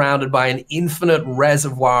surrounded by an infinite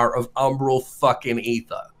reservoir of umbral fucking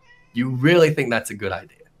ether. You really think that's a good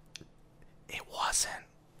idea? It wasn't.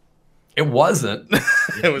 It wasn't.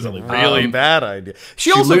 It was a really bad idea.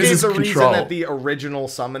 She also gave loses the reason control. that the original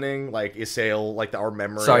summoning, like Isail, like our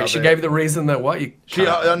memory. Sorry, of she it, gave the reason that what you. She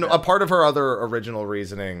a part of her other original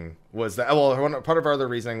reasoning was that part of her other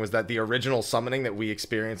reasoning was that the original summoning that we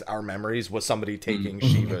experienced, our memories, was somebody taking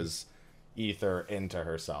Shiva's ether into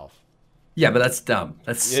herself. Yeah, but that's dumb.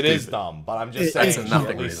 That's It is stupid. dumb, but I'm just That's saying she nothing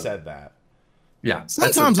at least reason. said that. Yeah.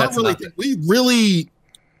 Sometimes I really think we really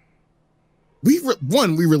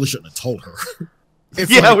shouldn't have told her. It's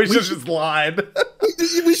Yeah, like, we should have just lied.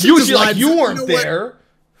 we should You just should like lied. you You weren't know what? there.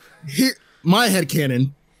 Here, my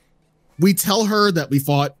headcanon, we tell her that we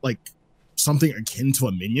fought like something akin to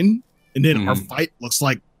a minion, and then our fight looks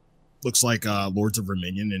like Lords of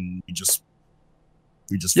Verminion, and we just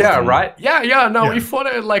Yeah, fucking- right. Yeah. No, Yeah. we fought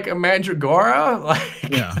it like a Mandragora. Like,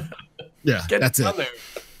 yeah, get that's down it. there.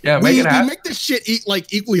 Yeah, make We it happen. make this shit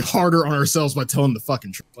equally harder on ourselves by telling the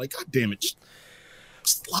fucking truth. Like, god damn it,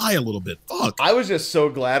 just lie a little bit. Fuck. I was just so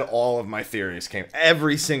glad all of my theories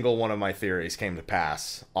every single one of my theories came to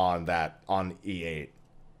pass on E8.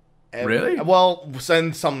 Really? Well,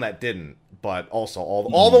 and some that didn't, but also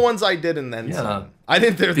all the ones I did and then Yeah. some. I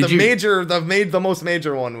didn't. Did The you- most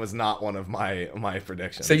major one was not one of my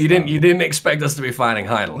predictions. So you didn't expect us to be fighting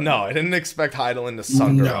Hydaelyn? No, I didn't expect Hydaelyn to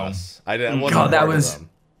sunder No. us. I didn't. I wasn't God, that part of was- them.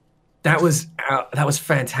 That was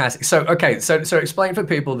fantastic. So okay, so explain for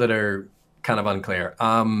people that are kind of unclear.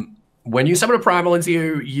 When you summon a primal into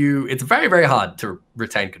you, it's very, very hard to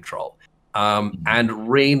retain control. And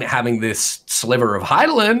Reen having this sliver of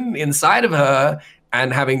Hydaelyn inside of her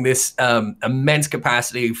and having this immense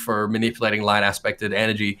capacity for manipulating light aspected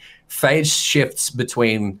energy, phase shifts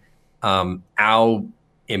between our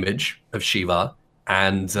image of Shiva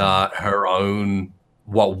and her own,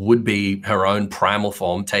 what would be her own primal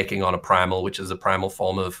form, taking on a primal, which is a primal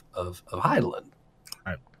form of Hydaelyn.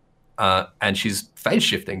 And she's phase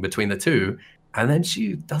shifting between the two, and then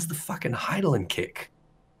she does the fucking Hydaelyn kick.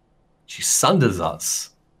 She sunders us.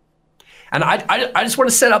 And I just want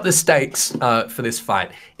to set up the stakes for this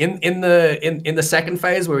fight. In the second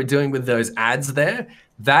phase, where we're dealing with those ads there,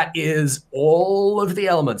 that is all of the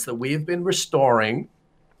elements that we've been restoring,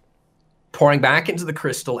 pouring back into the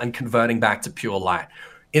crystal and converting back to pure light.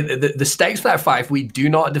 The stakes for that fight, if we do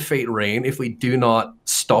not defeat Reen, if we do not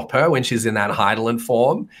stop her when she's in that Hydaelyn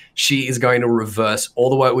form, she is going to reverse all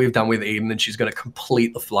the work we've done with Eden, and she's going to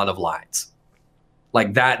complete the flood of lights.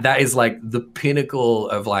 Like that is like the pinnacle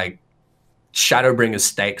of like Shadowbringers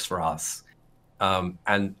stakes for us. And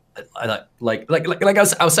like I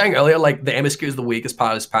was saying earlier, like the MSQ is the weakest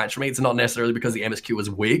part of this patch for me. It's not necessarily because the MSQ was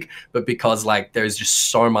weak, but because like there's just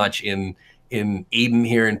so much in Eden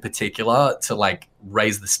here in particular to like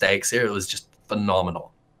raise the stakes here. It was just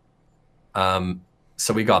phenomenal.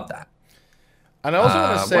 So we got that. And I also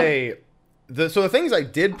want to say, the things I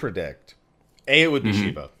did predict, it would be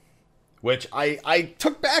Shiva, which I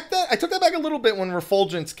took back that. I took that back a little bit when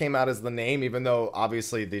Refulgence came out as the name, even though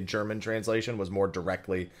obviously the German translation was more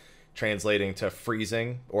directly translating to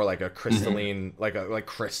freezing or like a crystalline, like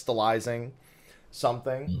crystallizing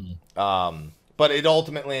something. But it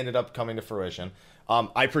ultimately ended up coming to fruition.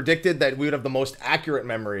 I predicted that we would have the most accurate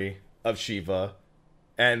memory of Shiva,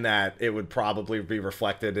 and that it would probably be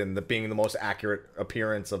reflected in being the most accurate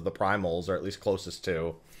appearance of the primals, or at least closest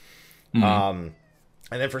to.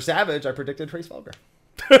 And then for Savage, I predicted Trace Felger.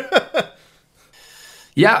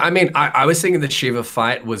 Yeah, I mean, I was thinking the Shiva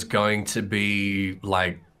fight was going to be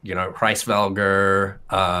like, you know, Hreisvelger,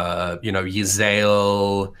 you know,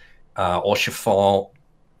 Yzael, or Chiffon.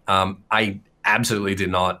 I absolutely did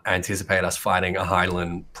not anticipate us fighting a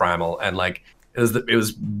Hydaelyn Primal, and like it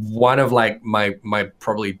was one of like my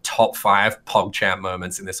probably top 5 PogChamp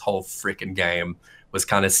moments in this whole freaking game, was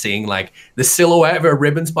kind of seeing like the silhouette of her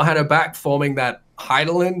ribbons behind her back forming that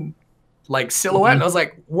Hydaelyn like silhouette, and I was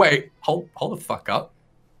like, wait, hold the fuck up.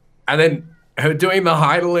 And then her doing the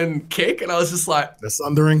Hydaelyn kick, and I was just like, The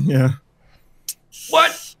Sundering, yeah.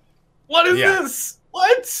 what? What is this?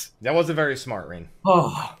 What? That wasn't very smart, Reen.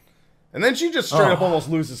 Oh, And then she just straight up almost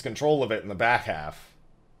loses control of it in the back half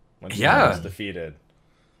when she was defeated.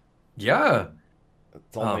 yeah.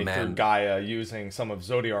 It's only through Gaia using some of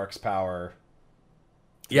Zodiark's power.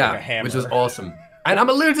 Yeah, like a hammer. which was awesome. And I'm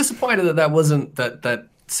a little disappointed that wasn't that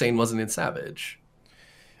scene wasn't in Savage.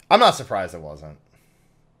 I'm not surprised it wasn't.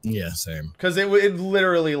 Yeah, same. Because it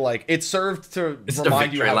literally, like, it served to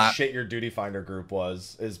remind you how shit your Duty Finder group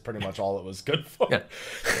was, is pretty much all it was good for. Yeah.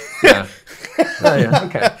 Yeah. Oh, yeah.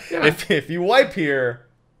 Okay. Yeah. If you wipe here,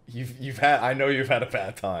 I know you've had a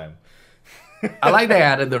bad time. I like they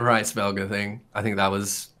added the Hreisvelger thing. I think that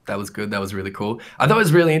was good. That was really cool. I thought it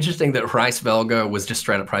was really interesting that Hreisvelger was just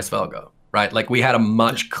straight up Hreisvelger, right? Like we had a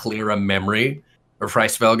much clearer memory of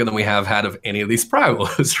Hreisvelger than we have had of any of these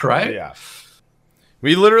primals, right? Yeah.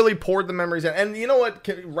 We literally poured the memories in. And you know what?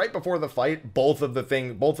 Right before the fight, both of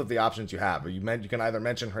the options you have. You can either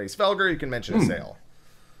mention Hreisvelger, you can mention Yzael.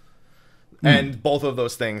 And both of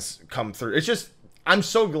those things come through. It's just, I'm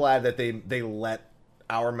so glad that they let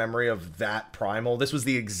our memory of that primal. This was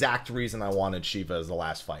the exact reason I wanted Shiva as the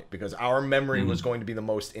last fight, because our memory was going to be the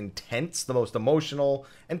most intense, the most emotional,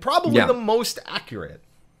 and probably the most accurate.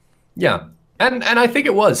 Yeah. And I think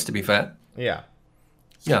it was, to be fair. Yeah.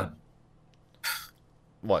 Yeah.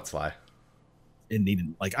 What, Sly? It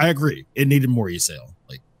needed, like, I agree. It needed more Yzael.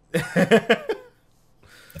 Like, the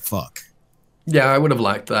fuck. Yeah, I would have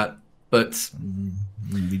liked that, but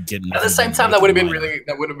at the same time, that would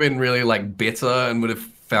have been really like bitter, and would have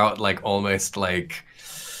felt like almost like,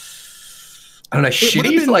 I don't know,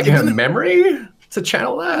 shitty for like her memory to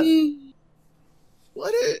channel that.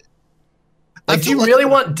 Like, do you really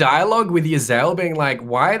want dialogue with Yzael being like,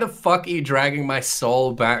 "Why the fuck are you dragging my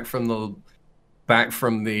soul back from the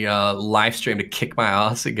live stream to kick my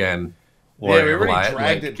ass again?" Or, yeah, we already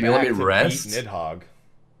dragged it can you let me rest? Beat Nidhogg.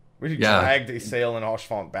 We dragged Yzael and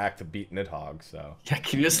Oshfont back to beat Nidhogg, so... Yeah,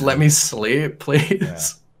 can you just let me sleep,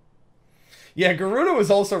 please? Yeah, Garuda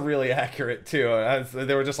was also really accurate, too.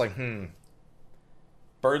 They were just like,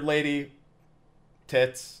 Bird Lady,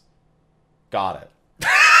 tits, got it.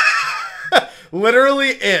 Literally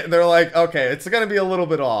it. They're like, okay, it's going to be a little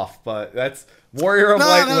bit off, but that's... Warrior of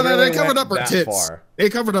Light literally they covered up her tits. Far.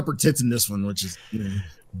 They covered up her tits in this one, which is...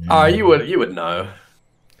 Oh, you would know.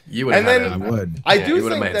 You would. And then I would. I do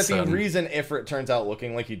think that the reason Ifrit turns out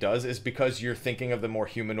looking like he does is because you're thinking of the more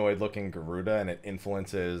humanoid-looking Garuda, and it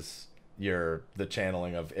influences the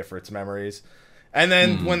channeling of Ifrit's memories. And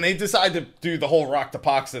then when they decide to do the whole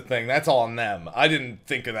Raktapaxa thing, that's all on them. I didn't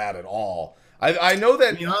think of that at all. I know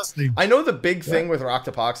that. I know the big thing with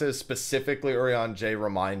Raktapaxa is specifically Urianger J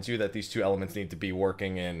reminds you that these two elements need to be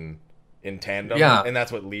working in tandem, and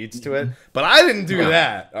that's what leads to it. But I didn't do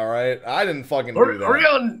that, all right? I didn't fucking do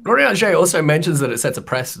that. Urianger J also mentions that it sets a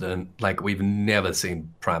precedent. Like, we've never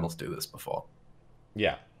seen primals do this before.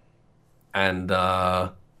 Yeah. And they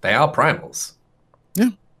are primals. Yeah.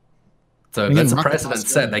 So that's a precedent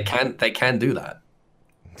set. They can do that.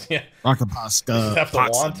 Yeah. Raktapaxa. Have to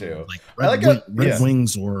want to. Like Red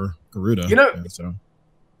Wings or Garuda. You know,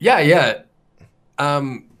 yeah.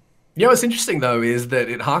 You know what's interesting, though, is that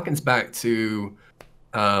it harkens back to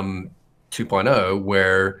 2.0,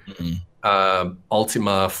 where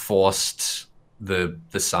Ultima forced the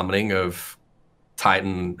summoning of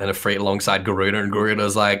Titan and Ifrit alongside Garuda, and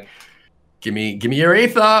Garuda's like, give me your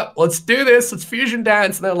ether, let's do this, let's fusion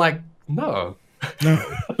dance. And they're like, no.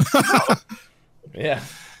 Yeah.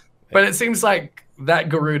 But it seems like that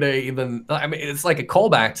Garuda it's like a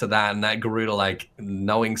callback to that, and that Garuda, like,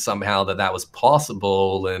 knowing somehow that was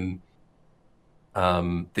possible, and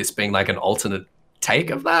this being like an alternate take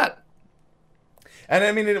of that. And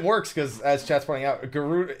I mean, it works because, as chat's pointing out,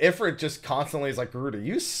 Ifrit just constantly is like, Garuda,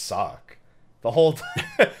 you suck. The whole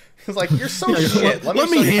time. He's like, you're so shit. Let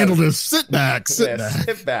me handle this. Sit back.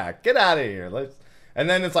 Sit back. Get out of here. And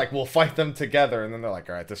then it's like, we'll fight them together. And then they're like,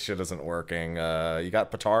 all right, this shit isn't working. You got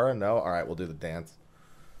Patara? No? All right, we'll do the dance.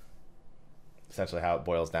 essentially how it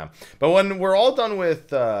boils down. But when we're all done with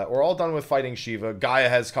fighting Shiva, Gaia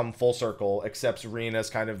has come full circle, accepts Reen as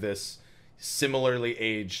kind of this similarly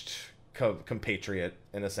aged compatriot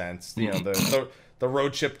in a sense. You know, the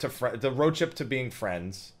road trip to being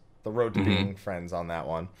friends, the road to being friends on that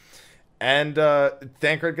one. And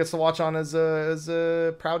Thancred gets to watch on as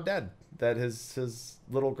a proud dad that his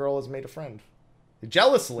little girl has made a friend.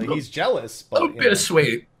 Jealously, he's jealous, but a little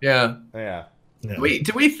bittersweet. Yeah. Yeah. Do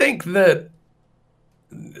we think that?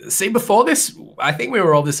 See, before this, I think we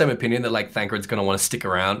were all of the same opinion that like Thancred's going to want to stick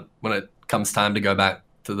around when it comes time to go back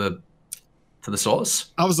to the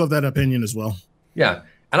source. I was of that opinion as well. Yeah,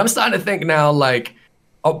 and I'm starting to think now, like,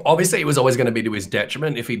 obviously it was always going to be to his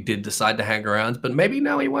detriment if he did decide to hang around, but maybe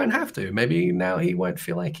now he won't have to. Maybe now he won't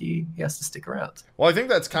feel like he has to stick around. Well, I think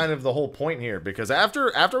that's kind of the whole point here, because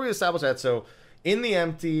after we establish that, so in the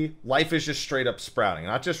empty, life is just straight up sprouting.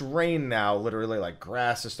 Not just rain now, literally like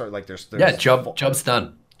grass is starting, like there's job's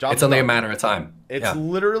done. It's only a matter of time. It's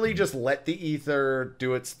literally just let the ether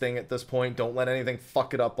do its thing at this point. Don't let anything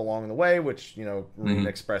fuck it up along the way, which, you know, Reen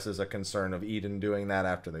expresses a concern of Eden doing that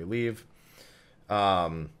after they leave.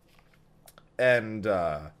 And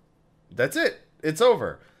that's it. It's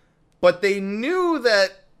over. But they knew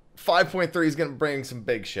that 5.3 is going to bring some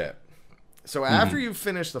big shit. So after you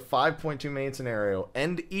finish the 5.2 main scenario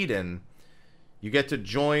and Eden, you get to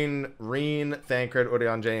join Reen, Thancred,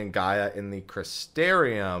 Urianger, and Gaia in the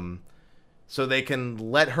Crystarium so they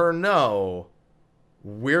can let her know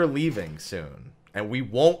we're leaving soon and we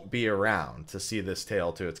won't be around to see this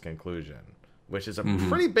tale to its conclusion, which is a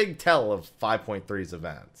pretty big tell of 5.3's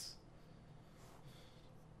events.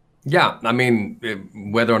 Yeah, I mean,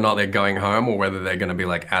 whether or not they're going home or whether they're going to be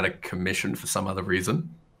like out of commission for some other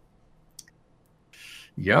reason.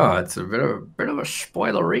 Yeah, it's a bit of a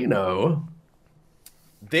spoilerino.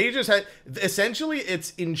 They just had, essentially,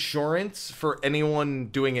 it's insurance for anyone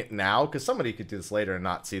doing it now, because somebody could do this later and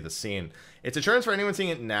not see the scene. It's insurance for anyone seeing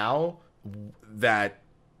it now that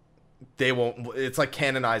they won't, it's like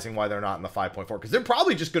canonizing why they're not in the 5.4, because they're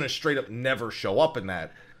probably just going to straight up never show up in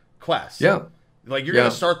that quest. Yeah. Like, you're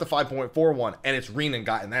going to start the 5.4 one, and it's Reen and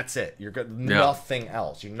Gaia, and that's it. You're good, nothing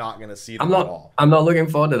else. You're not going to see them at all. I'm not looking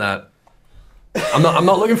forward to that. I'm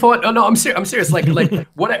not looking forward. Oh no, I'm serious. Like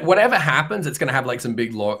whatever happens, it's gonna have like some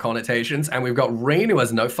big lore connotations, and we've got Reen who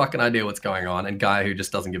has no fucking idea what's going on, and Gaia who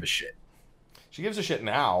just doesn't give a shit. She gives a shit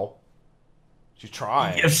now. She's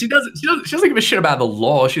trying. Yeah, she doesn't give a shit about the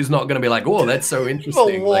lore. She's not gonna be like, oh, that's so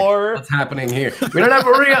interesting. The lore. Like, what's happening here? We don't have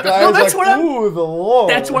a real. No, that's like, the lore.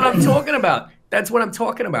 That's what I'm talking about. That's what I'm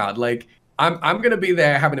talking about. Like, I'm gonna be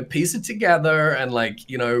there having to piece it together and like,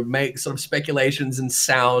 you know, make sort of speculations and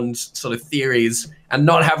sound sort of theories, and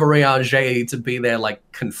not have a Urianger to be there like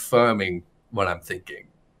confirming what I'm thinking.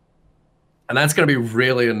 And that's gonna be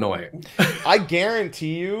really annoying. I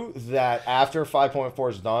guarantee you that after 5.4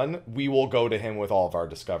 is done, we will go to him with all of our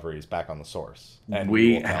discoveries back on the source. And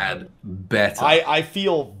we had better. I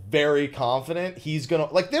feel very confident he's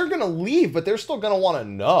gonna, like, they're gonna leave, but they're still gonna want to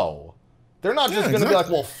know. They're not just going to be like,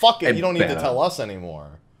 well, fuck it, you don't need to tell us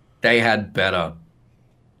anymore. They had better.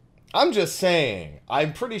 I'm just saying.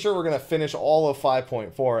 I'm pretty sure we're going to finish all of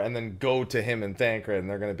 5.4 and then go to him and Thancred, and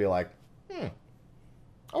they're going to be like,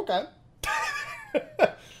 okay.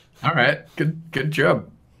 All right. Good job.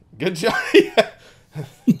 Good job.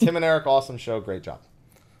 Tim and Eric, awesome show. Great job.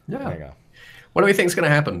 Yeah. There you go. What do we think is going to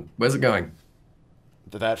happen? Where's it going?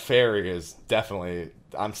 That ferry is definitely...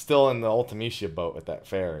 I'm still in the Ultimecia boat with that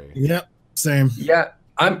ferry. Yep. Same. Yeah,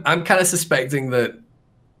 I'm kind of suspecting that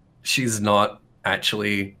she's not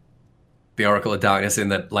actually the Oracle of Darkness in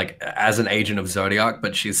that, like, as an agent of Zodiac,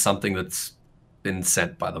 but she's something that's been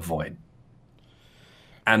sent by the Void.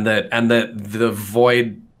 And that the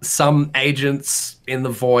Void, some agents in the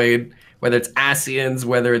Void, whether it's Ascians,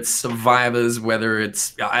 whether it's survivors, whether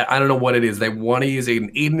it's, I don't know what it is, they want to use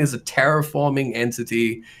Eden. Eden is a terraforming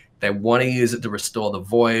entity. They want to use it to restore the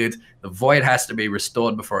Void. The Void has to be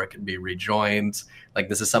restored before it can be rejoined. Like,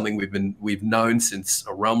 this is something we've known since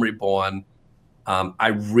A Realm Reborn. I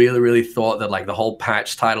really, really thought that like the whole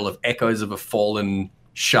patch title of Echoes of a Fallen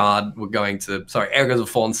Shard Echoes of a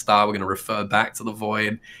Fallen Star, we're going to refer back to the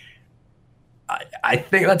Void. I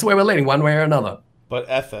think that's where we're leaning, one way or another. But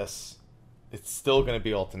Ethos, it's still going to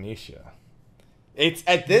be Ultimecia. It's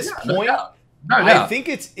at this point. No, I think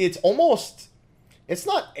it's almost. It's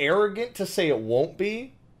not arrogant to say it won't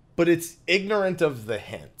be, but it's ignorant of the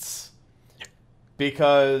hints.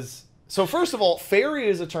 Because, so first of all, Fairy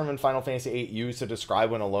is a term in Final Fantasy VIII used to describe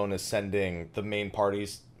when Alone is sending the main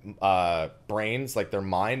party's brains, like their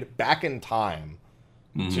mind, back in time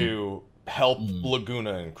to help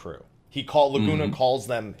Laguna and crew. Laguna calls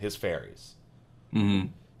them his fairies. Mm-hmm.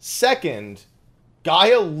 Second,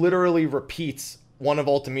 Gaia literally repeats one of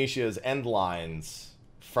Ultimecia's end lines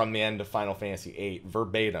from the end of Final Fantasy VIII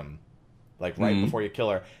verbatim, like right before you kill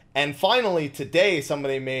her. And finally, today,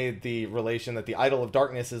 somebody made the relation that the Idol of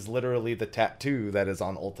Darkness is literally the tattoo that is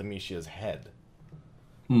on Ultimecia's head.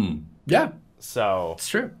 Yeah, So it's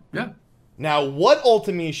true. Yeah. now, what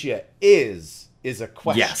Ultimecia is a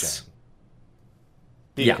question. Yes.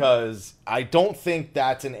 Because I don't think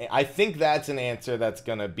that's I think that's an answer that's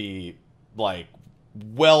gonna be like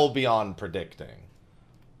well beyond predicting.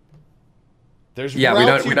 There's we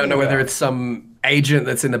don't know whether it's some agent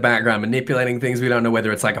that's in the background manipulating things. We don't know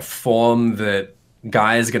whether it's like a form that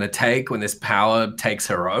Gaia is going to take when this power takes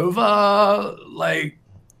her over. Like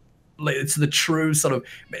it's the true sort of,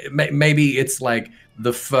 maybe it's like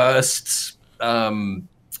the first the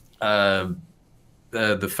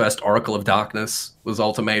first Oracle of Darkness was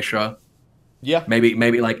Ultimecia. Yeah.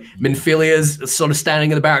 Maybe like Minfilia's sort of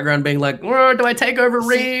standing in the background being like, oh, do I take over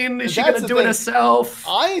Reen? Is she going to do it herself?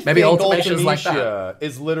 Maybe think Ultimecia like that.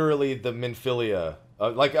 is literally the Minfilia.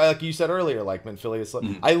 Like you said earlier, like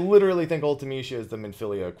Minfilia. I literally think Ultimecia is the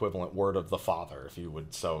Minfilia equivalent word of the father, if you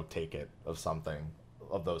would so take it, of something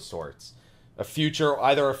of those sorts.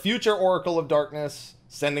 Either a future Oracle of Darkness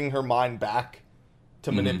sending her mind back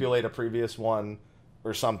to manipulate a previous one,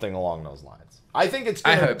 or something along those lines. I think it's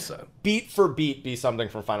going I hope so. Beat for beat be something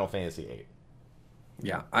from Final Fantasy VIII.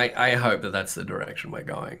 Yeah, I hope that that's the direction we're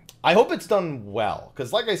going. I hope it's done well,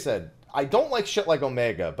 because like I said, I don't like shit like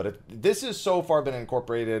Omega, but this has so far been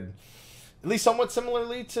incorporated at least somewhat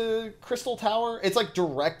similarly to Crystal Tower. It's like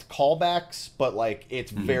direct callbacks, but like it's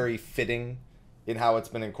very fitting in how it's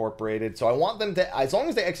been incorporated. So I want them to, as long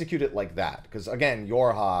as they execute it like that, because again,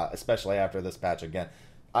 Yorha, especially after this patch again,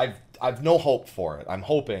 I've no hope for it. I'm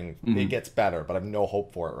hoping it gets better, but I've no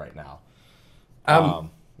hope for it right now.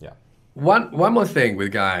 Yeah. One more thing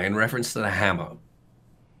with Gaia in reference to the hammer.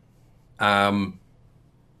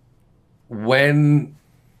 When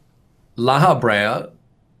La Brea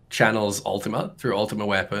channels Ultima through Ultima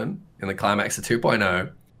Weapon in the climax of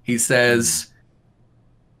 2.0, he says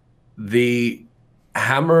the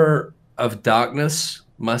hammer of darkness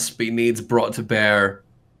must be needs brought to bear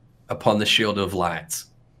upon the shield of light.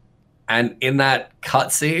 And in that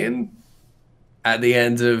cutscene at the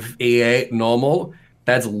end of E8 normal,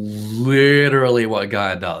 that's literally what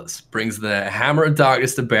Gaia does. Brings the hammer of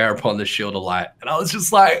darkness to bear upon the shield of light. And I was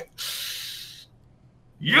just like,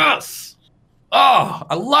 yes! Oh,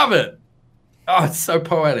 I love it. Oh, it's so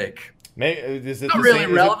poetic. Is it not really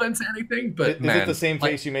relevant to anything, but is it the same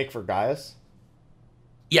face you make for Gaius?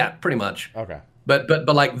 Yeah, pretty much. Okay.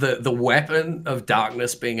 But like the weapon of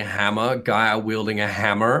darkness being a hammer, Gaia wielding a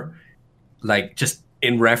hammer, like just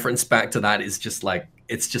in reference back to that is just like,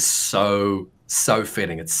 it's just so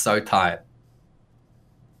fitting. It's so tight.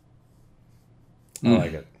 I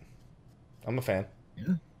like it. I'm a fan.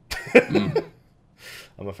 Yeah.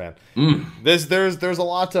 I'm a fan. There's a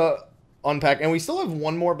lot to unpack, and we still have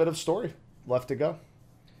one more bit of story left to go.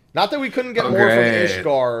 Not that we couldn't get more from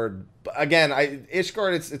Ishgard. Again,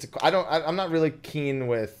 Ishgard. I'm not really keen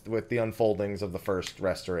with the unfoldings of the first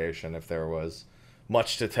restoration. If there was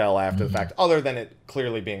much to tell after the fact, other than it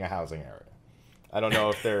clearly being a housing area, I don't know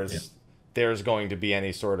if there's going to be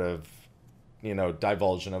any sort of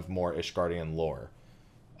divulsion of more Ishgardian lore,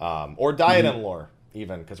 or Diadem lore,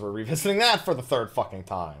 even, because we're revisiting that for the third fucking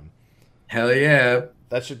time. Hell yeah.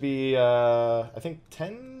 That should be, I think,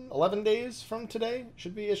 11 days from today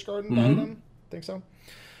should be Ishgard and Diadem. I think so.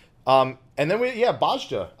 And then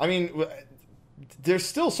Bajda. I mean, there's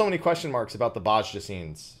still so many question marks about the Bajda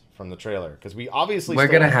scenes from the trailer, because we're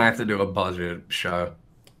going to have to do a budget show.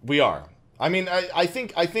 We are. I mean, I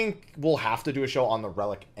think we'll have to do a show on the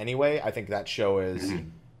Relic anyway. I think that show is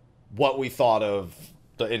what we thought of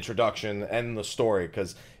the introduction and the story,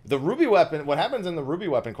 because the Ruby Weapon, what happens in the Ruby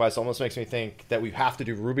Weapon quest almost makes me think that we have to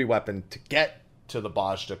do Ruby Weapon to get to the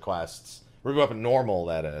Bajda quests. Ruby Weapon normal,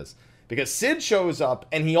 that is. Because Cid shows up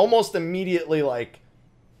and he almost immediately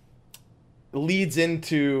leads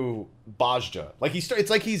into Bajda. Like it's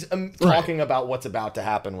like he's talking about what's about to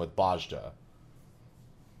happen with Bajda.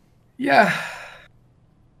 Yeah.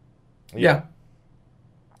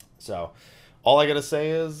 So, all I gotta say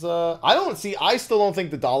is, I still don't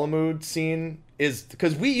think the Dalamud scene is,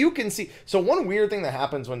 because you can see. So one weird thing that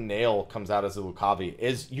happens when Nail comes out as a Lucavi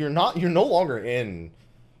is you're no longer in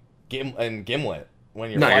Gimlet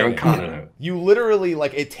when you're fighting. You're in Carno. You literally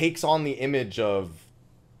it takes on the image of,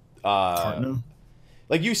 Carno?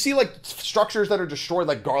 Like you see structures that are destroyed,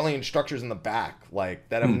 like Garlean structures in the back, that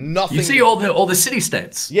have nothing. You see all the city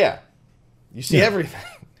states. Yeah, you see everything.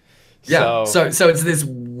 Yeah. So it's this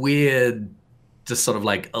weird just sort of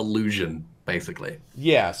like illusion, basically.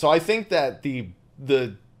 Yeah, so I think that the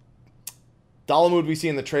Dalamud we see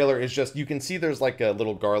in the trailer is just, you can see there's like a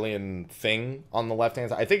little Garlean thing on the left hand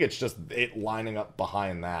side. I think it's just it lining up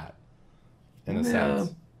behind that, in a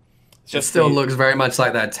sense. It still looks very much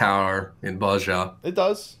like that tower in Bozja. It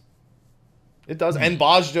does. It does. And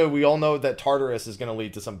Bozja, we all know that Tartarus is going to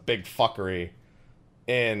lead to some big fuckery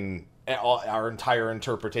in our entire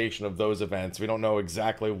interpretation of those events. We don't know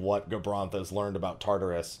exactly what Gabranth has learned about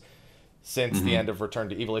Tartarus since the end of Return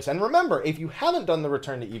to Ivalice. And remember, if you haven't done the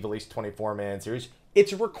Return to Ivalice 24-man series,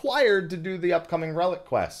 it's required to do the upcoming relic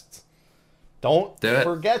quests. Don't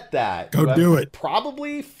forget that. Go do it.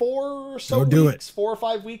 Probably 4 or so weeks, 4 or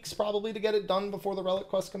 5 weeks probably to get it done before the relic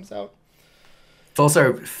quest comes out. It's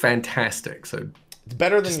also fantastic. So it's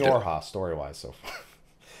better than Yorha story-wise so far.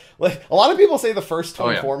 Like, a lot of people say the first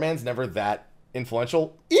 24-man's never that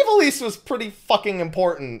influential. Ivalice was pretty fucking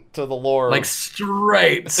important to the lore. Like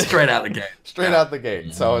straight out the gate. Straight out the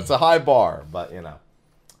gate. So it's a high bar, but you know.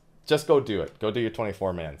 Just go do it. Go do your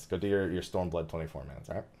 24-mans. Go do your Stormblood 24-mans,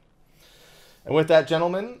 all right? And with that,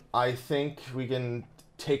 gentlemen, I think we can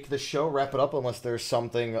take the show, wrap it up, unless there's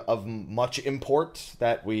something of much import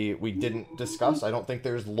that we didn't discuss. I don't think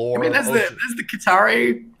there's lore. I mean, there's the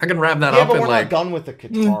Qitari. I can wrap that up. Yeah, but we're not done with the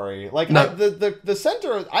Qitari. Like, no. The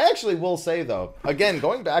center, I actually will say, though, again,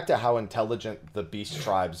 going back to how intelligent the beast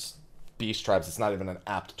tribes, it's not even an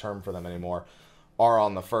apt term for them anymore, are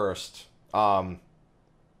on the first. The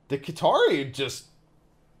Qitari just...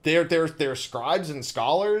 They're scribes and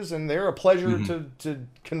scholars, and they're a pleasure to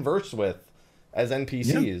converse with as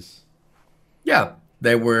NPCs. Yeah,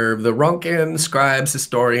 they were the Ronkin scribes,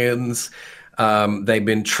 historians. They've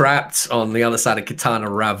been trapped on the other side of Kitana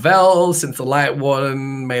Ravel since the Light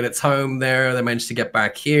Warden made its home there. They managed to get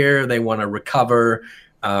back here. They want to recover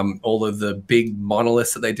all of the big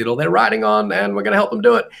monoliths that they did all their writing on, and we're going to help them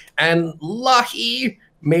do it. And Lahi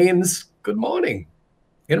means good morning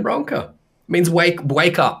in Ronka. Means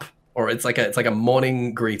wake up, or it's like a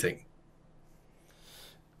morning greeting.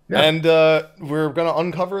 Yeah. And we're gonna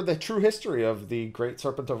uncover the true history of the Great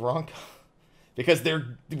Serpent of Ronka, because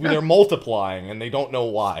they're multiplying and they don't know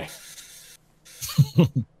why.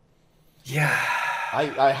 Yeah,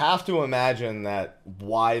 I have to imagine that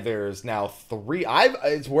why there's now 3.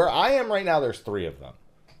 It's where I am right now. There's 3 of them.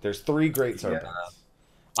 There's 3 Great Serpents. Yeah.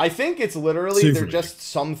 I think it's literally they're just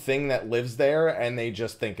something that lives there, and they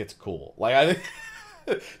just think it's cool. Like, I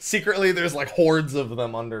think secretly there's like hordes of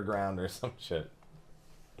them underground or some shit.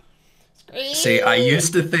 See, I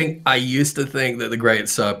used to think that the Great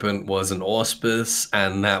Serpent was an auspice,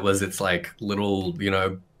 and that was its like little,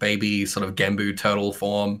 baby sort of Genbu turtle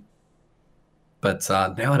form. But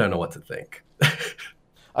now I don't know what to think.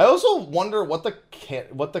 I also wonder what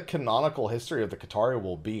the canonical history of the Qitari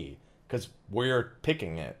will be. Because we're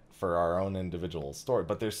picking it for our own individual story,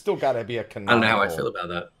 but there's still got to be a canonical... I don't know how I feel about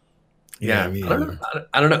that. Yeah,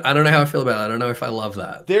 I don't know how I feel about it. I don't know if I love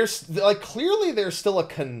that. There's clearly there's still a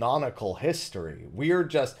canonical history. We're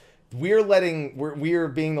being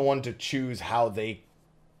the one to choose how they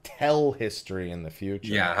tell history in the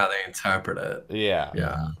future. Yeah, how they interpret it.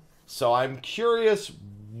 Yeah. So I'm curious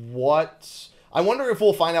I wonder if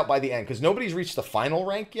we'll find out by the end, because nobody's reached the final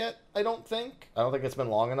rank yet, I don't think. I don't think it's been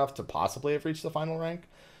long enough to possibly have reached the final rank.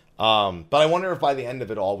 But I wonder if by the end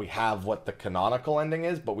of it all, we have what the canonical ending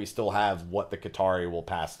is, but we still have what the Qitari will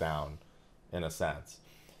pass down, in a sense.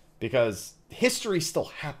 Because history still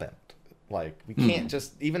happened. Like, we can't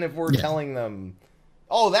just, even if we're telling them,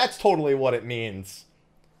 oh, that's totally what it means,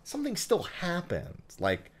 something still happened.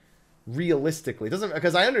 Like, realistically. It doesn't,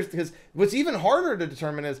 because I understand, because what's even harder to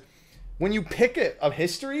determine is, when you pick a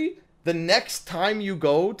history, the next time you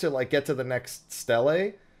go to like get to the next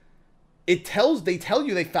stele, they tell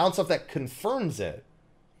you they found stuff that confirms it.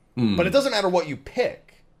 But it doesn't matter what you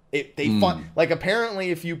pick. Like,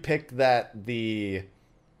 apparently if you pick that the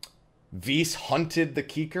Vis hunted the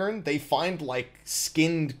Kikern, they find like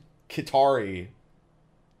skinned Qitari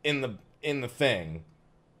in the thing.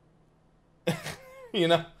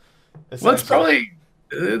 Well, it's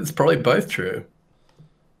probably both true.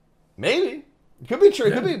 Maybe. It could be true.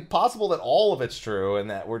 It could be possible that all of it's true and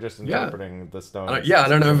that we're just interpreting the stone. I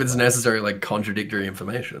don't know if it's necessarily like contradictory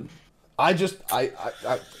information.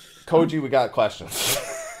 Koji, we got questions.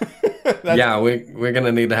 Yeah, we're going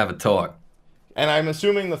to need to have a talk. And I'm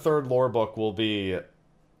assuming the third lore book will be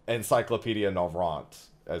Encyclopedia Novrant,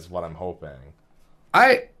 is what I'm hoping.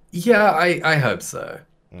 I hope so.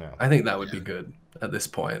 Yeah. I think that would be good at this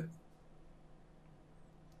point.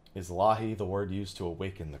 Is Lahi the word used to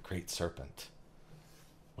awaken the Great Serpent?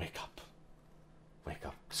 Wake up. Wake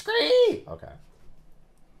up. Scree! Okay.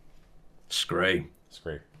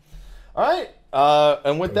 Scree. All right.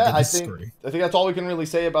 And with that, I think Disagree. that's all we can really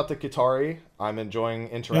say about the Qatari. I'm enjoying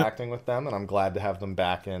interacting with them, and I'm glad to have them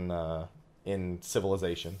back in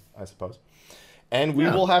Civilization, I suppose. And we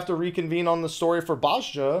will have to reconvene on the story for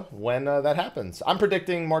Bajja when that happens. I'm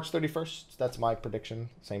predicting March 31st. That's my prediction.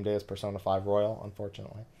 Same day as Persona 5 Royal,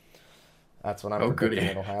 unfortunately. That's when I'm predicting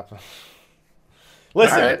it'll happen.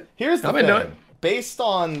 Listen, here's the thing. Based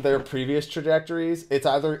on their previous trajectories,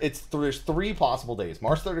 there's 3 possible days.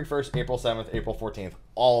 March 31st, April 7th, April 14th.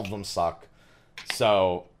 All of them suck.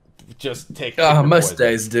 So just take most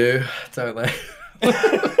days do, don't they?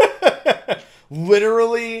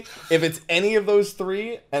 Literally, if it's any of those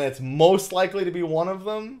 3, and it's most likely to be one of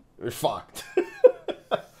them, you're fucked.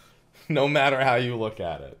 No matter how you look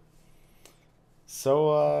at it.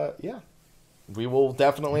 So, yeah. We will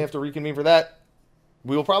definitely have to reconvene for that.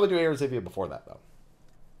 We will probably do Air Zivia before that, though.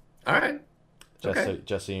 All right.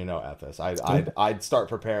 Just so you know, Ethos. I'd start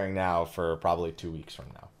preparing now for probably 2 weeks from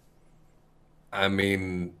now. I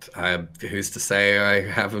mean, who's to say I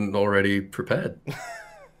haven't already prepared?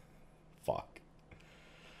 Fuck.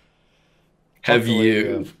 Have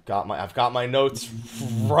you? I've got my notes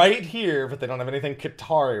right here, but they don't have anything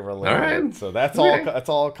Qatari related. All right. So that's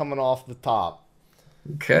all coming off the top.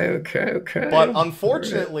 Okay. But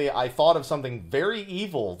unfortunately, I thought of something very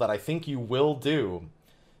evil that I think you will do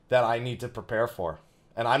that I need to prepare for.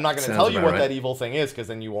 And I'm not going to tell you what that evil thing is, because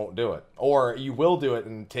then you won't do it. Or you will do it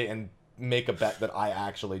and make a bet that I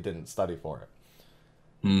actually didn't study for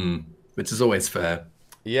it. Which is always fair.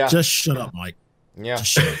 Yeah. Just shut up, Mike. Yeah.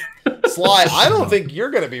 Just shut up. Sly, I don't think you're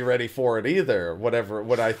going to be ready for it either, what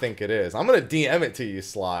I think it is. I'm going to DM it to you,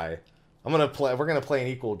 Sly. We're going to play an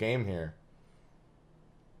equal game here.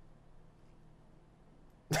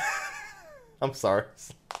 I'm sorry.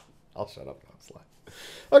 I'll shut up now, Sly.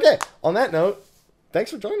 Okay, on that note,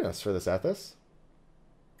 thanks for joining us for this, Ethos.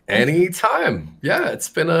 Anytime. Yeah, it's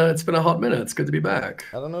been a hot minute. It's good to be back.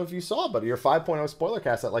 I don't know if you saw, but your 5.0 spoiler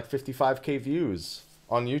cast at like 55K views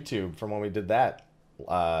on YouTube from when we did that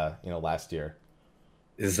last year.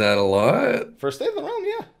 Is that a lot? For State of the Realm,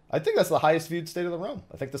 yeah. I think that's the highest viewed State of the Realm.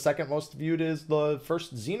 I think the second most viewed is the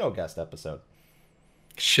first Xenoguest episode.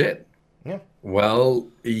 Shit. Yeah. Well,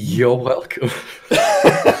 you're welcome.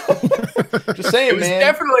 Just saying,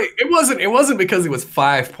 man. It wasn't because it was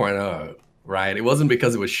 5.0, right? It wasn't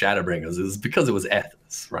because it was Shadowbringers. It was because it was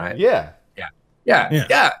Ethos, right? Yeah. Yeah.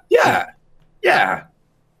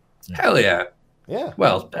 Hell yeah. Yeah.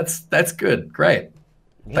 Well, that's good. Great.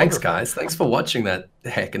 Wonderful. Thanks, guys. Thanks for watching that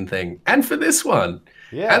heckin' thing. And for this one.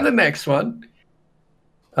 Yeah. And the next one.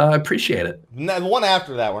 I appreciate it. No, the one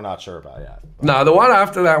after that, we're not sure about yet. No, the one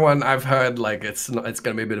after that one, I've heard like it's going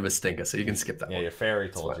to be a bit of a stinker, so you can skip that one. Yeah, your fairy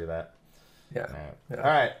told you that. Yeah. All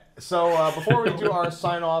right. So before we do our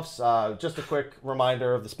sign-offs, just a quick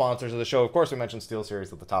reminder of the sponsors of the show. Of course, we mentioned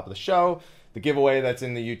SteelSeries at the top of the show. The giveaway that's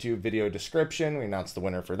in the YouTube video description. We announced the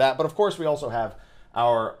winner for that. But of course, we also have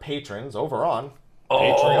our patrons over on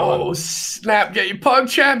Patreon. Oh, snap. Get your Pog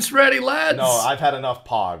Champs ready, lads. No, I've had enough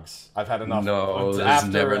Pogs. I've had enough. No, there's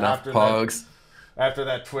never enough Pogs. After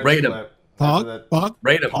that Twitch Rate 'em. clip. Pog?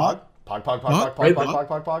 Rate 'em. Pog? Pog. Rate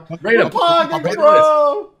 'em. Pog,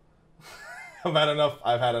 bro!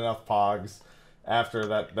 I've had enough Pogs after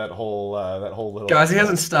that whole little. Guys, he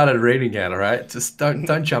hasn't started reading yet, all right? Just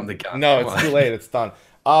don't jump the gun. No, it's too late. It's done.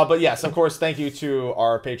 But yes, of course, thank you to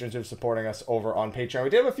our patrons who are supporting us over on Patreon.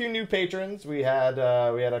 We did have a few new patrons. We had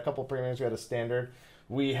a couple premiums. We had a standard.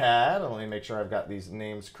 Let me make sure I've got these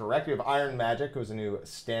names correct. We have Iron Magic, who's a new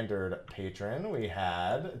standard patron. We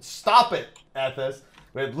had, stop it, Ethos.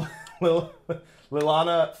 We had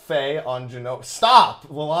Lilana Faye on Genova. Stop!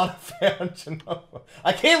 Lilana Faye on Genova.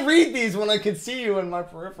 I can't read these when I can see you in my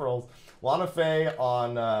peripherals. Lana Faye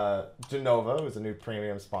on Genova, who's a new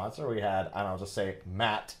premium sponsor. We had, and I'll just say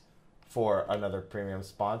Matt for another premium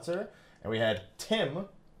sponsor. And we had Tim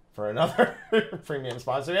for another premium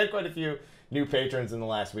sponsor. We had quite a few new patrons in the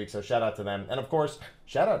last week, so shout out to them. And of course,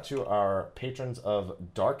 shout out to our patrons of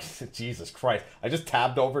Dark. Jesus Christ. I just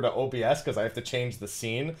tabbed over to OBS because I have to change the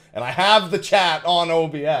scene. And I have the chat on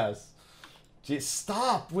OBS. Jeez,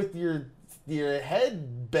 stop with your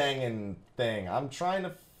head banging thing. I'm trying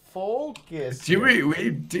to focus. Do you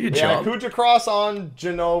Yeah, Kuja Cross on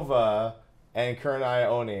Genova and Kurenai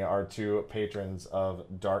Oni are two patrons of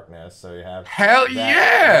Darkness. So you have hell that,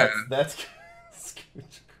 yeah. That's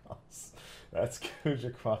Kuja Cross. That's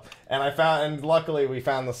Kuja Cross. And luckily we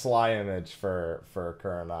found the Sly image for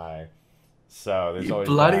Kurenai. So there's always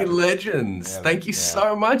bloody that. legends. Yeah, thank you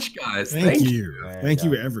so much, guys. Thank you. There Thank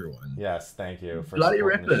you you, go. everyone. Yes, thank you for Bloody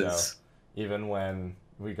supporting the show. rippers. Even when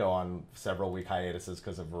We go on several week hiatuses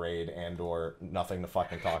because of raid and or nothing to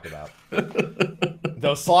fucking talk about.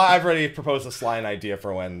 Though Sly, I've already proposed a Sly idea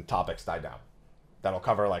for when topics die down. That'll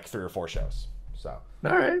cover like 3 or 4 shows. So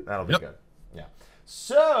All right. that'll be good. Yeah.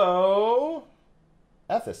 So,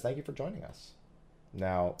 Ethis, thank you for joining us.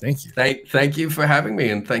 Now, Thank you. Thank you for having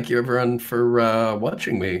me, and thank you everyone for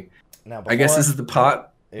watching me. now I guess this is the part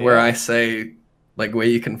where I say like where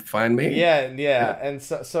you can find me. Yeah. And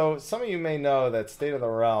so some of you may know that State of the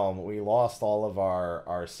Realm, we lost all of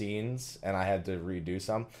our scenes, and I had to redo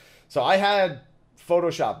some. So I had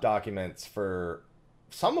Photoshop documents for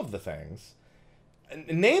some of the things.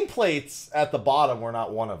 Nameplates at the bottom were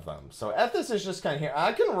not one of them. So Ethis is just kind of here.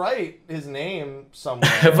 I can write his name somewhere.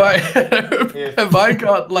 Have I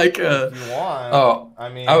got like a? If you want. Oh, I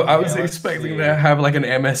mean, I was expecting to have like an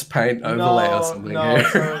MS Paint overlay or something.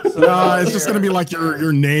 Here. It's just gonna be like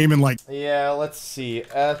your name and like. Yeah, let's see.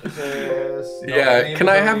 Ethis. Yeah, can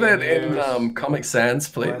I have that in Comic Sans,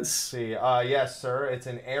 please? Let's see. Yes, sir. It's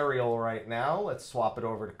in Arial right now. Let's swap it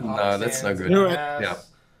over to Comic Sans. No, that's no good. Yeah.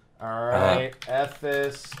 All right,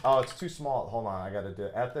 Ethis. Oh, it's too small. Hold on, I gotta do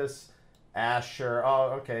it. Ethis, Asher.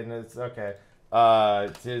 Oh, okay, no, it's okay.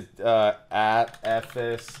 At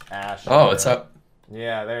Ethis Asher. Oh, it's up.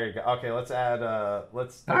 Yeah, there you go. Okay, let's add. All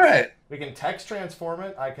right. We can text transform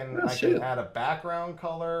it. I can shit. add a background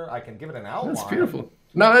color. I can give it an outline. That's beautiful.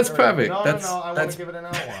 No, that's perfect. No. I want that's... to give it an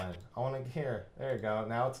outline. I want to here. There you go.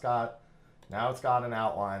 Now it's got an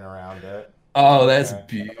outline around it. Oh, that's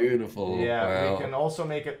beautiful. Yeah, wow. we can also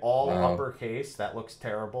make it all uppercase. That looks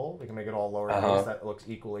terrible. We can make it all lowercase. That looks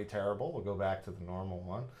equally terrible. We'll go back to the normal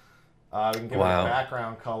one. We can give it a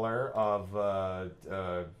background color of,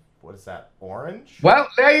 what is that, orange? Well,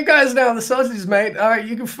 there you guys know the sausages, mate.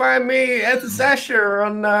 You can find me at the Sasher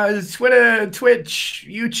on Twitter, Twitch,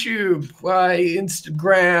 YouTube,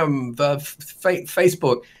 Instagram,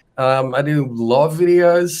 Facebook. I do lore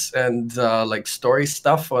videos and like story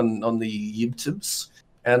stuff on the YouTubes,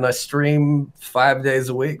 and I stream 5 days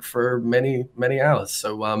a week for many hours.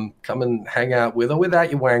 So come and hang out with or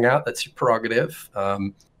without your wang out. That's your prerogative.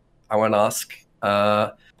 I won't ask.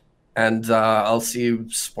 And I'll see you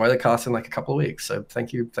spoiler cast in like a couple of weeks. So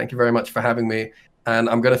thank you very much for having me. And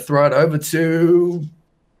I'm gonna throw it over to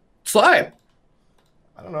Sly.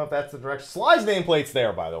 I don't know if that's the direction. Sly's nameplate's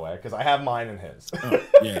there, by the way, because I have mine and his.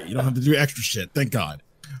 Yeah, you don't have to do extra shit. Thank God.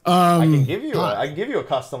 I can give you a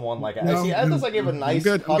custom one. Like I see, I gave a nice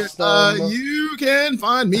custom. You can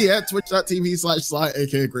find me at twitch.tv/Sly,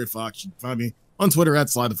 aka Great Fox. You can find me on Twitter at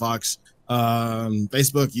Sly the Fox.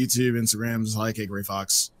 Facebook, YouTube, Instagram, Sly aka Great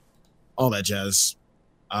Fox. All that jazz.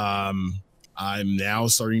 I'm now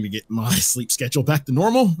starting to get my sleep schedule back to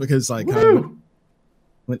normal because I kind of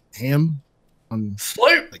went ham on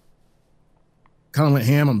sleep. Kind of went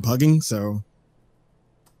ham on pugging, so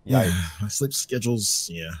yeah, my sleep schedule's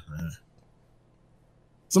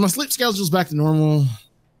So my sleep schedule's back to normal.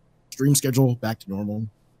 Stream schedule back to normal.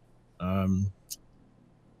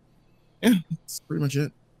 Yeah, that's pretty much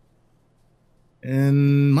it.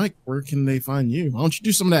 And Mike, where can they find you? Why don't you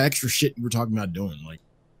do some of that extra shit you were talking about doing? Like,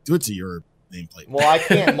 do it to your nameplate. Well, I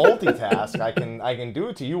can't multitask. I can do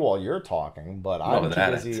it to you while you're talking, but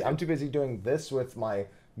I'm too busy doing this with my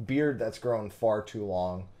beard that's grown far too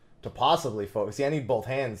long to possibly focus. See, I need both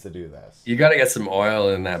hands to do this. You gotta get some oil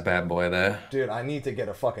in that bad boy there. Dude, I need to get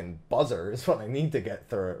a fucking buzzer is what I need to get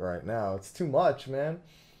through it right now. It's too much, man.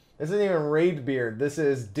 This isn't even raid beard. This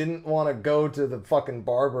is didn't want to go to the fucking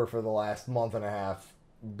barber for the last month and a half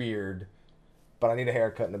beard. But I need a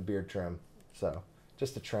haircut and a beard trim. So,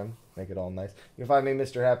 just a trim. Make it all nice. You can find me,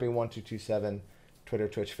 Mr. Happy1227, Twitter,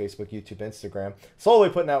 Twitch, Facebook, YouTube, Instagram. Slowly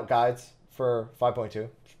putting out guides for 5.2.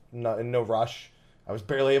 No rush. I was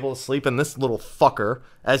barely able to sleep, and this little fucker,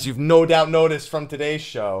 as you've no doubt noticed from today's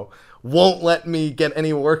show, won't let me get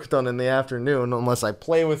any work done in the afternoon unless I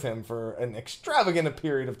play with him for an extravagant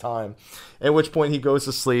period of time, at which point he goes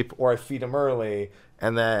to sleep or I feed him early,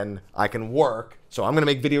 and then I can work. So I'm going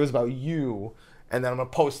to make videos about you, and then I'm going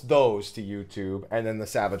to post those to YouTube, and then the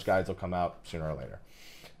Savage Guides will come out sooner or later.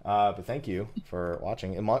 But thank you for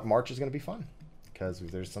watching. And March is going to be fun, because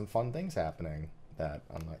there's some fun things happening that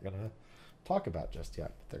I'm not going to talk about just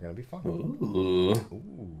yet, but they're going to be fun.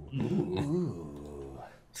 Ooh.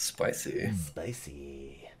 Spicy.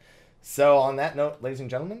 So on that note, ladies and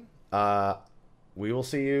gentlemen, we will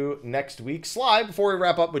see you next week. Sly, before we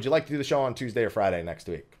wrap up, would you like to do the show on Tuesday or Friday next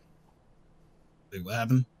week? What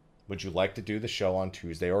happened? Would you like to do the show on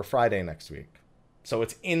Tuesday or Friday next week? So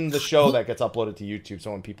it's in the show that gets uploaded to YouTube,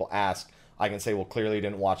 so when people ask, I can say, well, clearly you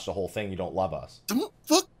didn't watch the whole thing, you don't love us. Don't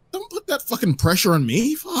fuck don't put that fucking pressure on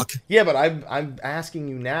me. Fuck. Yeah, but I'm asking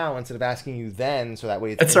you now instead of asking you then, so that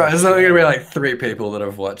way It's right. There's only gonna be like 3 people that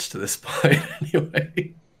have watched to this point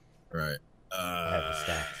anyway. Right. I have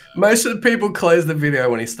the stats. Most of the people closed the video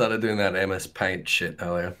when he started doing that MS Paint shit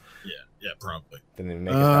earlier. Yeah, probably. Didn't even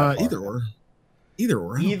make it that far. Either or. Either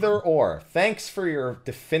or. Either or. Thanks for your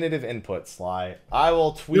definitive input, Sly. I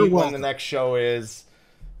will tweet when the next show is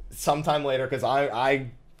sometime later because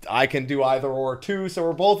I can do either or too, so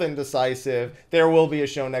we're both indecisive. There will be a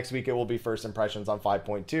show next week. It will be First Impressions on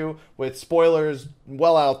 5.2 with spoilers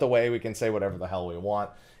well out the way. We can say whatever the hell we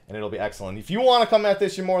want, and it'll be excellent. If you want to come at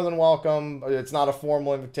this, you're more than welcome. It's not a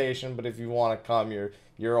formal invitation, but if you want to come,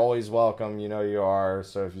 you're always welcome. You know you are.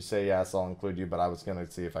 So if you say yes, I'll include you. But I was gonna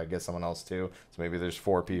see if I get someone else too. So maybe there's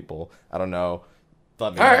 4 people. I don't know.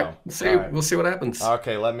 Let me know. All right. We'll see what happens.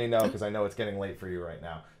 Okay, let me know because I know it's getting late for you right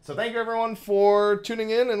now. So thank you everyone for tuning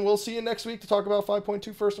in, and we'll see you next week to talk about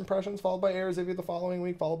 5.2 First Impressions, followed by Arizivia the following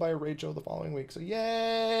week, followed by a Raid Show the following week. So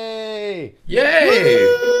yay! Yay!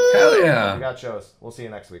 Woo! Hell yeah! We got shows. We'll see you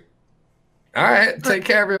next week. All right. Take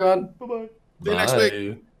care, everyone. Bye-bye. See you next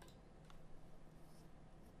week. Bye.